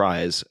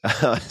surprise.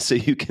 So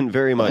you can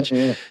very much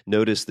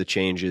notice the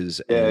changes.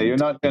 Yeah, you're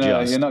not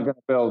gonna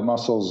build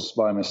muscles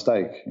by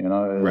mistake.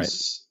 Right.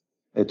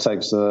 it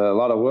takes a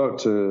lot of work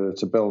to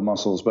build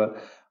muscles.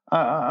 But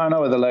I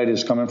know where the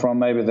lady's coming from.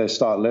 Maybe they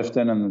start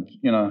lifting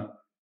and,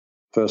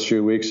 first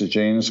few weeks of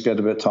jeans get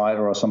a bit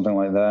tighter or something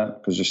like that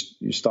because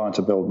you're starting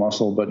to build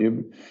muscle. But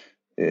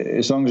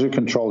as long as you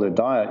control your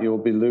diet, you'll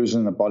be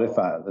losing the body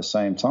fat at the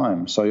same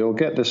time. So you'll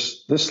get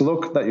this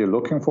look that you're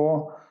looking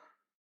for.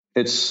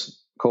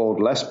 It's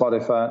called less body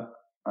fat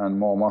and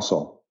more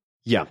muscle.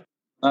 Yeah.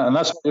 And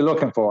that's what you're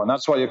looking for. And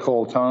that's why you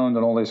call toned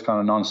and all these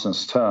kind of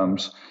nonsense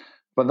terms.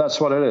 But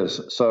that's what it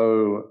is.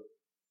 So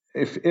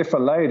if a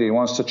lady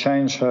wants to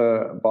change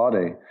her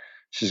body,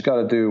 she's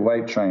got to do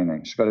weight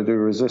training. She's got to do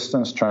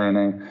resistance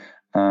training.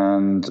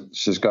 And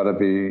she's got to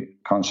be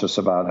conscious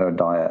about her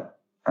diet.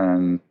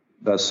 And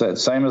that's it.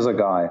 Same as a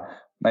guy.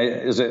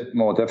 Is it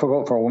more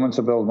difficult for a woman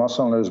to build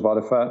muscle and lose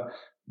body fat?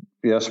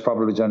 Yes,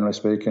 probably generally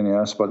speaking,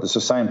 yes. But it's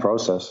the same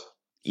process.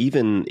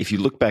 Even if you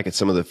look back at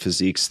some of the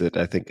physiques that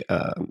I think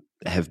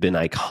have been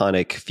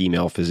iconic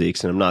female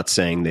physiques, and I'm not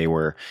saying they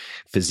were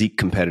physique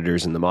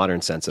competitors in the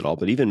modern sense at all,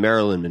 but even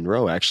Marilyn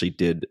Monroe actually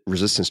did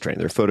resistance training.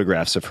 There are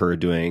photographs of her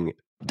doing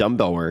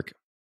dumbbell work.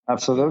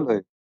 Absolutely.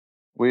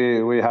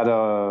 We had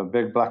a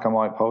big black and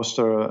white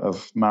poster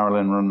of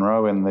Marilyn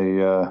Monroe in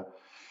the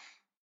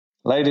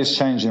ladies'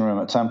 changing room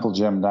at Temple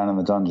Gym down in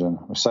the dungeon.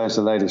 We say it's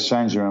the ladies'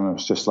 changing room. It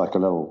was just like a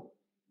little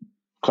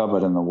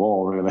cupboard in the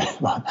wall, really.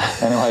 But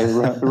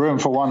anyway, room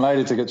for one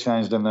lady to get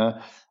changed in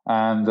there.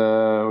 And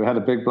we had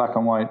a big black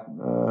and white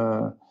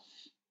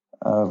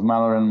of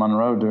Marilyn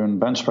Monroe doing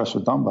bench press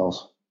with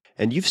dumbbells.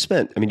 And you've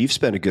spent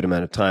a good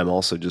amount of time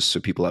also, just so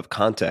people have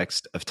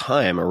context of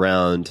time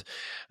around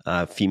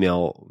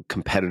female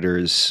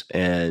competitors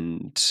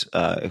and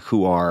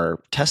who are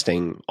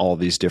testing all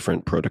these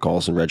different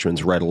protocols and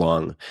regimens right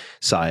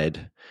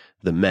alongside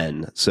the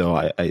men. So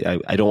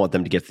I don't want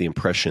them to get the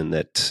impression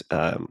that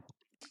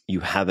you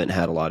haven't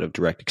had a lot of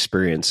direct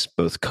experience,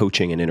 both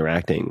coaching and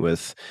interacting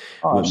with.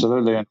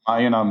 Absolutely. And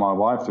my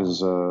wife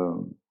is a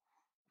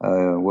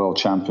world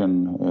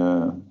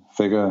champion,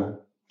 figure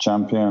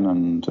champion,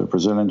 and a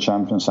Brazilian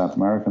champion, South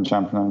American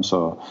champion.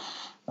 So,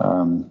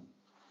 I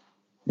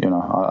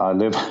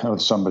live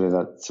with somebody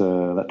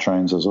that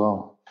trains as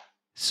well.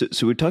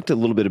 So we talked a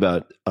little bit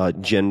about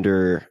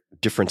gender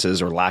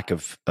differences or lack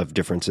of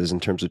differences in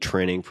terms of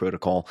training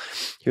protocol.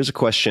 Here's a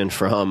question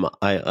from,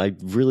 I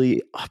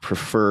really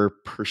prefer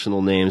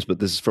personal names, but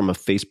this is from a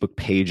Facebook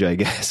page, I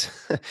guess.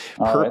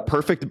 Right.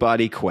 Perfect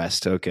Body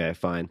Quest. Okay,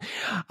 fine.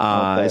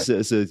 Okay.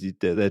 So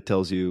that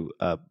tells you,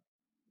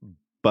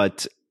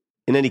 but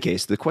in any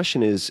case, the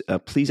question is,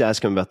 please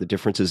ask him about the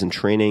differences in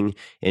training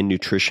and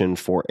nutrition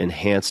for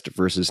enhanced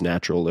versus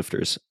natural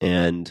lifters.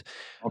 And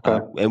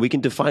and we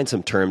can define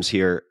some terms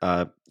here.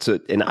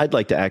 And I'd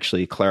like to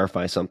actually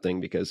clarify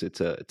something because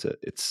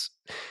it's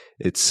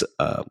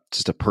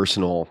just a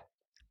personal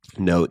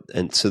note.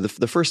 And so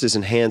the first is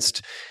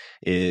enhanced.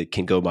 It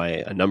can go by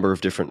a number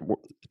of different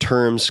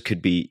terms.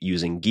 Could be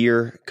using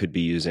gear, could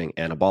be using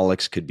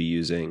anabolics, could be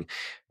using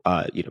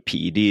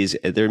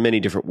PEDs. There are many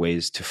different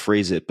ways to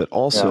phrase it, but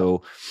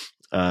also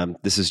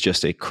this is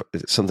just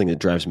something that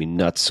drives me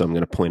nuts. So I'm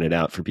going to point it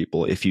out for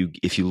people. If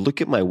you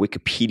look at my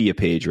Wikipedia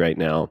page right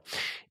now,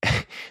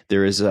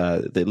 there is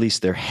at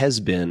least there has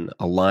been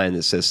a line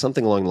that says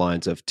something along the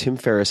lines of Tim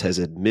Ferriss has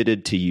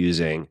admitted to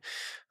using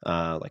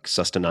like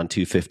Sustanon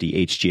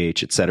 250,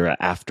 HGH, et cetera,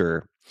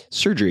 after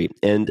surgery.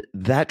 And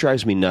that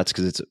drives me nuts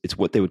because it's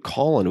what they would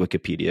call on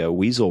Wikipedia a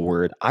weasel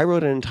word. I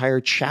wrote an entire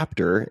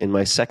chapter in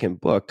my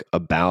second book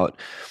about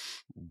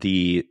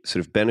the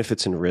sort of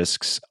benefits and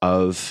risks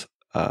of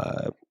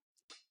a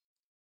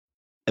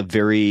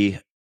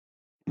very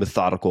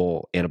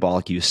methodical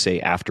anabolic use, say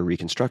after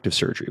reconstructive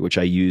surgery, which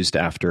I used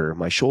after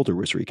my shoulder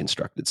was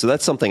reconstructed. So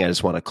that's something I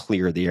just want to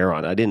clear the air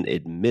on. I didn't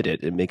admit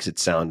it. It makes it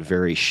sound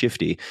very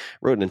shifty.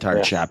 Wrote an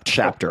entire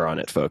chapter on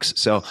it, folks.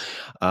 So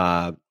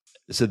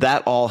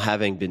that all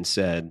having been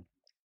said,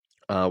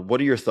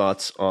 what are your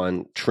thoughts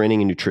on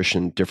training and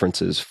nutrition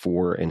differences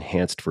for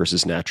enhanced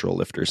versus natural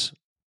lifters?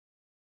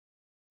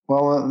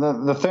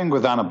 Well, the thing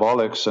with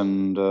anabolics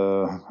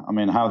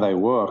and how they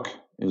work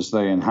is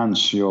they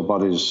enhance your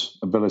body's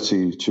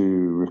ability to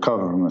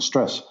recover from the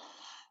stress.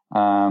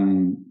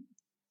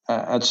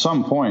 At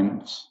some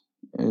point,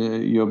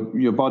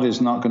 your body's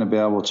not going to be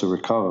able to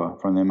recover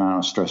from the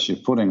amount of stress you're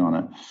putting on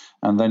it,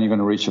 and then you're going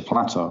to reach a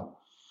plateau.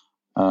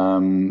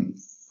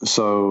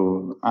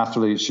 So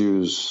athletes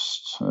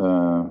use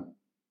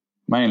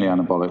mainly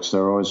anabolic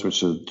steroids,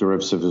 which are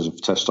derivatives of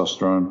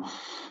testosterone,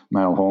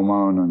 male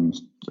hormone,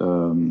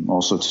 and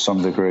also to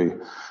some degree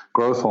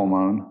growth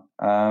hormone,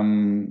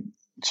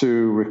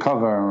 to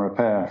recover and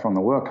repair from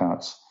the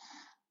workouts.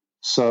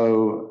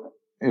 So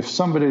if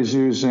somebody's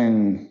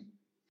using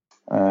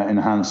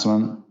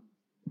enhancement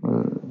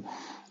or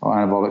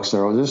anabolic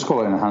steroids, just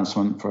call it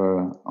enhancement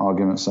for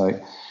argument's sake.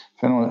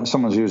 If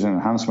someone's using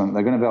enhancement,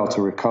 they're going to be able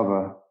to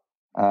recover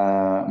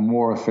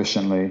more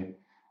efficiently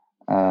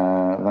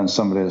than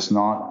somebody that's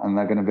not, and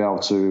they're going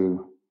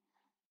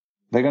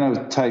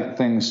to take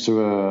things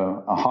to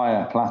a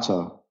higher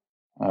plateau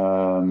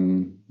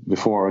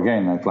before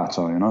again they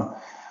plateau.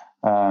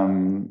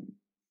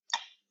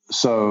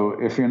 So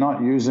if you're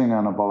not using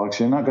anabolics,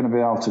 you're not going to be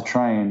able to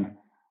train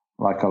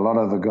like a lot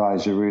of the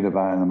guys you read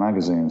about in the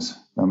magazines.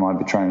 They might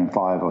be training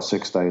 5 or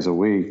 6 days a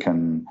week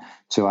and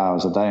 2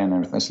 hours a day and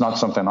everything. It's not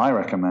something I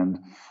recommend,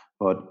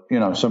 but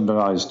some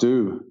guys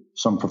do,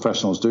 some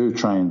professionals do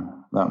train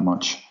that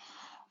much.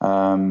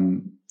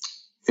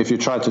 If you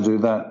try to do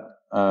that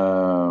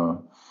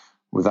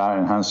without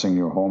enhancing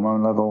your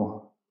hormone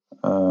level,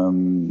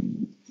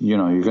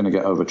 you're going to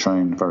get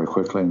overtrained very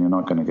quickly and you're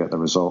not going to get the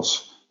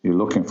results you're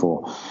looking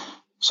for.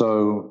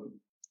 So,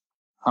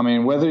 I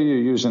mean, whether you're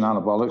using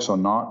anabolics or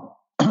not,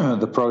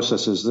 the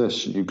process is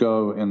this. You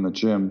go in the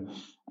gym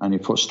and you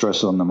put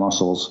stress on the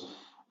muscles,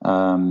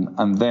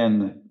 and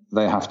then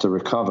they have to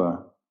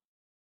recover.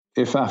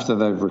 If after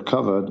they've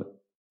recovered,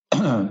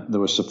 there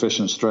was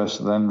sufficient stress,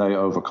 then they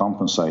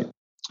overcompensate.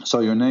 So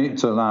you need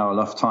to allow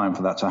enough time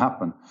for that to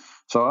happen.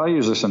 So I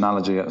use this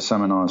analogy at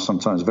seminars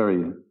sometimes,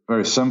 very,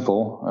 very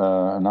simple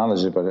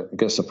analogy, but it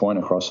gets the point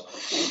across.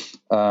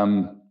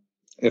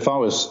 If I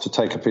was to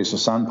take a piece of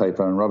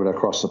sandpaper and rub it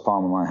across the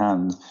palm of my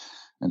hand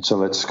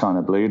until it's kind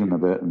of bleeding a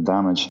bit and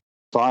damaged,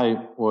 if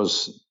I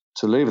was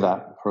to leave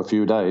that for a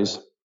few days,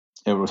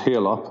 it would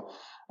heal up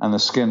and the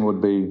skin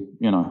would be,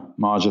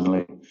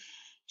 marginally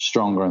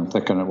stronger and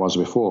thicker than it was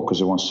before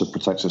because it wants to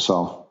protect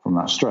itself from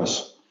that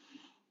stress.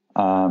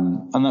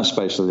 And that's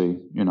basically,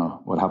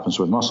 what happens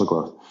with muscle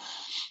growth.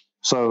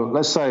 So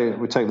let's say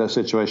we take that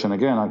situation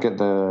again. I get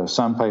the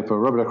sandpaper,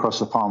 rub it across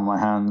the palm of my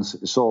hands.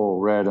 It's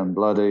all red and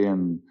bloody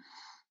and,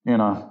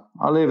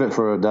 I leave it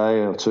for a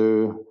day or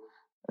two.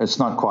 It's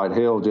not quite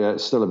healed yet.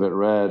 It's still a bit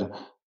red.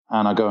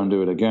 And I go and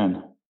do it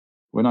again.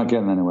 We're not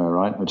getting anywhere,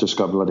 right? We've just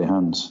got bloody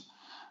hands.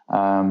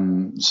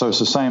 So it's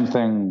the same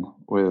thing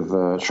with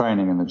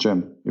training in the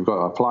gym. You've got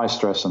to apply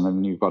stress and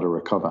then you've got to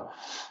recover.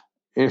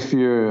 If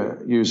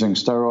you're using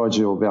steroids,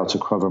 you'll be able to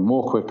recover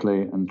more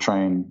quickly and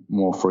train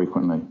more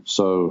frequently.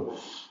 So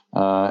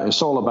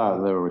it's all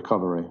about the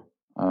recovery.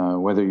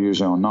 Whether you're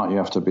using it or not, you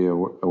have to be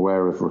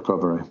aware of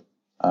recovery.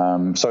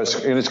 So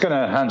it's going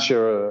to enhance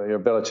your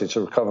ability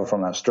to recover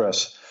from that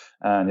stress,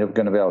 and you're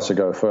going to be able to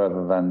go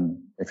further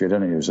than if you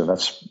didn't use it.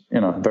 That's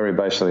very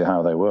basically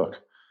how they work.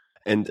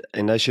 And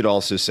I should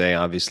also say,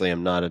 obviously,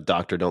 I'm not a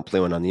doctor. Don't play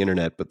one on the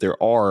internet, but there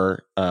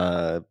are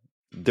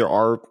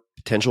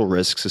potential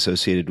risks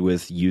associated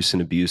with use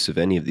and abuse of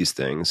any of these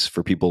things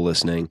for people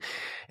listening.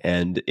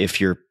 And if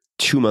you're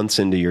 2 months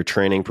into your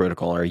training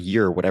protocol or a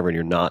year or whatever, and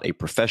you're not a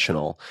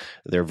professional,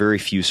 there are very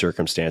few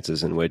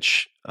circumstances in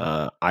which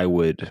I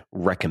would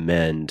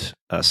recommend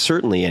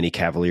certainly any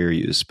cavalier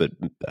use, but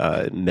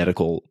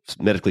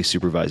medically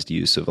supervised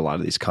use of a lot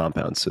of these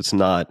compounds. So it's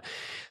not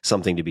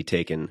something to be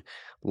taken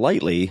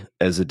lightly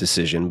as a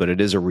decision, but it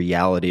is a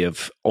reality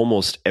of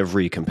almost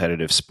every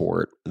competitive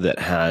sport that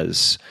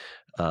has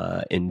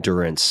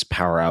endurance,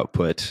 power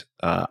output,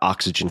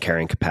 oxygen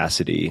carrying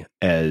capacity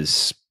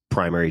as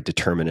primary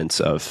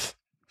determinants of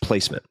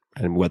placement,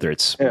 and whether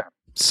it's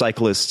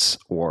cyclists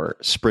or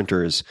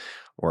sprinters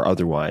or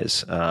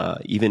otherwise.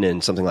 Even in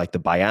something like the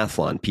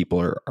biathlon,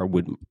 people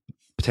would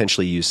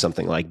potentially use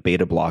something like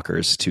beta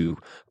blockers to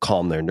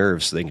calm their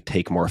nerves so they can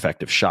take more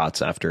effective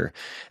shots after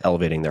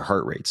elevating their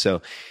heart rate.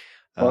 So,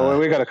 well,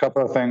 we got a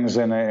couple of things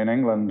in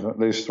England, at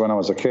least when I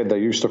was a kid, they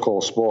used to call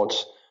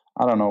sports.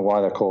 I don't know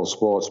why they're called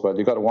sports, but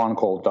you got one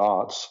called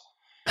darts,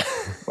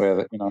 where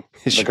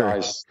the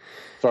guys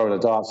throw the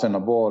darts in the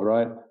board,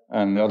 right?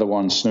 And the other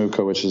one's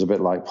snooker, which is a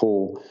bit like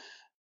pool.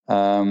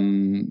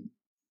 And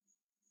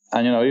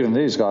even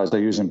these guys,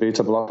 they're using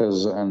beta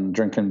blockers and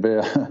drinking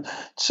beer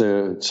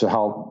to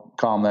help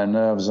calm their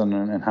nerves and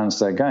enhance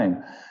their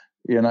game.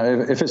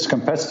 If it's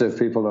competitive,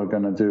 people are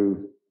going to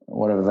do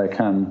whatever they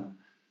can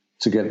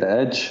to get the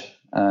edge.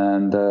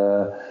 And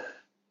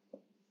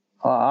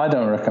I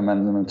don't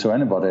recommend them to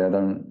anybody. I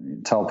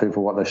don't tell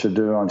people what they should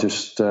do. I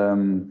just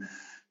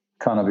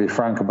kind of be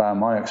frank about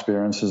my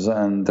experiences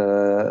and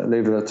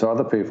leave it to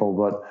other people.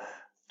 But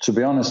to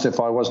be honest, if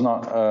I was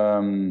not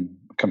a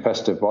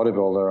competitive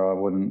bodybuilder, I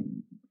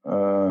wouldn't.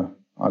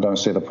 I don't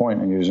see the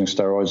point in using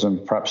steroids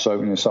and perhaps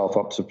opening yourself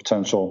up to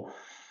potential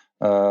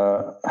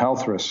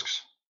health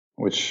risks,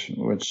 which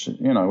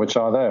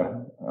are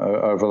there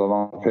over the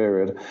long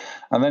period.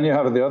 And then you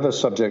have the other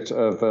subject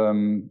of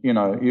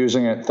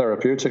using it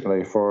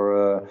therapeutically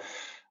for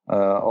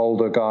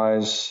older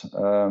guys,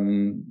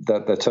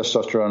 that their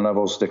testosterone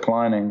levels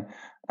declining,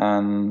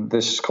 and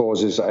this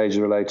causes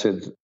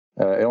age-related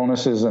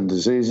illnesses and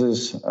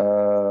diseases,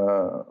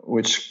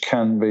 which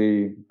can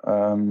be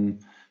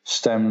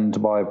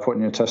stemmed by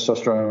putting your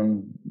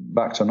testosterone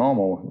back to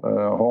normal,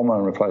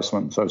 hormone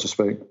replacement, so to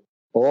speak,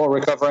 or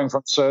recovering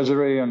from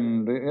surgery,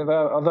 and there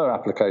are other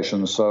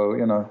applications. So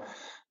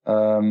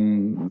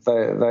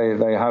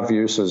they have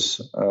uses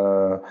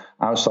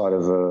outside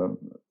of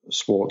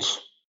sports.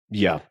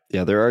 Yeah,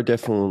 there are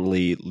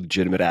definitely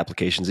legitimate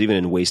applications, even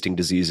in wasting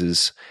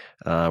diseases,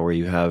 where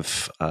you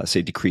have,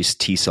 say, decreased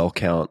T cell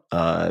count.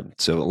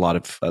 So a lot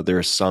of there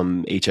are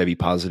some HIV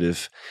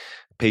positive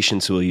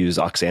patients will use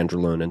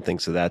oxandrolone and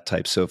things of that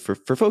type. So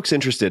for folks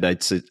interested,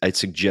 I'd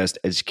suggest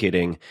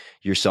educating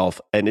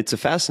yourself. And it's a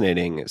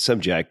fascinating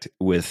subject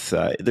with,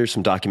 there's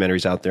some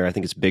documentaries out there. I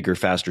think it's Bigger,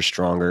 Faster,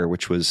 Stronger,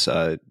 which was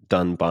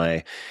done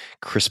by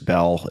Chris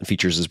Bell and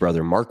features his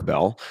brother, Mark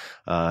Bell,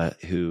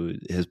 who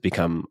has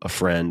become a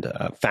friend.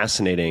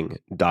 Fascinating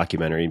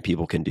documentary, and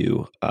people can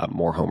do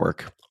more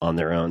homework on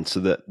their own. So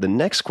the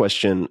next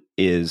question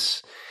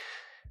is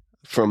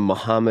from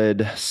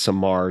Mohammed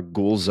Samar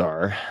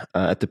Gulzar.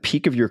 At the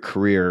peak of your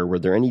career, were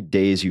there any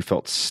days you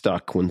felt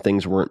stuck when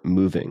things weren't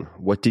moving?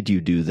 What did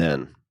you do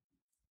then?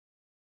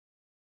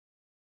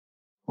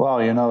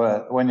 Well, you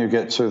know, when you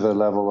get to the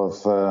level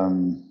of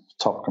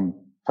top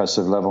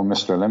competitive level,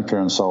 Mr. Olympia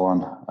and so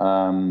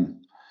on,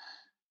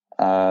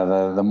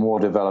 the more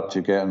developed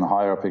you get and the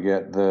higher up you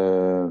get,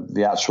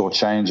 the actual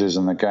changes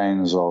and the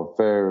gains are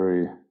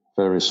very,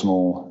 very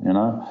small, you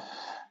know.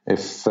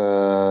 If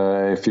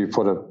you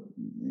put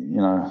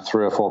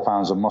 3 or 4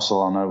 pounds of muscle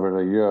on over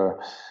a year,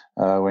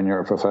 when you're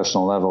at a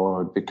professional level, it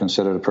would be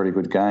considered a pretty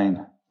good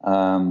gain.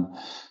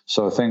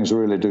 So things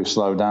really do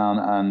slow down,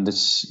 and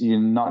you're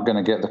not going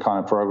to get the kind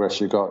of progress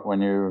you got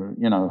when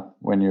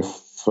you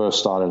first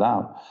started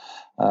out.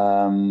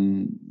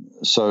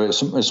 So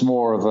it's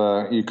more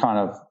of you kind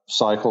of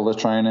cycle the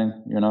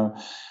training, you know.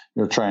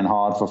 You train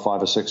hard for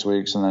 5 or 6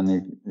 weeks, and then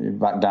you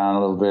back down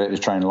a little bit, you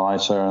train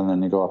lighter, and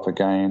then you go up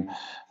again.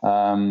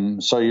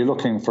 So you're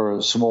looking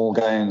for small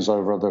gains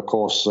over the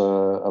course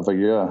of a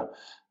year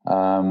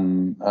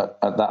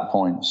at that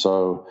point.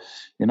 So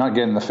you're not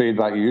getting the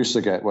feedback you used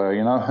to get where,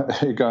 you know,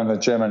 you go in the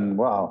gym and,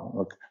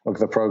 wow, look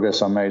the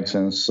progress I made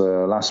since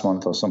last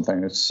month or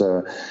something. It's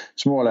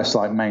more or less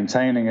like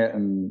maintaining it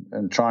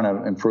and trying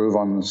to improve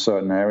on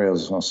certain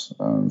areas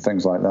and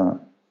things like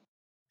that.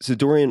 So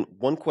Dorian,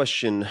 one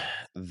question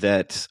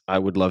that I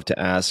would love to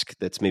ask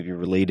that's maybe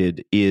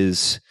related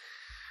is,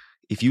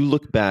 if you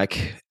look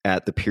back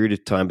at the period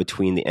of time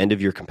between the end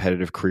of your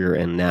competitive career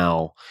and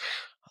now,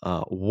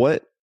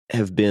 what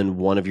have been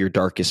one of your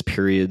darkest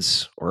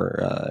periods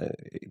or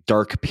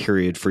dark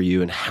period for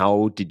you, and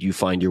how did you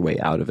find your way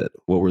out of it?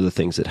 What were the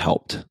things that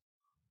helped?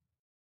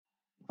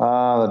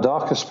 The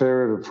darkest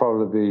period would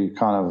probably be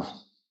kind of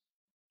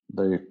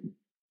the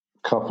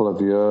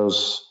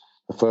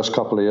first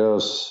couple of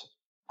years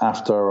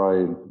after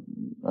I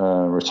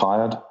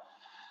retired.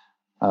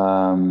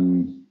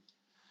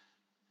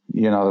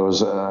 You know, there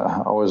was,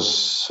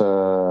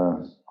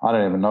 I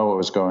don't even know what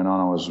was going on.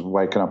 I was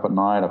waking up at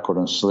night. I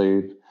couldn't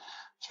sleep,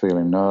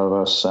 feeling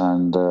nervous.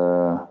 And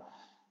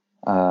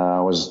I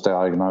was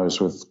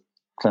diagnosed with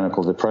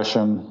clinical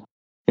depression.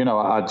 You know,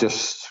 I'd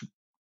just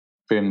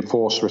been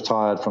forced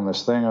retired from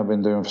this thing I've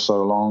been doing for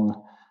so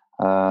long.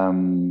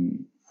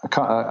 And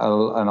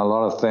a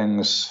lot of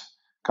things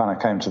kind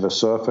of came to the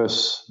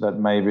surface that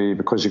maybe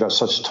because you got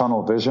such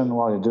tunnel vision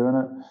while you're doing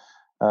it,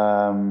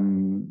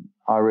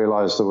 I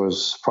realized there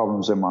was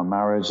problems in my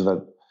marriage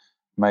that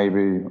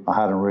maybe I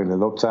hadn't really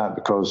looked at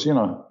because, you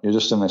know, you're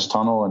just in this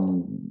tunnel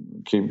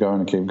and keep going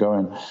and keep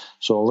going.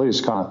 So all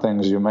these kind of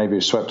things, you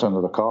maybe swept under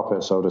the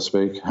carpet, so to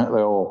speak.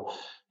 They all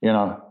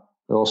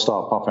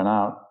start popping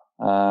out.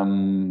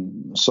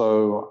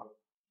 So,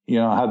 you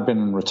know, I had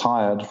been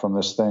retired from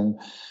this thing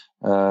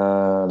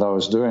that I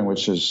was doing,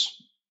 which is,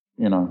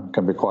 you know,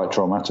 can be quite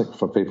traumatic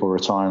for people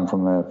retiring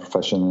from their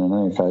profession in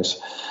any case.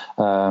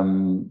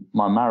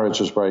 My marriage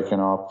was breaking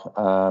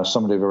up.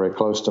 Somebody very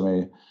close to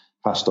me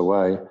passed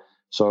away.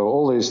 So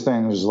all these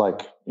things,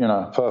 like, you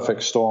know,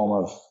 perfect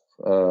storm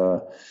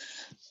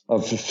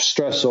of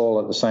stress all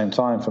at the same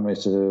time for me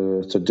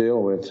to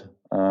deal with.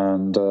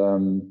 And,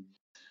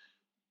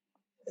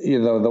 you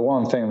know, the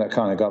one thing that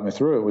kind of got me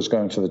through it was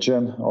going to the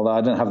gym. Although I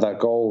didn't have that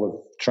goal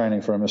of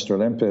training for a Mr.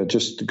 Olympia,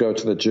 just to go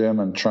to the gym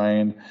and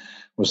train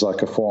was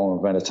like a form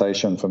of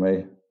meditation for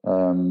me,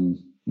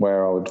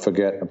 where I would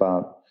forget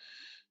about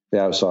the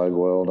outside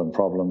world and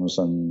problems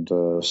and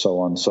so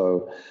on.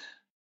 So,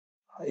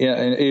 yeah,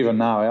 and even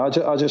now,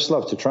 I just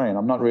love to train.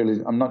 I'm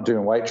not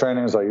doing weight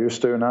training as I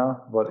used to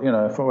now, but, you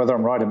know, whether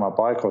I'm riding my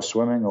bike or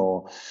swimming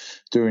or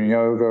doing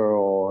yoga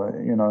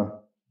or, you know,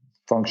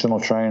 functional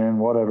training,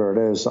 whatever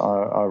it is,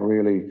 I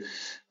really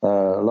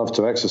love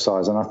to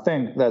exercise. And I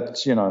think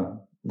that, you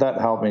know,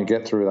 that helped me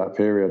get through that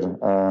period.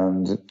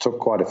 And it took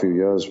quite a few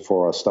years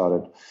before I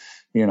started,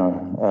 you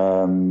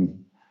know,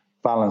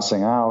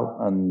 balancing out.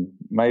 And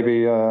maybe,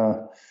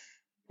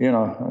 you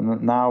know,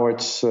 now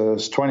it's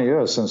 20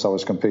 years since I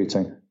was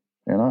competing,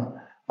 you know,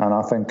 and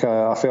I think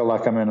I feel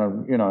like I'm in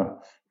a, you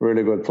know,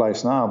 really good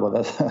place now,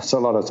 but that's a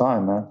lot of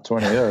time, man,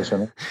 20 years. You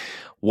know?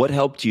 What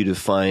helped you to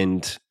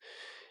find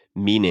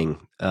meaning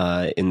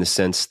in the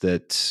sense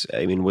that,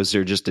 I mean, was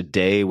there just a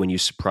day when you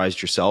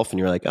surprised yourself and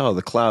you're like, oh,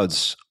 the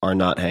clouds are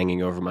not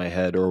hanging over my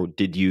head? Or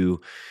did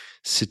you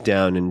sit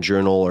down and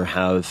journal or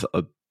have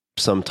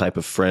some type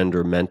of friend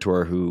or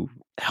mentor who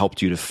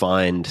helped you to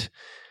find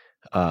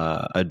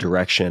a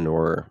direction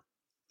or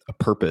a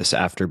purpose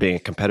after being a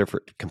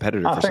competitor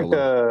for so long?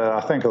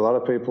 I think a lot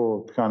of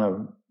people kind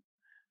of,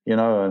 you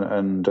know,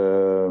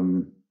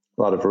 and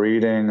lot of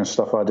reading and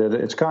stuff I did.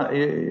 It's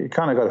you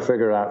kind of got to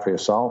figure it out for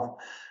yourself.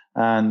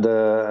 And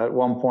at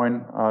one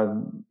point,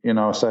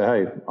 I say,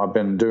 hey, I've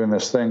been doing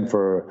this thing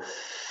for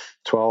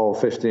 12,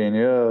 15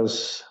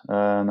 years,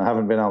 and I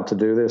haven't been able to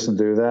do this and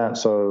do that.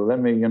 So let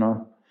me,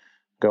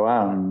 go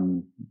out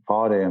and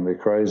party and be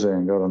crazy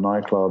and go to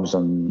nightclubs,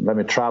 and let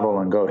me travel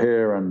and go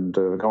here and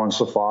go on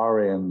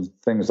safari and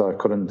things that I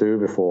couldn't do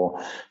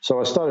before. So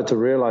I started to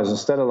realize,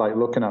 instead of like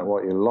looking at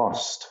what you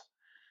lost,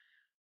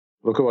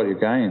 look at what you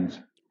gained.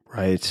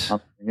 Right.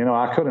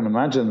 I couldn't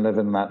imagine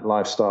living that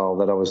lifestyle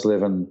that I was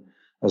living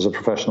as a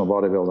professional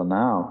bodybuilder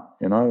now.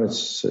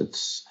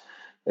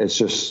 It's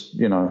just,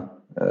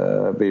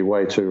 be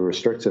way too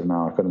restrictive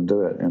now. I couldn't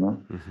do it,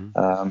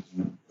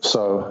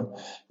 So,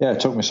 yeah, it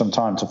took me some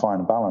time to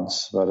find a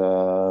balance. But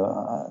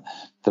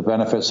the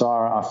benefits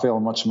are I feel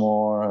much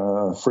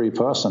more free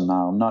person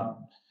now. I'm not,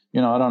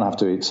 I don't have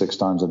to eat 6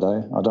 times a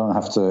day. I don't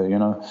have to,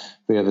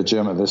 be at the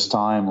gym at this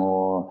time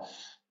or,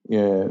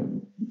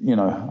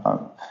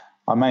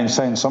 I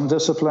maintain some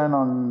discipline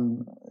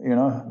on,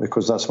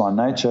 because that's my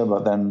nature.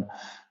 But then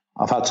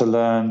I've had to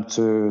learn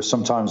to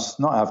sometimes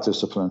not have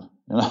discipline.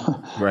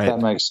 Right. That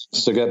makes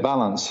sense to get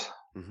balance.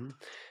 Mm-hmm.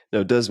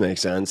 No, it does make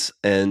sense.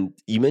 And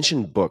you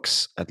mentioned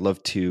books. I'd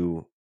love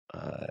to.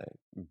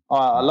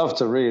 I love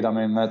to read. I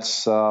mean, I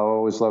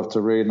always loved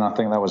to read, and I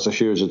think that was a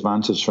huge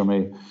advantage for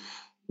me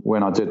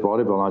when I did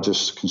bodybuilding. I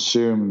just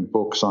consumed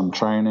books on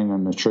training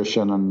and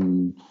nutrition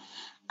and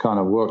kind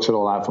of worked it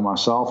all out for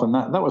myself, and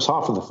that was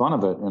half of the fun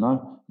of it.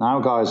 Now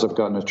guys have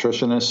got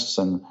nutritionists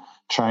and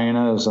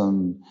trainers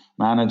and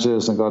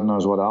managers and God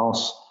knows what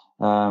else.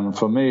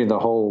 For me,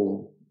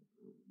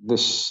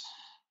 this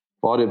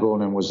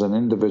bodybuilding was an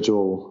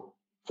individual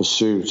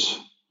pursuit,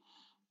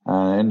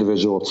 an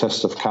individual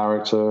test of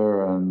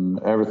character and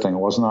everything. It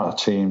was not a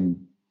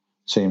team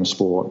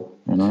sport,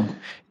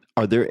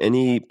 Are there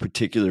any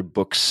particular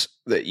books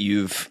that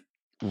you've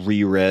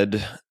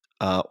reread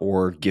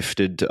or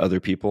gifted to other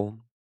people?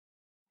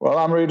 Well,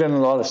 I'm reading a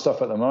lot of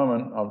stuff at the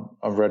moment.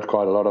 I've read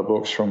quite a lot of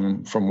books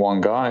from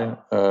one guy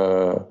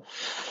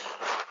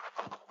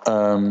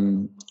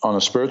on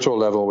a spiritual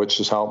level, which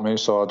has helped me.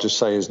 So I'll just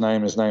say his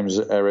name. His name is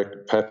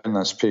Eric Pepin.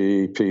 That's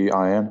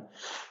Pepin.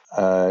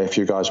 If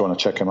you guys want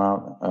to check him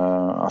out,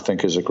 I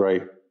think he's a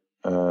great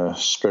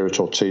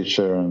spiritual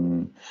teacher,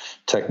 and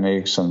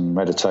techniques and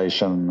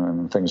meditation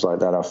and things like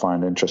that I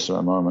find interesting at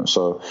the moment.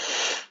 So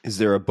is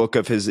there a book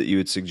of his that you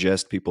would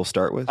suggest people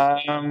start with?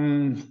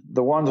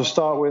 The one to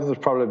start with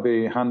would probably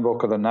be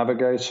Handbook of the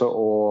Navigator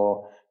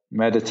or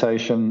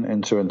Meditation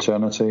into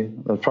Eternity.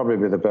 That'd probably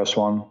be the best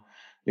one.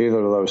 Either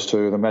of those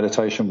two. The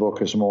meditation book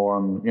is more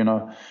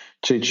on,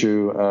 teach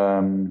you.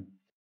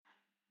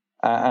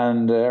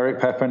 And Eric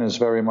Pepin is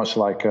very much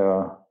like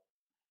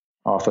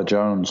Arthur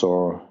Jones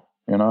or,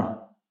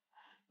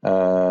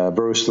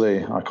 Bruce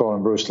Lee. I call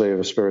him Bruce Lee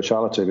of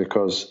spirituality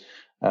because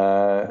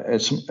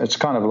it's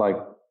kind of like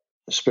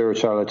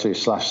spirituality /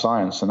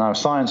 science. And now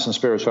science and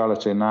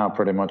spirituality are now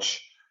pretty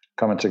much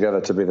coming together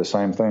to be the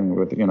same thing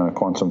with,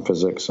 quantum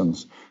physics and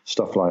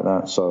stuff like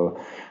that. So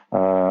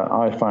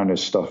I find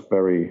his stuff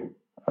very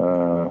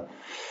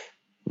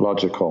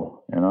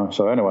logical,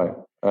 So anyway,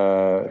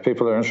 if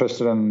people are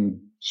interested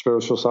in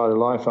spiritual side of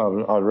life,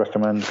 I'd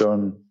recommend go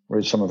and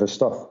read some of his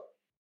stuff.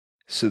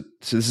 So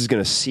this is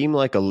going to seem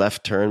like a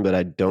left turn, but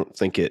I don't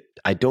think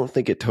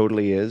it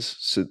totally is.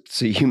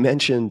 So you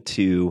mentioned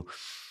to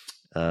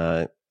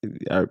our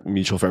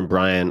mutual friend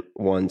Brian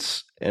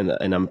once, and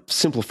I'm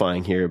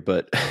simplifying here,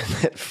 but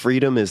that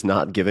freedom is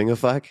not giving a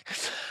fuck.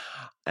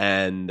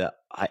 And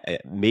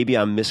maybe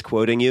I'm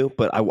misquoting you,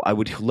 but I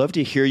would love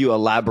to hear you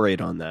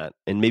elaborate on that,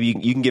 and maybe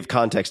you can give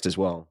context as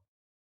well.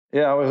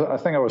 Yeah, I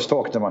think I was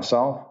talking to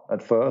myself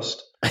at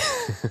first,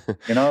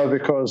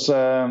 because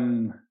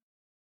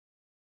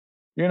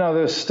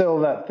there's still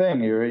that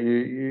thing.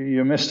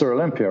 You're Mr.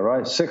 Olympia,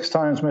 right? 6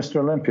 times Mr.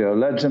 Olympia, a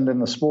legend in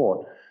the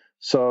sport.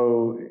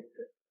 So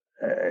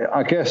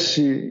I guess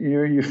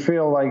you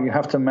feel like you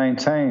have to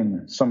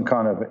maintain some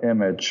kind of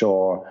image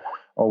or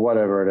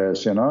whatever it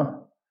is,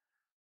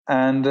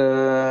 And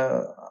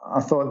I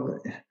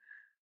thought,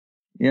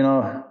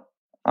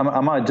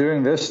 am I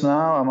doing this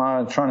now? Am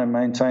I trying to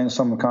maintain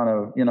some kind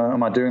of,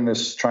 am I doing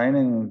this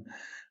training,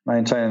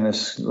 maintaining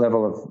this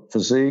level of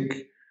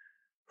physique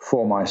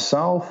for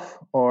myself,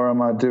 or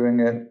am I doing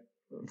it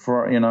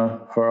for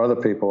other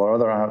people or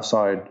other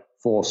outside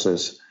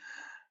forces?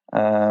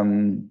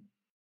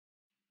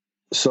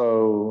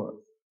 So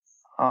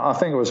I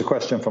think it was a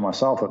question for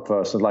myself at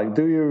first. Like,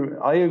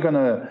 are you going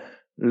to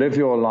live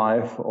your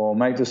life or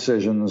make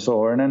decisions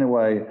or in any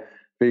way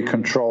be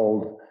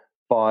controlled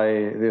by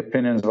the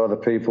opinions of other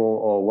people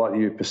or what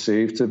you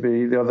perceive to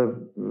be the other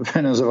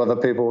opinions of other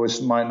people,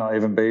 which might not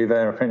even be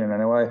their opinion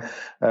anyway?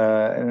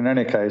 In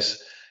any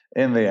case,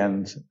 in the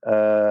end,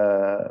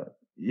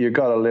 you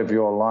got to live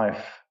your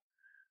life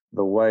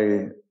the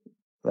way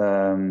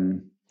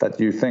that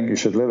you think you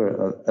should live it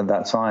at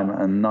that time,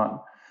 and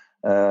not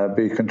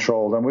be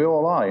controlled. And we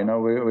all are,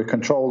 we're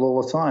controlled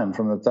all the time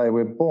from the day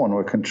we're born.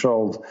 We're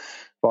controlled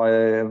by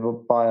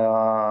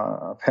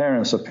our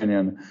parents'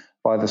 opinion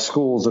by the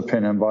school's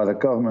opinion, by the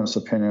government's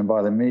opinion,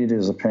 by the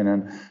media's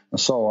opinion, and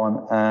so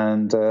on.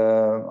 And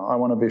I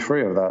want to be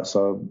free of that.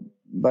 So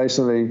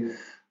basically,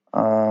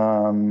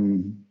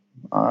 the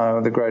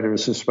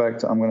greatest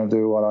respect, I'm going to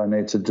do what I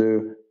need to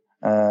do,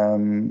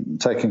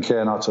 taking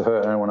care not to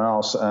hurt anyone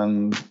else.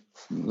 And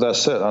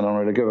that's it. I don't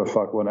really give a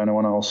fuck what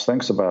anyone else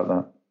thinks about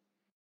that.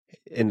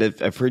 And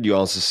I've heard you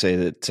also say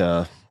that,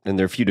 and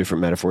there are a few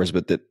different metaphors,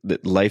 but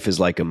that life is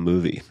like a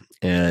movie.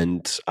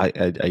 And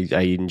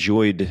I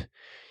enjoyed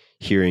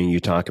hearing you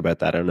talk about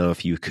that. I don't know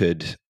if you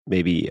could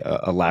maybe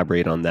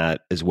elaborate on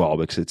that as well,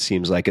 because it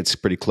seems like it's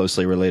pretty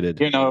closely related.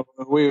 You know,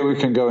 we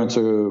can go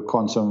into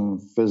quantum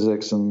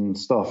physics and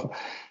stuff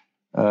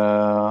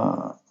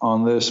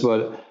on this,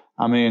 but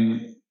I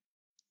mean,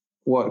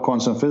 what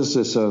quantum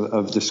physicists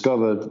have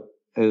discovered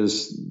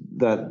is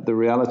that the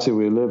reality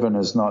we live in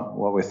is not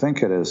what we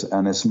think it is,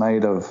 and it's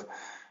made of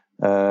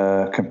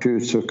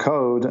computer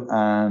code,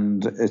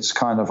 and it's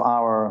kind of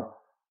our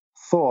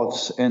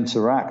thoughts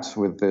interact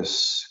with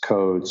this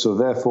code. So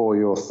therefore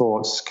your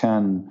thoughts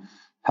can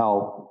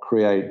help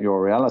create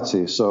your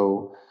reality.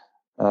 So,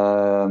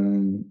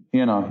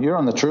 you know, you're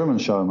on the Truman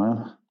Show,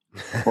 man.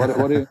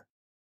 What do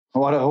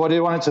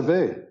you want it to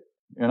be?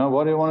 You know,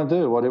 what do you want to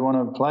do? What do you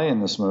want to play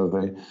in this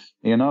movie?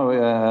 You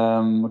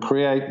know,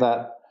 create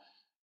that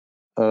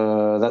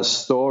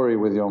story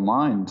with your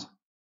mind,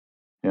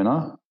 you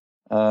know,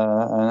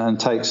 and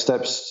take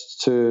steps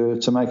to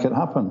make it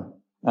happen.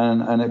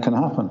 And it can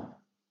happen.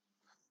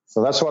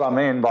 So that's what I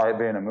mean by it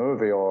being a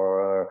movie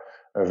or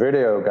a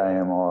video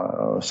game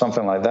or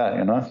something like that,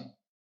 you know?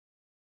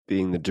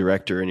 Being the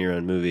director in your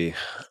own movie.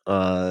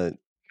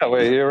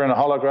 You're in a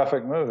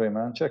holographic movie,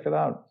 man. Check it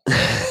out.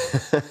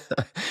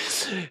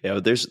 Yeah,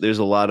 but there's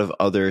a lot of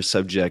other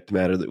subject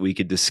matter that we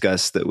could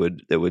discuss that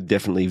would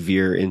definitely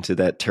veer into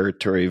that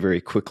territory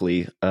very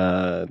quickly.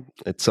 At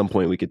some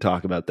point, we could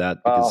talk about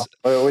that. Because,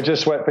 we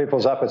just whet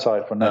people's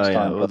appetite for next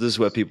time. We'll just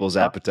whet people's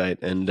appetite.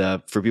 And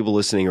for people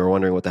listening who are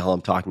wondering what the hell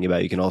I'm talking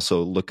about, you can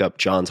also look up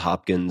Johns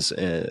Hopkins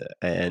and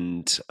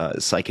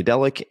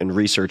psychedelic and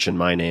research in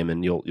my name,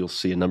 and you'll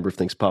see a number of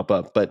things pop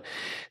up. But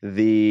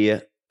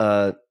the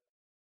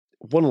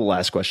one of the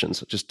last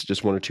questions,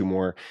 just one or two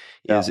more,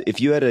 is if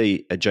you had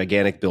a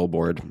gigantic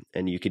billboard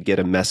and you could get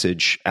a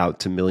message out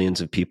to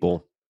millions of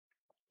people,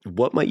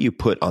 what might you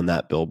put on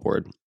that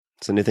billboard?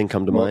 Does anything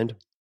come to mind?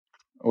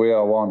 We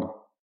are one.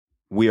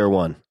 We are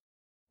one.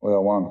 We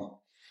are one.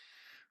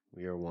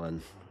 We are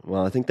one.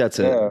 Well, I think that's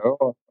it. Yeah,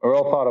 we're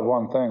all part of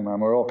one thing, man.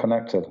 We're all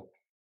connected.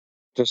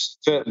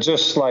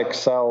 Just like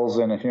cells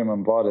in a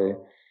human body,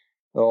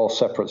 they're all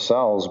separate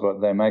cells, but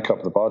they make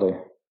up the body.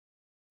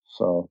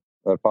 So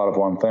they're part of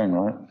one thing,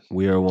 right?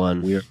 We are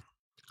one.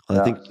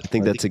 I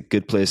think that's a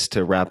good place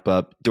to wrap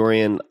up.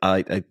 Dorian,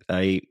 I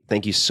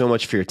thank you so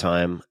much for your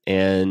time.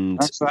 And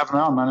thanks for having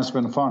me on, man. It's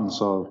been fun.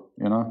 So,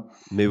 you know,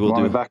 maybe we'll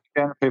do me back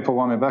again. People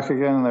want me back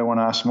again and they want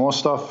to ask more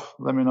stuff.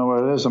 Let me know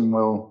where it is and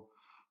we'll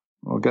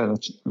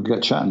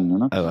get chatting, you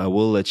know? I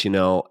will let you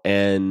know.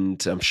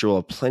 And I'm sure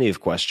we'll have plenty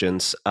of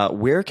questions.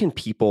 Where can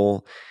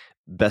people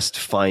best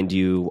find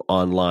you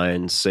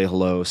online, say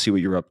hello, see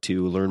what you're up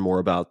to, learn more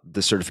about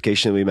the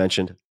certification that we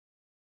mentioned?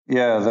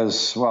 Yeah,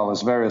 there's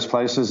various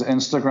places.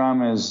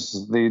 Instagram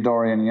is the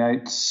Dorian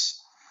Yates.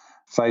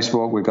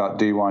 Facebook, we've got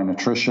DY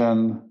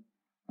Nutrition,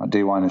 a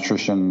DY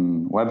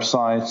Nutrition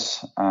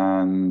website,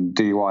 and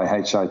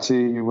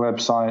DYHIT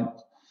website.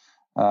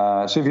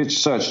 So if you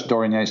search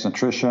Dorian Yates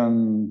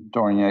Nutrition,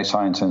 Dorian Yates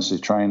High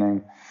Intensity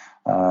Training,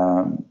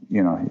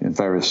 you know,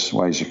 various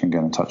ways you can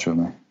get in touch with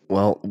me.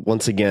 Well,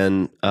 once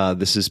again,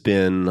 this has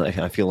been,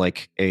 I feel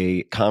like,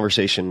 a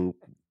conversation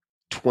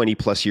 20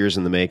 plus years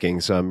in the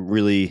making. So I'm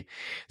really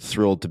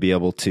thrilled to be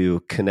able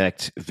to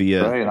connect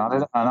via. Great.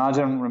 And I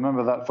didn't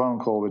remember that phone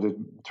call we did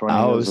 20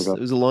 years ago. It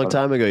was a long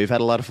time ago. You've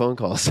had a lot of phone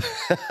calls.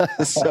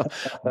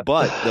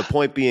 But the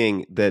point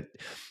being that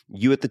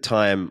you at the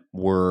time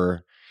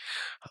were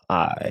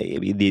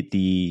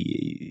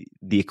the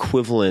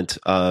equivalent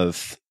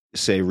of,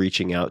 say,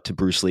 reaching out to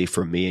Bruce Lee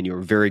for me, and you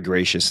were very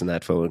gracious in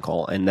that phone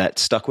call, and that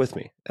stuck with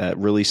me.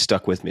 Really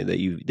stuck with me that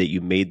you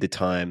made the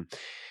time,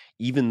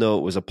 even though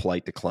it was a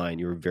polite decline.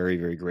 You were very,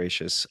 very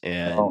gracious.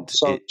 And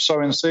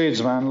sowing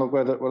seeds, man. Look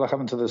what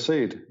happened to the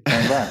seed.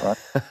 Came back, right?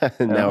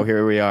 And now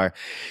here we are.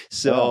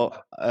 So,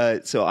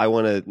 so I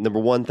want to, number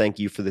one, thank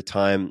you for the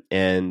time,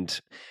 and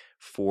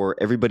for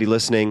everybody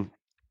listening.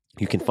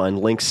 You can find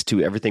links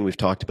to everything we've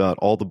talked about,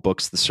 all the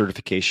books, the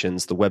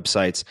certifications, the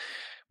websites,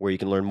 where you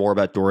can learn more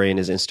about Dorian,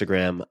 his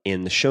Instagram,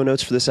 in the show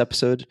notes for this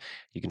episode.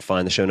 You can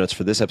find the show notes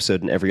for this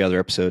episode and every other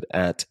episode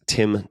at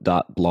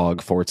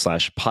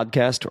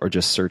tim.blog/podcast, or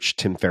just search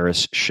Tim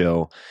Ferriss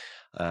Show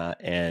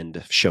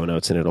and show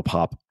notes, and it'll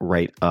pop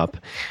right up.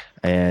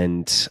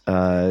 And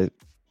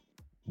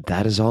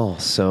that is all.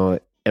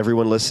 So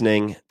everyone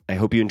listening, I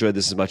hope you enjoyed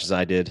this as much as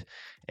I did.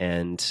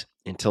 And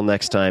until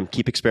next time,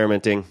 keep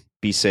experimenting,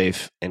 be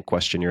safe, and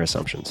question your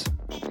assumptions.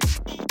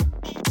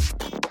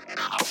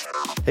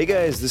 Hey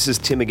guys, this is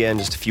Tim again.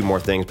 Just a few more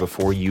things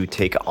before you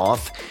take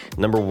off.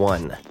 Number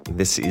one,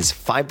 this is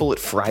 5 Bullet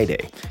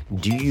Friday.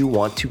 Do you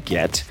want to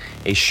get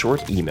a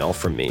short email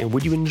from me?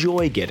 Would you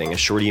enjoy getting a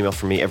short email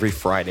from me every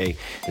Friday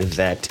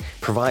that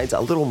provides a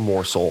little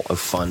morsel of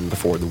fun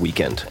before the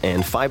weekend?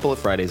 And 5 Bullet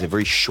Friday is a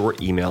very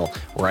short email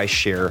where I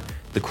share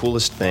the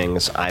coolest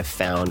things I've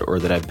found or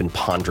that I've been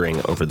pondering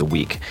over the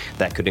week.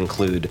 That could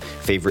include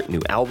favorite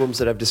new albums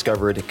that I've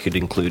discovered. It could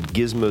include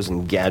gizmos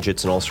and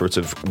gadgets and all sorts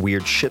of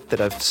weird shit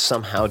that I've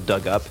somehow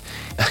dug up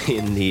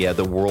in the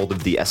world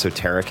of the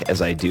esoteric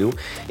as I do.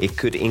 It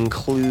could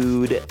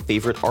include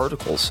favorite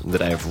articles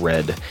that I've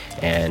read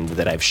and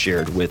that I've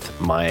shared with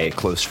my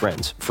close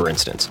friends, for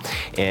instance.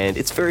 And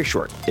it's very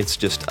short. It's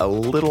just a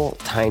little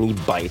tiny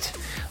bite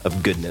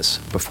of goodness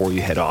before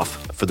you head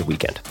off for the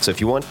weekend. So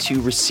if you want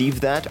to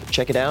receive that,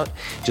 check it out.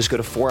 Just go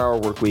to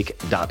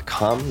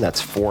 4hourworkweek.com.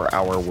 That's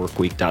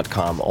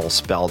 4hourworkweek.com, all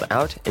spelled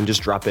out, and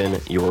just drop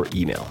in your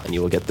email and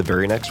you will get the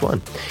very next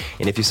one.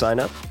 And if you sign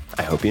up,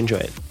 I hope you enjoy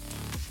it.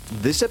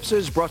 This episode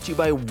is brought to you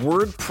by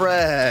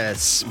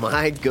WordPress,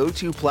 my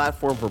go-to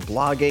platform for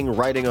blogging,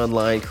 writing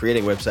online,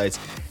 creating websites,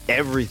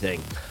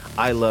 everything.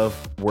 I love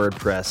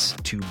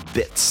WordPress to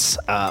bits.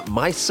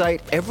 My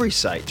site, every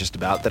site just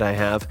about that I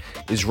have,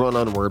 is run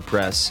on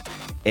WordPress,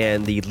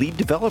 and the lead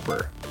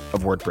developer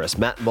of WordPress,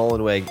 Matt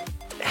Mullenweg,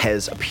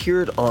 has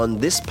appeared on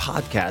this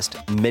podcast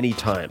many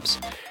times.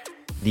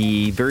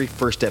 The very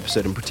first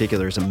episode in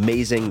particular is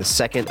amazing. The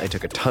second, I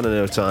took a ton of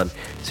notes on,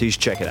 so you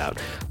should check it out.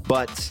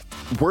 But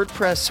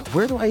WordPress,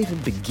 where do I even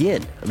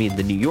begin? I mean,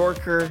 The New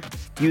Yorker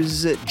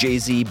uses it,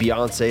 Jay-Z,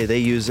 Beyonce, they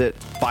use it,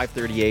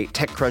 538,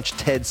 TechCrunch,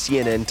 TED,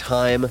 CNN,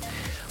 Time.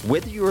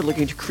 Whether you are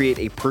looking to create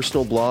a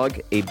personal blog,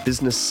 a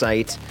business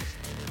site,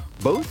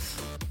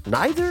 both,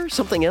 neither,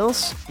 something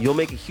else, you'll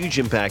make a huge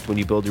impact when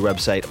you build your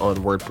website on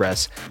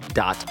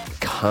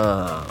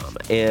WordPress.com.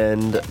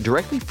 And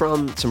directly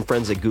from some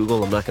friends at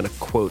Google, I'm not going to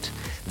quote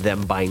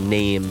them by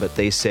name, but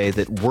they say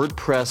that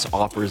WordPress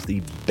offers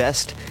the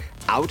best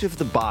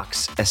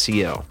out-of-the-box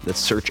SEO, that's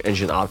search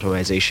engine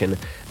optimization,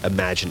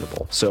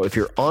 imaginable. So if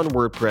you're on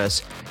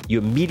WordPress, you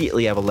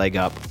immediately have a leg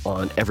up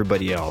on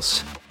everybody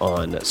else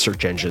on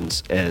search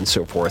engines and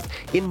so forth.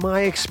 In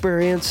my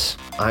experience,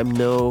 I'm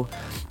no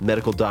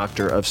medical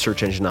doctor of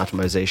search engine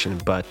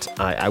optimization, but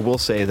I will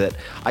say that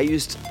I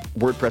used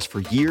WordPress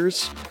for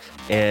years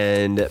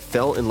and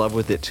fell in love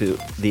with it to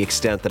the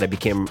extent that I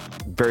became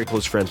very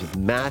close friends with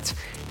Matt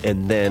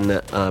and then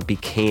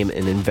became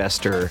an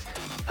investor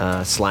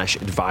slash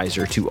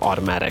advisor to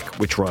Automatic,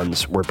 which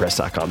runs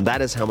WordPress.com.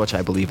 That is how much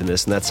I believe in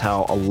this, and that's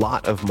how a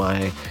lot of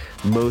my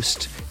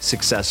most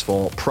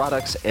successful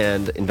products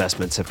and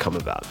investments have come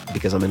about,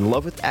 because I'm in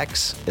love with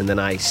X, and then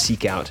I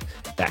seek out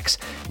X.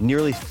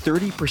 Nearly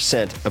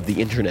 30% of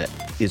the internet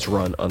is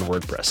run on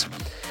WordPress.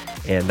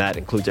 And that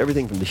includes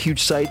everything from the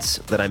huge sites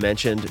that I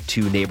mentioned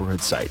to neighborhood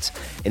sites.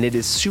 And it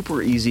is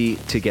super easy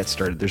to get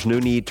started. There's no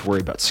need to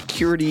worry about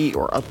security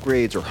or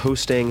upgrades or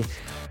hosting.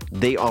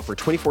 They offer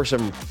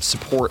 24/7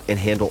 support and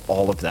handle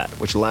all of that,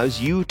 which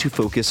allows you to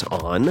focus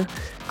on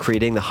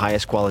creating the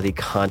highest quality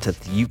content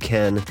that you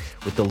can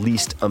with the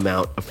least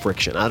amount of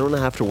friction. I don't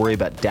have to worry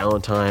about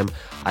downtime.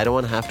 I don't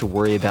want to have to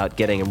worry about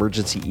getting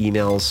emergency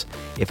emails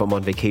if I'm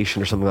on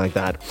vacation or something like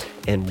that.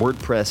 And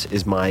WordPress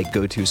is my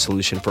go-to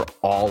solution for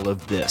all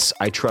of this.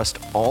 I trust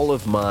all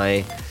of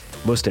my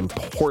most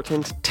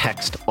important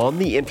text on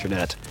the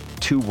internet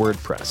to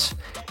WordPress.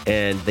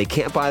 And they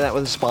can't buy that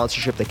with a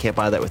sponsorship. They can't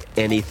buy that with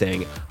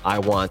anything. I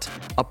want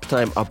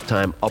uptime,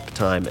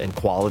 and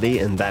quality.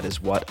 And that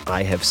is what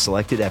I have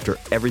selected after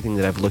everything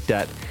that I've looked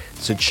at.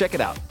 So check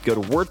it out. Go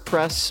to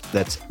WordPress.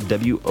 That's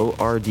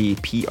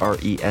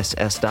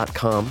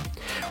WordPress.com.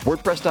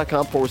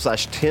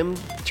 WordPress.com/Tim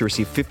to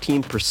receive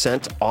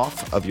 15%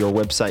 off of your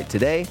website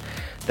today.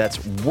 That's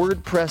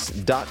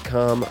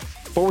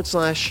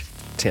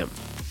WordPress.com/Tim.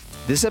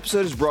 This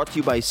episode is brought to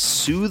you by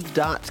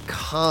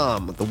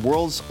Soothe.com, the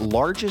world's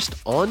largest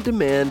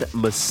on-demand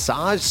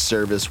massage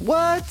service.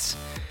 What?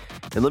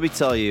 And let me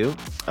tell you,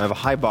 I have a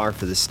high bar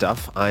for this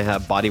stuff. I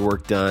have body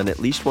work done at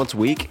least once a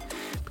week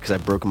because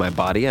I've broken my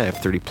body. I have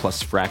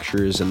 30-plus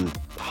fractures and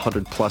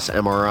 100-plus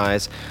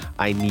MRIs.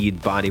 I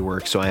need body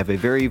work, so I have a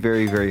very,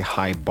 very, very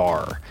high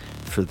bar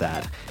for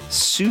that.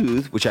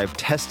 Soothe, which I've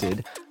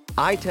tested,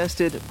 I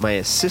tested, my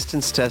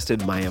assistants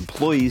tested, my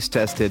employees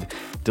tested,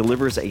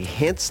 delivers a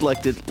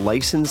hand-selected,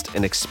 licensed,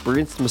 and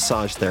experienced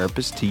massage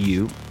therapist to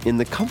you in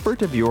the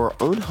comfort of your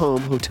own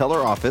home, hotel,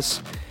 or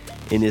office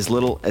in as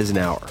little as an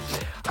hour.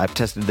 I've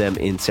tested them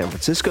in San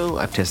Francisco,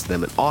 I've tested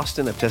them in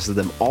Austin, I've tested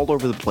them all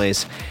over the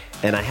place,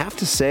 and I have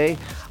to say,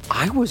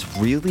 I was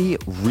really,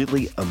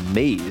 really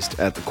amazed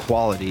at the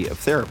quality of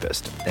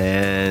therapist,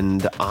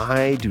 and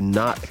I do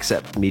not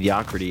accept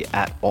mediocrity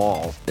at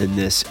all in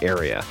this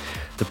area.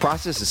 The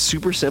process is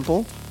super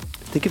simple.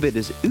 Think of it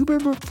as Uber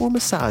for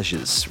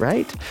massages,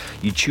 right?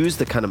 You choose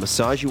the kind of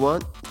massage you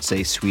want,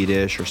 say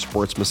Swedish or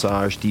sports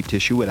massage, deep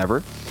tissue,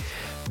 whatever.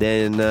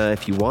 Then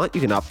if you want, you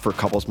can opt for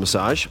couples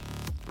massage.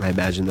 I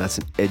imagine that's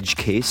an edge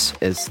case,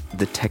 as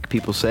the tech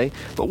people say,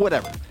 but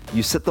whatever.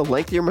 You set the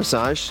length of your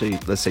massage, so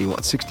let's say you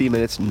want 60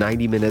 minutes,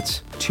 90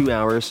 minutes, 2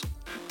 hours.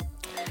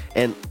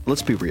 And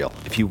let's be real,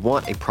 if you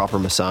want a proper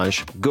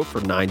massage, go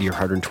for 90 or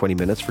 120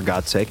 minutes, for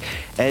God's sake.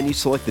 And you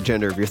select the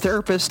gender of your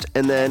therapist,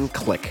 and then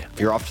click.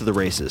 You're off to the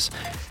races.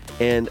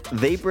 And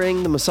they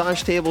bring the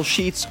massage table,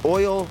 sheets,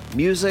 oil,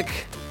 music,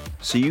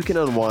 so you can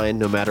unwind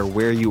no matter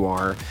where you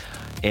are.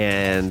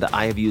 And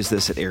I have used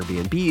this at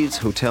Airbnbs,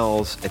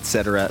 hotels,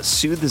 etc.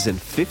 Soothe is in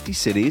 50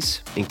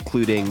 cities,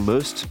 including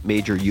most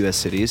major U.S.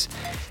 cities,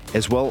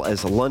 as well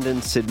as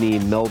London, Sydney,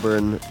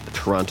 Melbourne,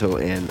 Toronto,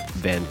 and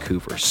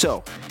Vancouver.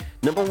 So,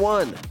 number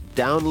 1,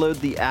 download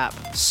the app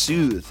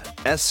Soothe,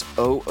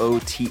 S-O-O-T-H-E,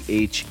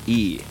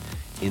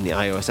 in the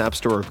iOS App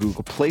Store or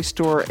Google Play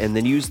Store, and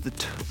then use the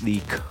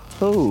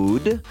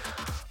code,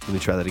 let me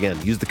try that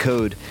again, use the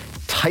code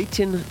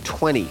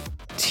TITAN20,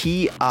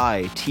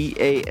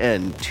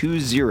 TITAN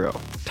 20,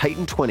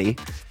 Titan20,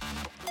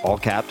 all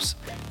caps,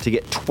 to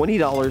get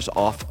 $20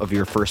 off of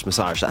your first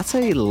massage. That's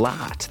a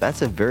lot.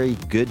 That's a very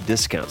good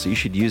discount, so you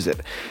should use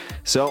it.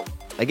 So,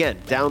 again,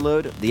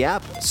 download the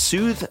app,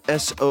 Soothe,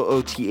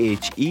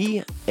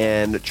 S-O-O-T-H-E,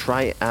 and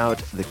try out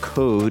the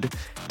code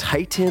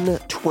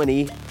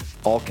TITAN20,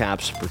 all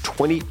caps, for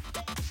 $20,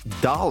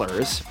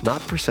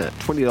 not percent,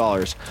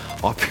 $20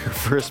 off your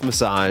first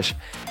massage.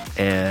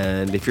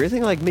 And if you're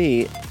anything like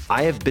me,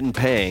 I have been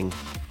paying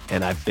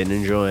and I've been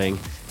enjoying.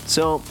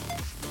 So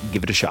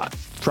give it a shot.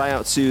 Try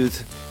out Soothe,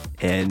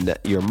 and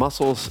your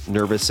muscles,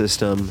 nervous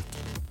system,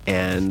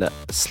 and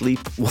sleep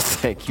will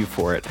thank you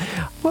for it.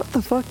 What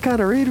the fuck kind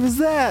of read was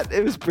that?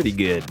 It was pretty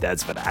good.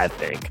 That's what I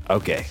think.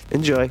 Okay,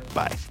 enjoy.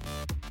 Bye.